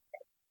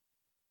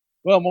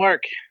 Well,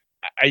 Mark,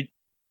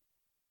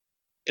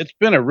 it's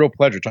been a real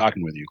pleasure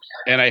talking with you,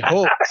 and I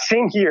hope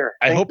same here.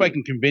 I hope I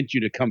can convince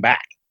you to come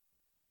back.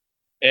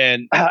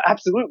 And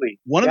absolutely,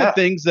 one of the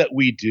things that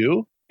we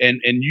do, and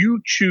you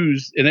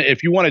choose, and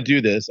if you want to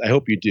do this, I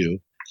hope you do.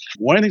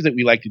 One of the things that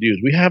we like to do is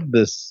we have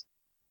this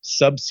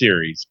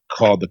sub-series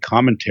called the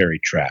commentary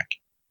track,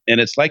 and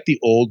it's like the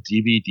old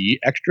DVD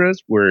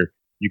extras where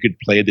you could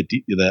play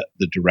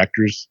the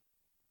directors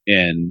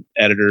and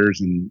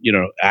editors and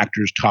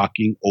actors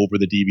talking over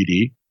the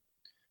DVD.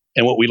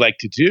 And what we like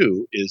to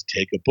do is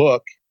take a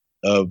book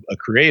of a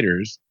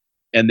creator's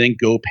and then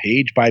go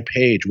page by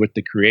page with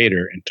the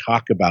creator and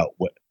talk about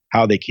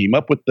how they came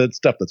up with the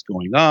stuff that's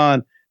going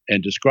on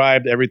and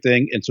describe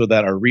everything, and so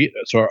that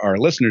our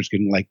listeners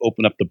can like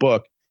open up the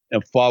book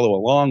and follow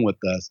along with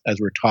us as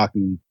we're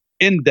talking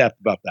in depth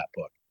about that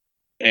book.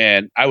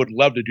 And I would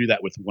love to do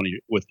that with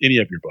any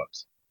of your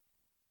books.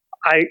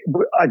 I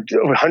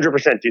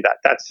 100% do that.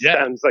 That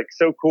sounds like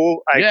so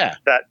cool.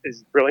 That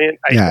is brilliant.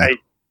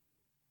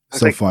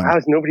 So like, fun. How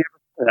has nobody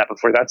ever done that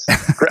before? That's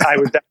I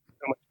was that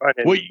so much fun.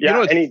 And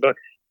well, any book.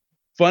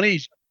 Funny,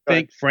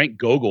 think Frank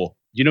Gogol.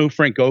 You know who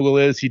Frank Gogol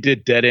is? He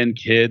did Dead End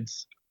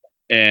Kids,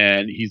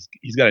 and he's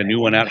got a new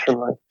one out.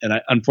 And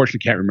I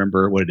unfortunately can't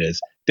remember what it is.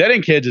 Dead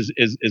End Kids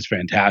is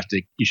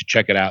fantastic. You should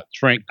check it out. It's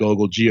Frank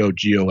Gogol,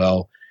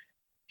 Gogol.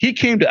 He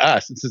came to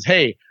us and says,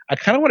 "Hey, I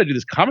kind of want to do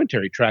this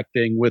commentary track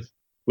thing with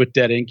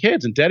Dead End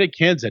Kids." And Dead End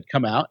Kids had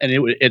come out, and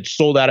it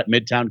sold out at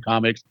Midtown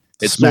Comics.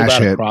 It sold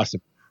out across the.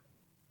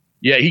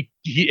 Yeah,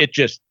 it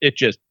just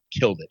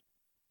killed it.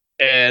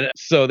 And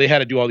so they had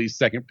to do all these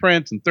second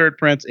prints and third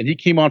prints, and he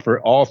came on for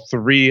all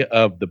three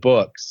of the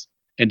books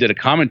and did a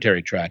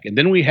commentary track. And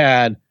then we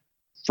had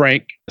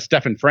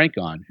Stephen Frank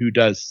on, who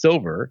does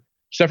Silver.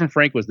 Stephen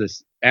Frank was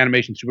this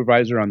animation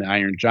supervisor on the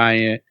Iron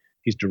Giant.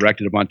 He's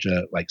directed a bunch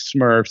of like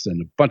Smurfs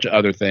and a bunch of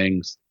other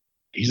things.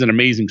 He's an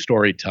amazing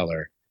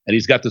storyteller, and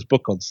he's got this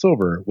book called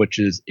Silver, which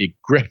is a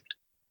grift.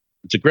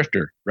 It's a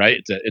grifter,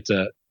 right?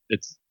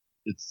 It's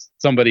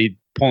somebody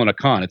pulling a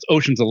con. It's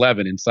Ocean's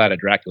 11 inside of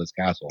Dracula's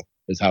castle,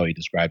 is how he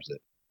describes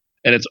it,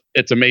 and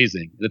it's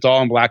amazing. It's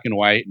all in black and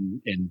white,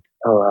 and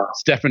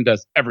Stefan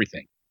does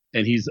everything,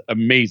 and he's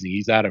amazing.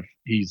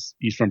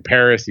 He's from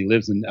Paris. He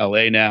lives in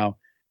LA now,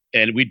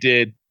 and we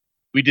did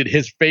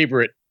his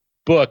favorite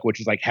book, which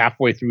is like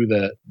halfway through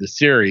the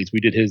series. We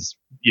did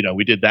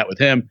we did that with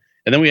him,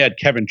 and then we had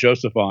Kevin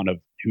Joseph on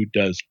who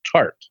does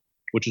Tart,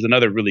 which is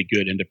another really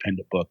good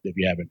independent book if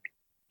you haven't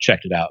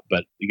checked it out.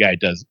 But the guy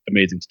does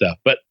amazing stuff.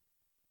 But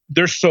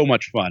they're so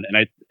much fun,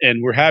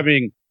 and we're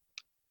having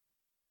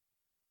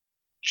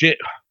J.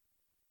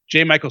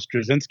 Michael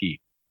Straczynski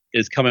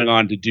is coming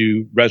on to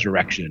do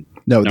Resurrection.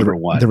 No, number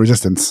one, The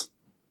Resistance.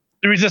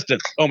 The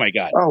Resistance. Oh my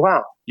God. Oh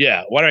wow.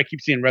 Yeah. Why do I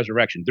keep seeing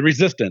Resurrection? The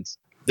Resistance,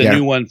 the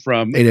new one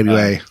from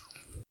AWA.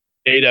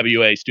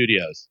 AWA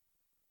Studios.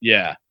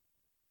 Yeah.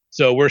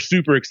 So we're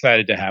super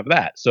excited to have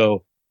that.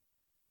 So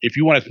if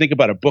you want to think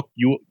about a book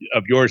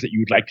of yours that you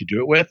would like to do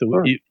it with,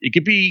 it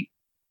could be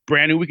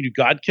brand new. We could do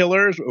God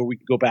Killers, or we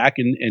could go back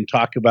and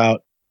talk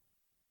about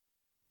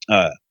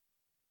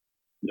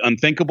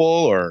Unthinkable,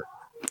 or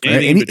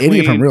any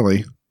of them,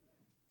 really.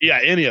 Yeah,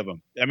 any of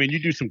them. I mean,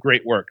 you do some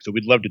great work, so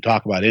we'd love to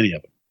talk about any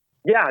of them.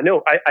 Yeah,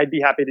 no, I'd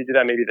be happy to do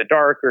that. Maybe The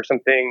Dark or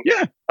something.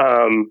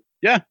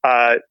 Yeah.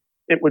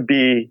 It would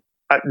be,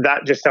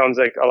 that just sounds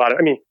like a lot of,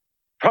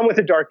 problem with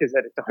The Dark is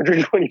that it's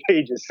 120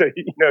 pages. So,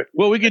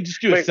 Well, we could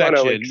just do a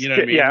section, you know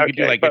what I mean? Yeah, we could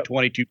do like a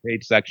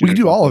 22-page section. We could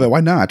do all of it.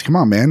 Why not? Come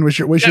on, man. What's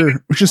your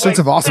sense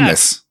of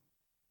awesomeness?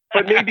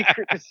 But maybe,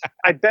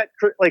 I bet,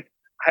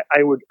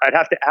 I'd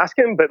have to ask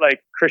him, but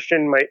like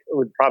Christian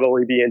would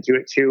probably be into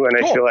it too.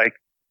 And I feel like,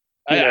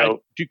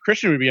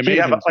 Christian would be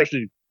amazing,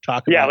 especially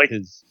talk about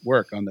his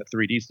work on that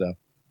 3D stuff.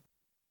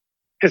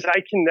 Because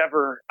I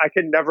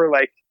could never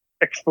like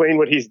explain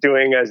what he's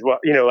doing as well,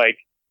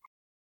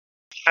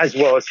 as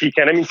well as he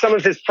can. I mean, some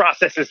of his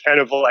process is kind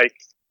of like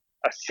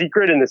a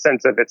secret in the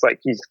sense of it's like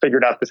he's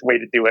figured out this way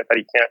to do it that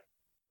he can't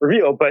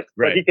reveal, but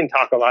he can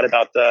talk a lot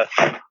about the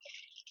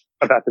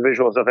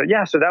visuals of it.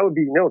 Yeah, so that would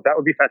be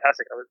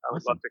fantastic. I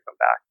would love to come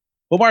back.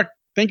 Well, Mark,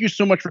 thank you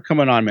so much for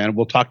coming on, man.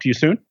 We'll talk to you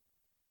soon.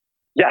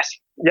 Yes.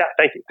 Yeah.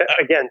 Thank you.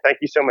 Again, thank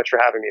you so much for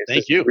having me.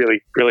 Thank you.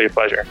 Really, really a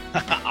pleasure.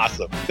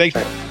 Awesome. Thanks.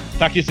 Right.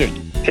 Talk to you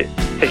soon.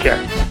 Take care.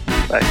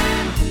 Bye.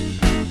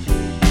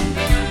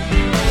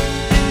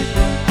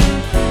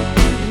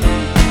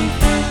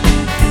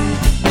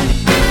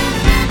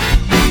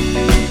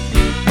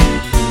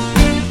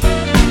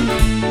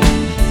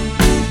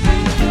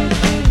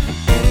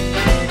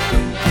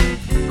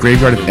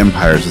 Graveyard of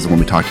Empires is the one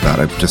we talked about.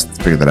 I just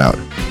figured that out.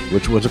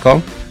 What's it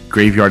called?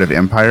 Graveyard of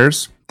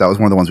Empires. That was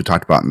one of the ones we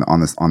talked about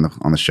on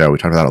the show. We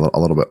talked about it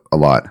a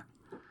lot.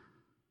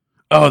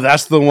 Oh,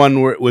 that's the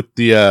one with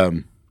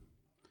the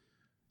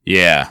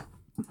yeah.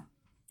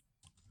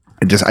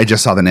 I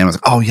just saw the name. I was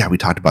like, oh yeah, we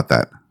talked about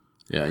that.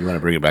 Yeah, you want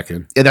to bring it back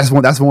in? Yeah, that's the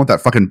one with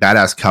that fucking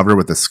badass cover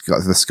with the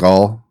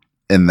skull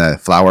and the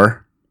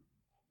flower.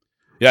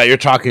 Yeah, you're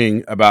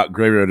talking about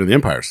Graveyard of the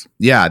Empires.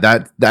 Yeah,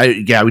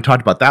 we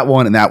talked about that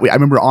one and that. I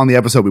remember on the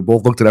episode we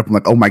both looked it up and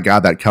like, oh my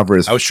god, that cover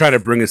is. I was trying to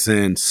bring us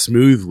in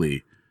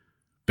smoothly,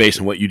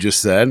 based on what you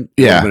just said.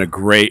 Yeah, it's been a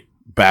great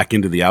back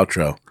into the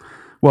outro.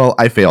 Well,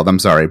 I failed. I'm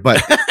sorry,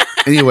 but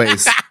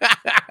anyways,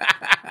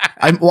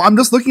 I'm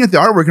just looking at the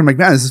artwork and I'm like,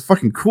 man, this is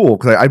fucking cool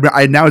because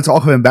I now it's all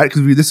coming back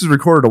because this was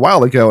recorded a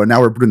while ago and now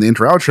we're doing the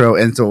intro outro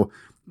and so.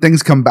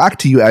 Things come back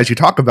to you as you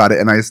talk about it,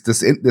 and I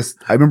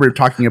remember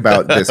talking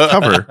about this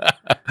cover,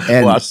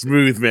 and wow,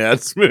 smooth, man,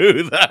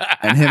 smooth,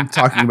 and him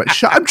talking about.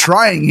 I'm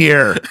trying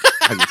here.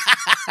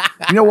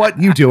 You know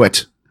what? You do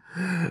it.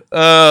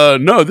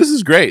 No, this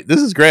is great.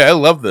 This is great. I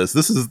love this.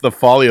 This is the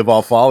folly of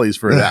all follies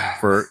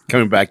for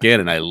coming back in,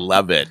 and I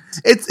love it.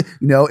 It's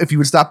if you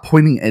would stop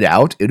pointing it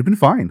out, it'd have been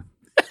fine,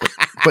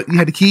 but you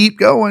had to keep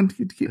going.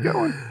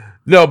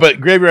 No, but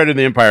Graveyard of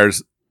the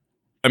Empires,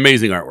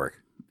 amazing artwork.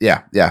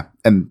 Yeah,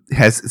 and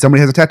somebody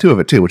has a tattoo of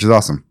it too, which is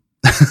awesome.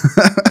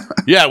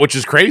 Yeah, which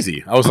is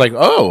crazy. I was like,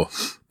 oh,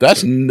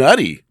 that's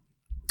nutty.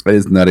 It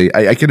is nutty.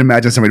 I can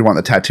imagine somebody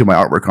wanting to tattoo my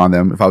artwork on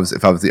them. If I was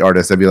the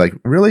artist, I'd be like,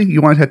 really?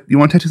 You want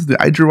tattoos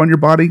that I drew on your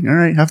body? All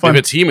right, have fun. If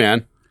it's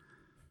He-Man.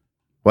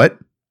 What?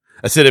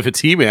 I said if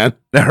it's He-Man.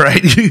 All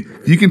right,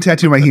 you can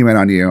tattoo my He-Man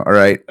on you. All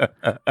right.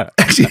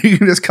 Actually, you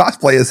can just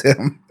cosplay as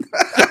him.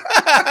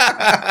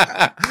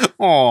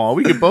 Oh,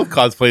 we can both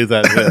cosplay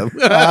that him.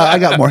 I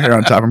got more hair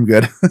on top. I'm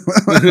good.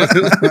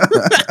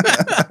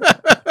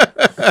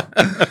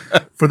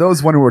 For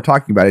those wondering what we're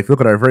talking about, if you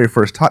look at our very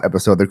first Tot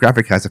episode, the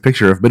graphic has a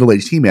picture of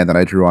middle-aged He-Man that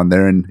I drew on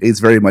there, and he's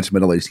very much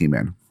middle-aged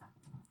He-Man.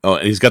 Oh,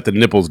 and he's got the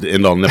nipples to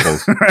end all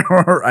nipples.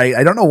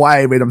 I don't know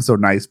why I made him so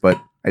nice, but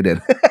I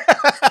did.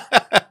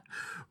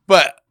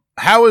 But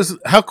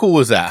how cool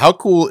is that? How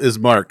cool is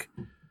Mark?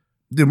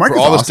 Dude, Mark for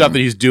is all awesome. the stuff that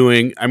he's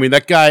doing. I mean,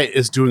 that guy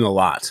is doing a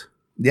lot.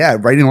 Yeah,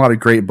 writing a lot of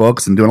great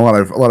books and doing a lot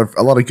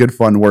of good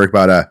fun work.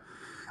 About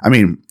I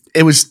mean,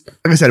 it was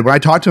like I said when I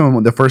talked to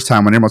him the first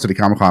time when Emerald City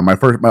Comic Con.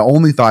 My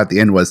only thought at the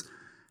end was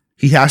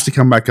he has to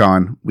come back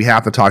on. We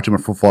have to talk to him a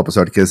full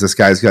episode because this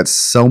guy's got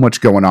so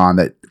much going on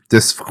that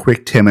this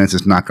quick 10 minutes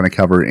is not going to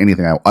cover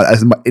anything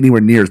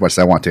anywhere near as much as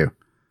I want to.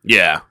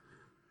 Yeah.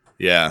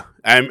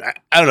 I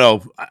don't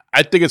know.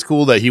 I think it's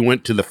cool that he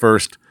went to the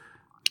first,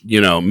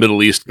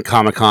 Middle East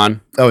Comic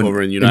Con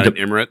over in United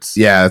Emirates.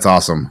 Yeah, that's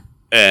awesome.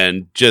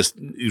 And just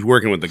he's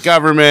working with the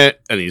government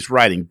and he's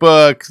writing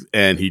books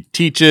and he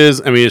teaches.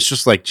 I mean, it's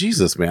just like,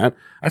 Jesus, man,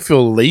 I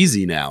feel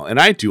lazy now and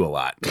I do a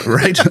lot.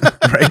 Right.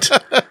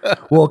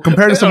 Well,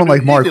 compared to someone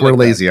like Mark, we're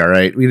lazy, all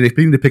right? We need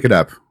to pick it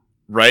up.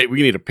 Right?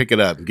 We need to pick it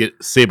up and get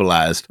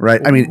Sableized.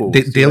 Right. I mean,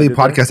 daily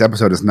podcast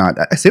episode is not...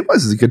 Sableized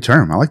is a good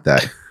term. I like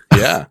that.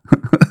 Yeah.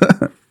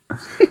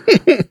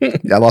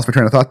 Yeah, I lost my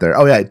train of thought there.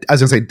 Oh, yeah. I was going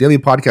to say, daily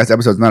podcast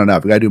episode is not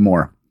enough. We got to do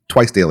more.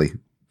 Twice daily.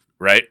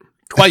 Right.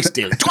 Twice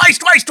daily. Twice.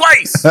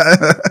 And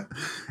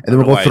then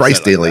we'll go thrice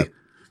daily.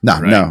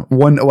 Like no.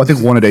 I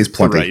think one a day is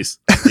plenty. Thrice.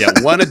 Yeah,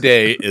 one a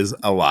day is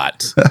a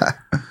lot.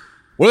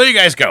 Well, there you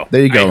guys go.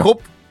 There you go.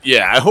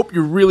 I hope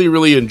you really,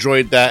 really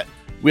enjoyed that.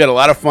 We had a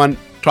lot of fun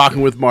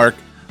talking with Mark.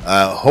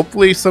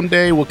 Hopefully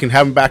someday we can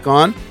have him back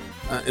on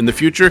in the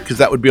future because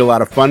that would be a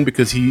lot of fun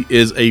because he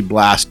is a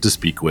blast to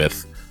speak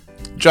with.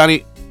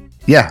 Johnny.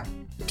 Yeah.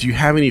 Do you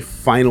have any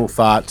final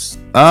thoughts?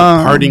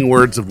 Parting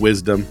words of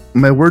wisdom?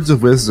 My words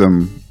of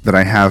wisdom that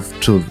I have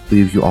to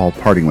leave you all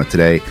parting with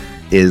today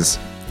is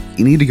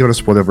you need to go to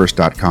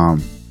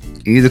spoilerverse.com.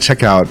 You need to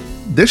check out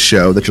this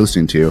show that you're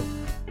listening to,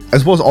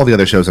 as well as all the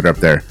other shows that are up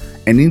there.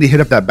 And you need to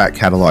hit up that back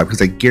catalog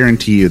because I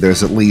guarantee you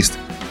there's at least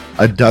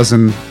a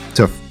dozen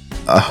to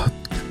a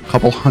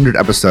couple hundred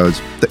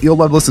episodes that you'll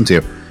love to listen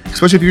to,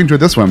 especially if you enjoyed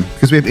this one,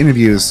 because we have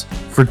interviews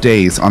for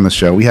days on the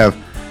show. We have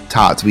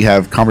tots, we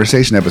have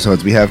conversation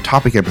episodes, we have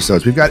topic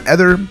episodes. We've got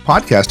other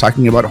podcasts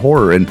talking about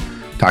horror and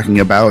talking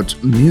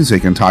about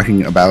music and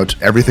talking about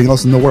everything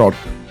else in the world.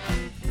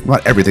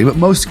 Not everything, but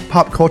most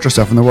pop culture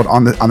stuff in the world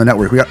on the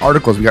network. We got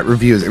articles, we got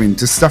reviews. I mean,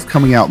 just stuff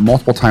coming out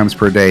multiple times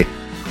per day.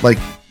 Like,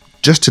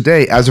 just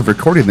today, as of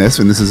recording this,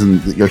 and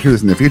you'll hear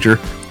this in the future,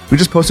 we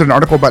just posted an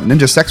article about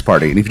Ninja Sex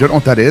Party. And if you don't know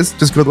what that is,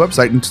 just go to the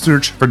website and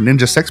search for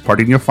Ninja Sex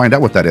Party, and you'll find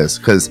out what that is.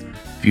 Because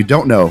if you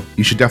don't know,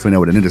 you should definitely know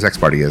what a Ninja Sex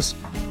Party is.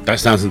 That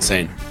sounds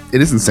insane.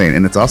 It is insane,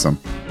 and it's awesome.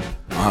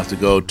 I'll have to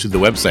go to the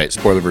website,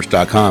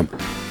 spoilerverse.com,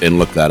 and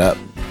look that up.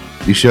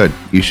 You should.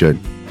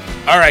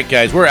 All right,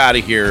 guys, we're out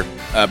of here.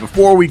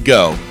 Before we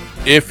go,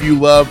 if you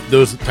love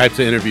those types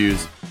of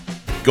interviews,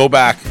 go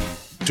back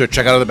to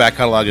check out the back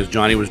catalog, as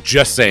Johnny was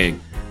just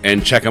saying,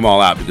 and check them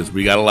all out, because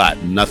we got a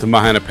lot. Nothing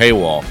behind a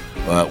paywall,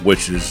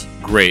 which is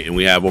great. And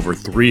we have over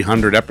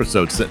 300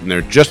 episodes sitting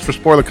there just for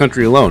Spoiler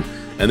Country alone.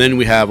 And then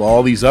we have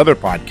all these other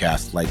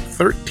podcasts, like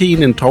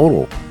 13 in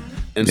total.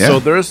 And so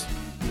there's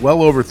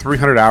well over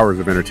 300 hours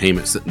of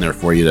entertainment sitting there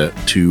for you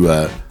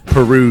to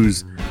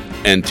peruse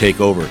and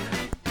take over.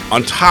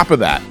 On top of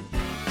that,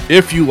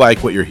 if you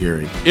like what you're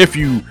hearing, if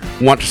you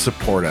want to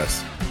support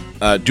us,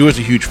 do us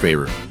a huge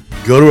favor.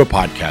 Go to a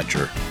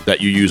podcatcher that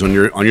you use on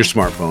your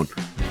smartphone.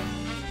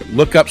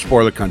 Look up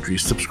Spoiler Country,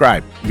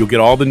 subscribe. You'll get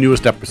all the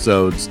newest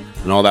episodes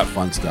and all that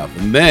fun stuff.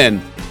 And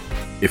then,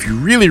 if you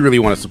really, really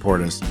want to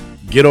support us,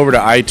 get over to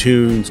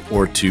iTunes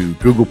or to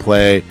Google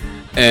Play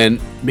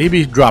and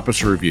maybe drop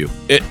us a review.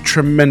 It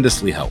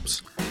tremendously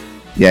helps.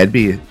 Yeah, it'd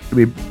be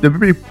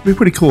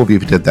pretty cool if you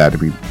did that.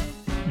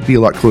 It'd be a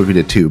lot cooler if you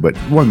did too, but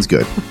one's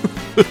good.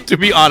 To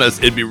be honest,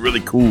 it'd be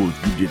really cool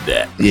if you did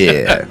that.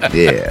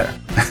 Yeah.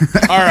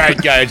 All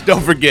right, guys,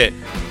 don't forget,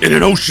 in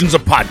an oceans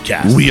of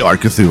podcasts, we are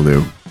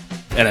Cthulhu.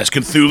 And as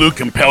Cthulhu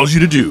compels you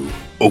to do,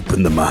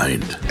 open the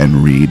mind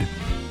and read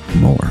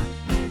more.